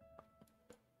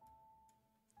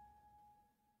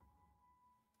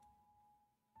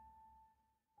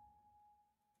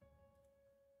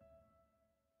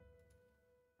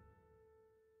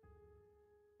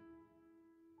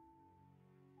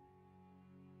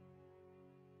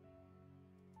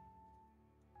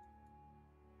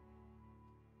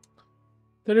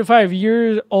 35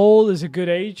 years old is a good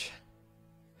age.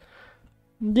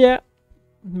 Yeah,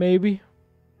 maybe.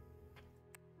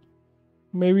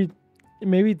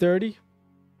 Maybe 30,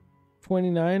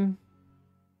 29,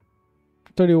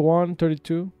 31,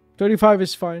 32. 35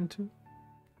 is fine too.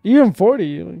 Even 40.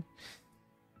 You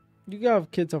can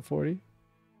have kids at 40.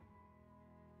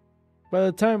 By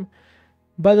the time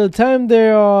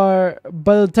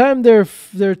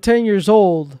they're 10 years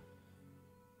old,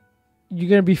 you're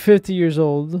gonna be 50 years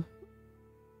old.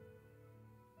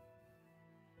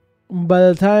 By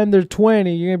the time they're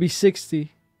 20, you're gonna be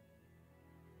 60.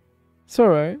 It's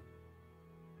alright.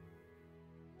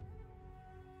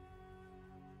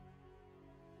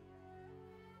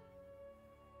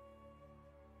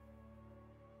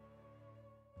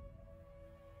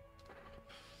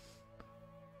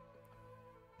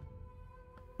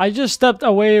 I just stepped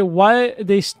away. Why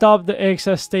they stopped the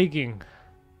excess staking?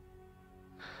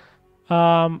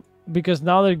 Because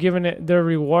now they're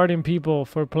rewarding people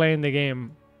for playing the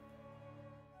game.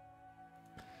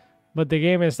 But the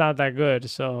game is not that good,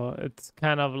 so it's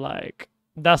kind of like,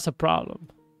 that's a problem.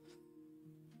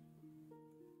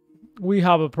 We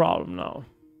have a problem now.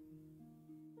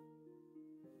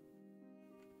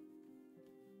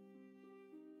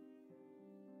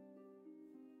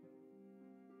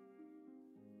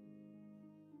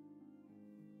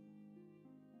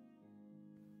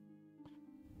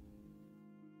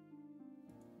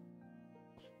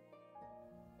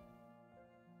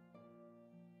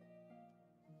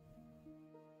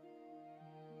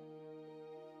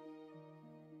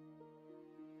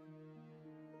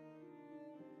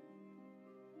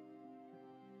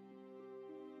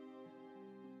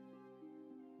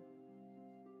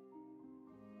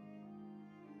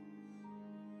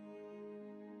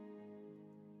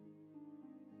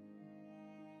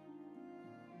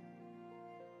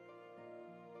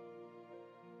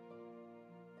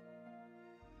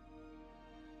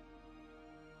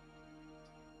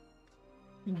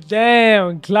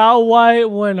 Damn, Cloud White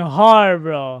went hard,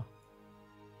 bro.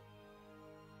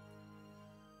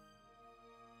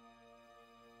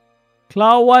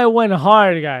 Cloud White went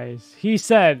hard, guys. He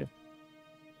said,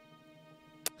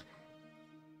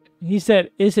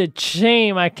 it's a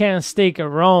shame I can't stake a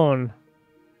Roan.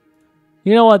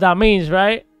 You know what that means,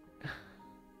 right?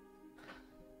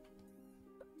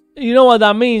 You know what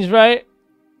that means, right?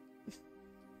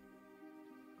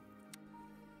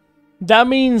 That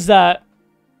means that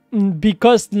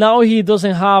because now he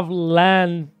doesn't have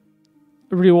land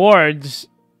rewards,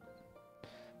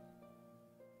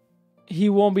 he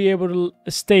won't be able to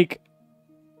stake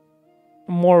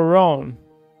more Roan.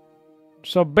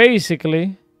 So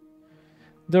basically,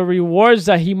 the rewards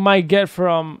that he might get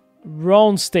from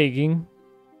Roan staking,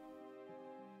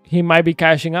 he might be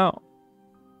cashing out.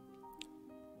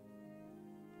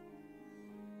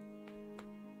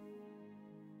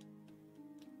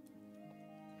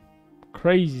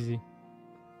 Crazy.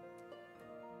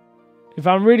 If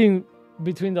I'm reading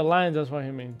between the lines, that's what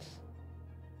he means.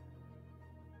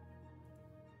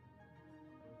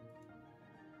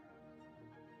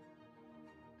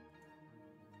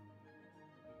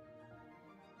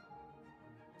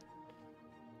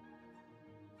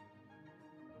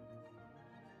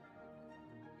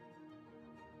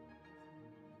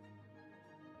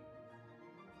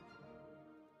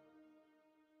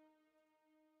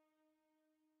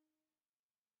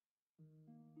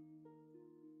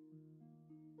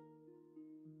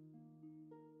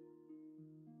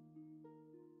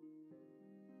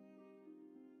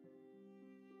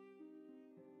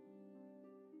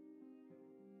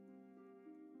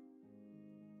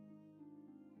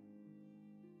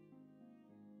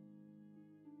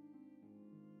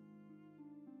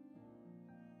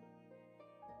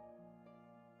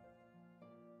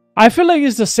 I feel like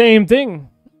it's the same thing.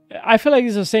 I feel like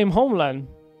it's the same homeland,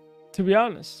 to be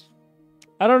honest.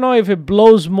 I don't know if it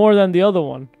blows more than the other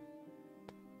one.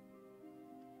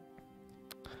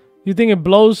 You think it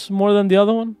blows more than the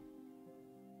other one?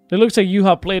 It looks like you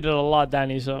have played it a lot,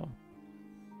 Danny, so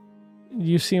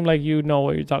you seem like you know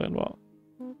what you're talking about.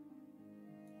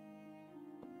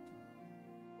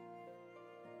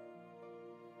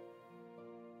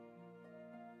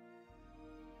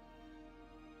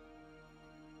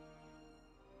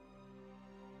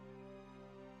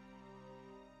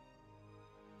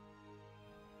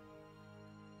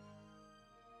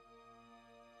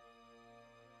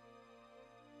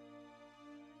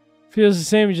 Feels the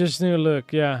same, just new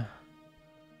look, yeah.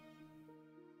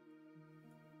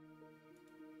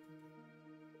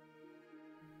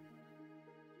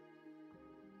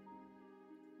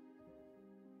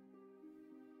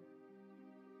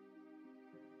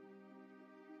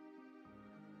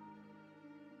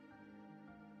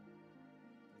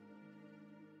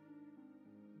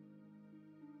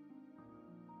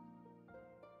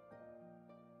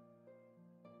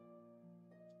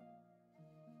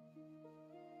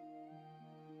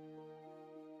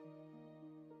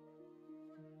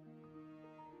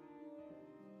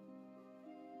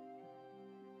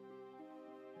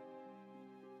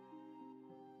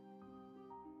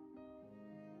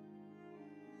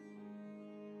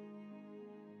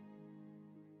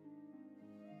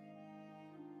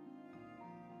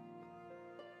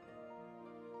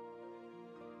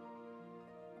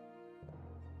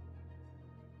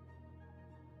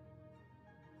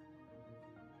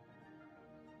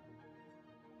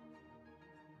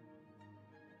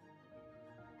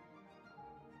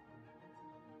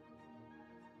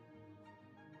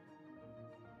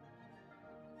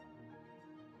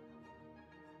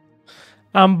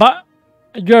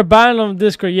 You're banned on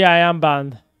Discord. Yeah, I am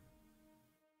banned.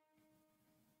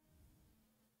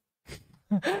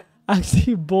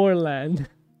 Axie Homeland.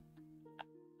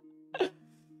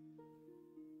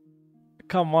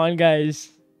 Come on,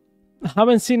 guys. I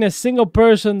haven't seen a single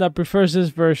person that prefers this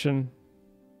version.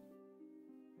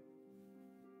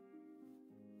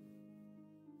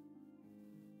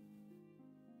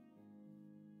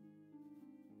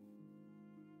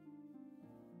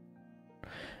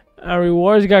 Our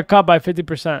rewards got cut by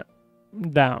 50%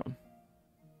 down.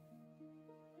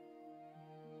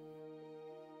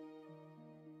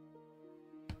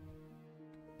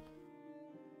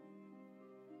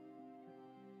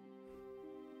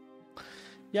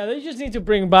 Yeah, they just need to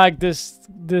bring back this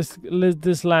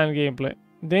land gameplay.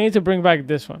 They need to bring back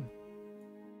this one.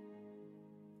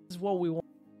 This is what we want.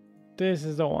 This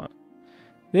is the one.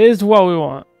 This is what we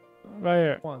want. Right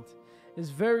here. It's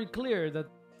very clear that,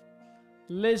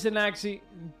 listen, Axie,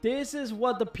 this is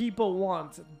what the people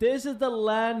want. This is the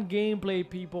land gameplay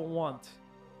people want.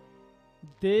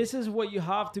 This is what you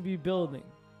have to be building.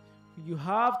 You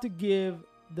have to give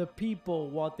the people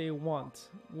what they want.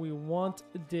 We want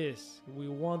this. We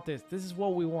want this. This is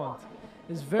what we want.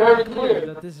 It's very clear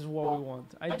that this is what we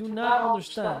want. I do not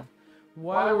understand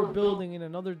why we're building in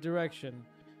another direction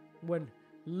when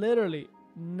literally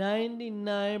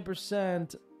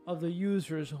 99% of the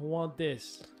users want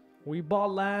this. We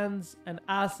bought lands and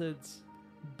assets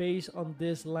based on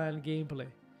this land gameplay.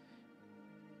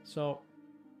 So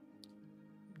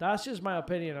that's just my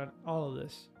opinion on all of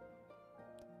this.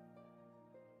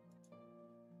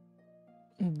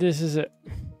 This is it.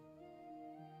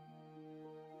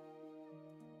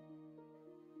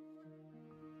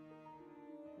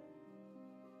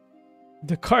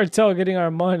 The cartel getting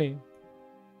our money.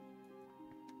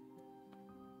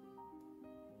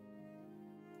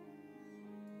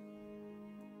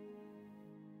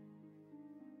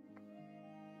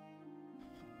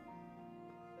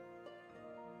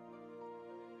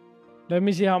 Let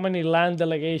me see how many land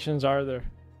delegations are there.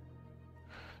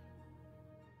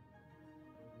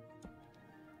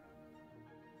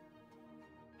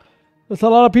 There's a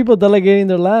lot of people delegating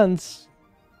their lands.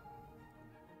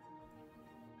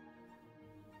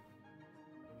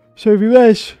 So if you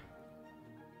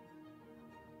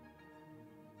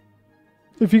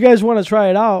guys want to try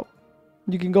it out,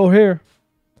 you can go here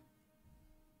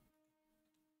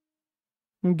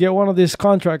and get one of these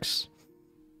contracts.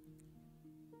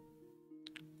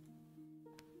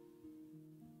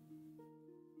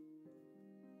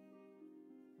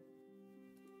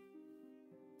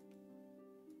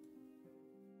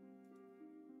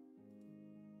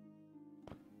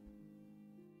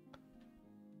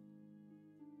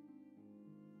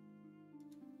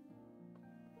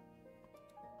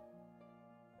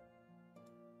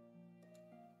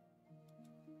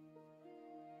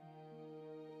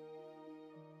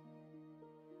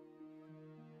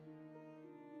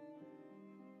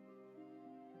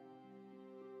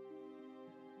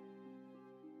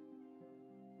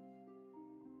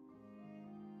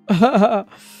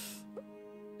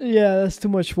 Yeah, that's too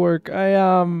much work.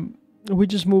 We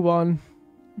just move on.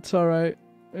 It's all right.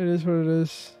 It is what it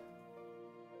is.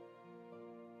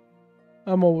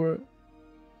 I'm over it.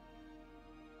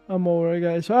 I'm over it,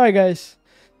 guys. All right, guys.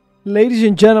 Ladies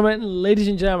and gentlemen,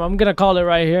 I'm gonna call it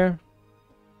right here.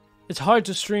 It's hard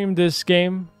to stream this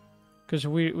game because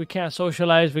we can't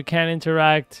socialize, we can't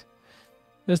interact.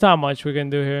 There's not much we can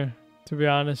do here, to be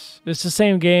honest. It's the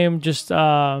same game, just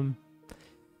a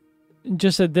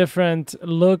different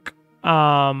look.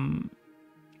 I'm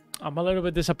a little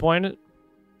bit disappointed.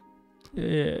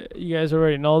 You guys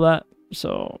already know that,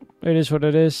 so it is what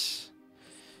it is.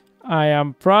 I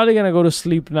am probably gonna go to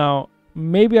sleep now.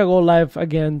 Maybe I'll go live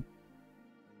again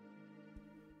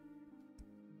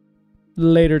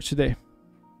later today,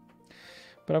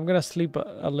 but I'm gonna sleep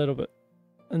a little bit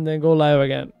and then go live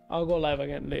again. I'll go live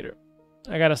again later.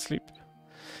 I gotta sleep.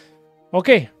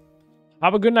 Okay,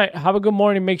 have a good night, have a good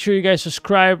morning. Make sure you guys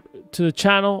subscribe to the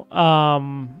channel,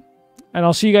 and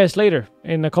I'll see you guys later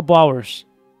in a couple hours,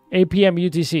 8 p.m.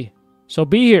 UTC. So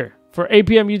be here for 8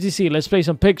 p.m. UTC. Let's play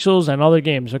some Pixels and other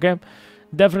games, okay?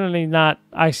 Definitely not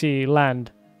Axie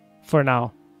Land for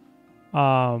now.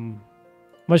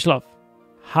 Much love.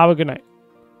 Have a good night.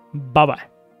 Bye-bye.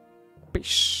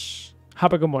 Peace.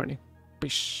 Have a good morning.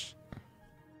 Peace.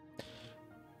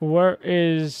 Where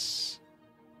is...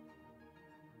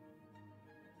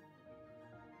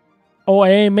 Oh,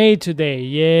 AMA today.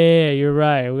 Yeah, you're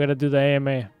right. We gotta do the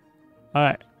AMA.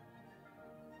 Alright.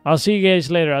 I'll see you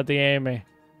guys later at the AMA.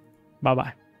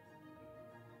 Bye-bye.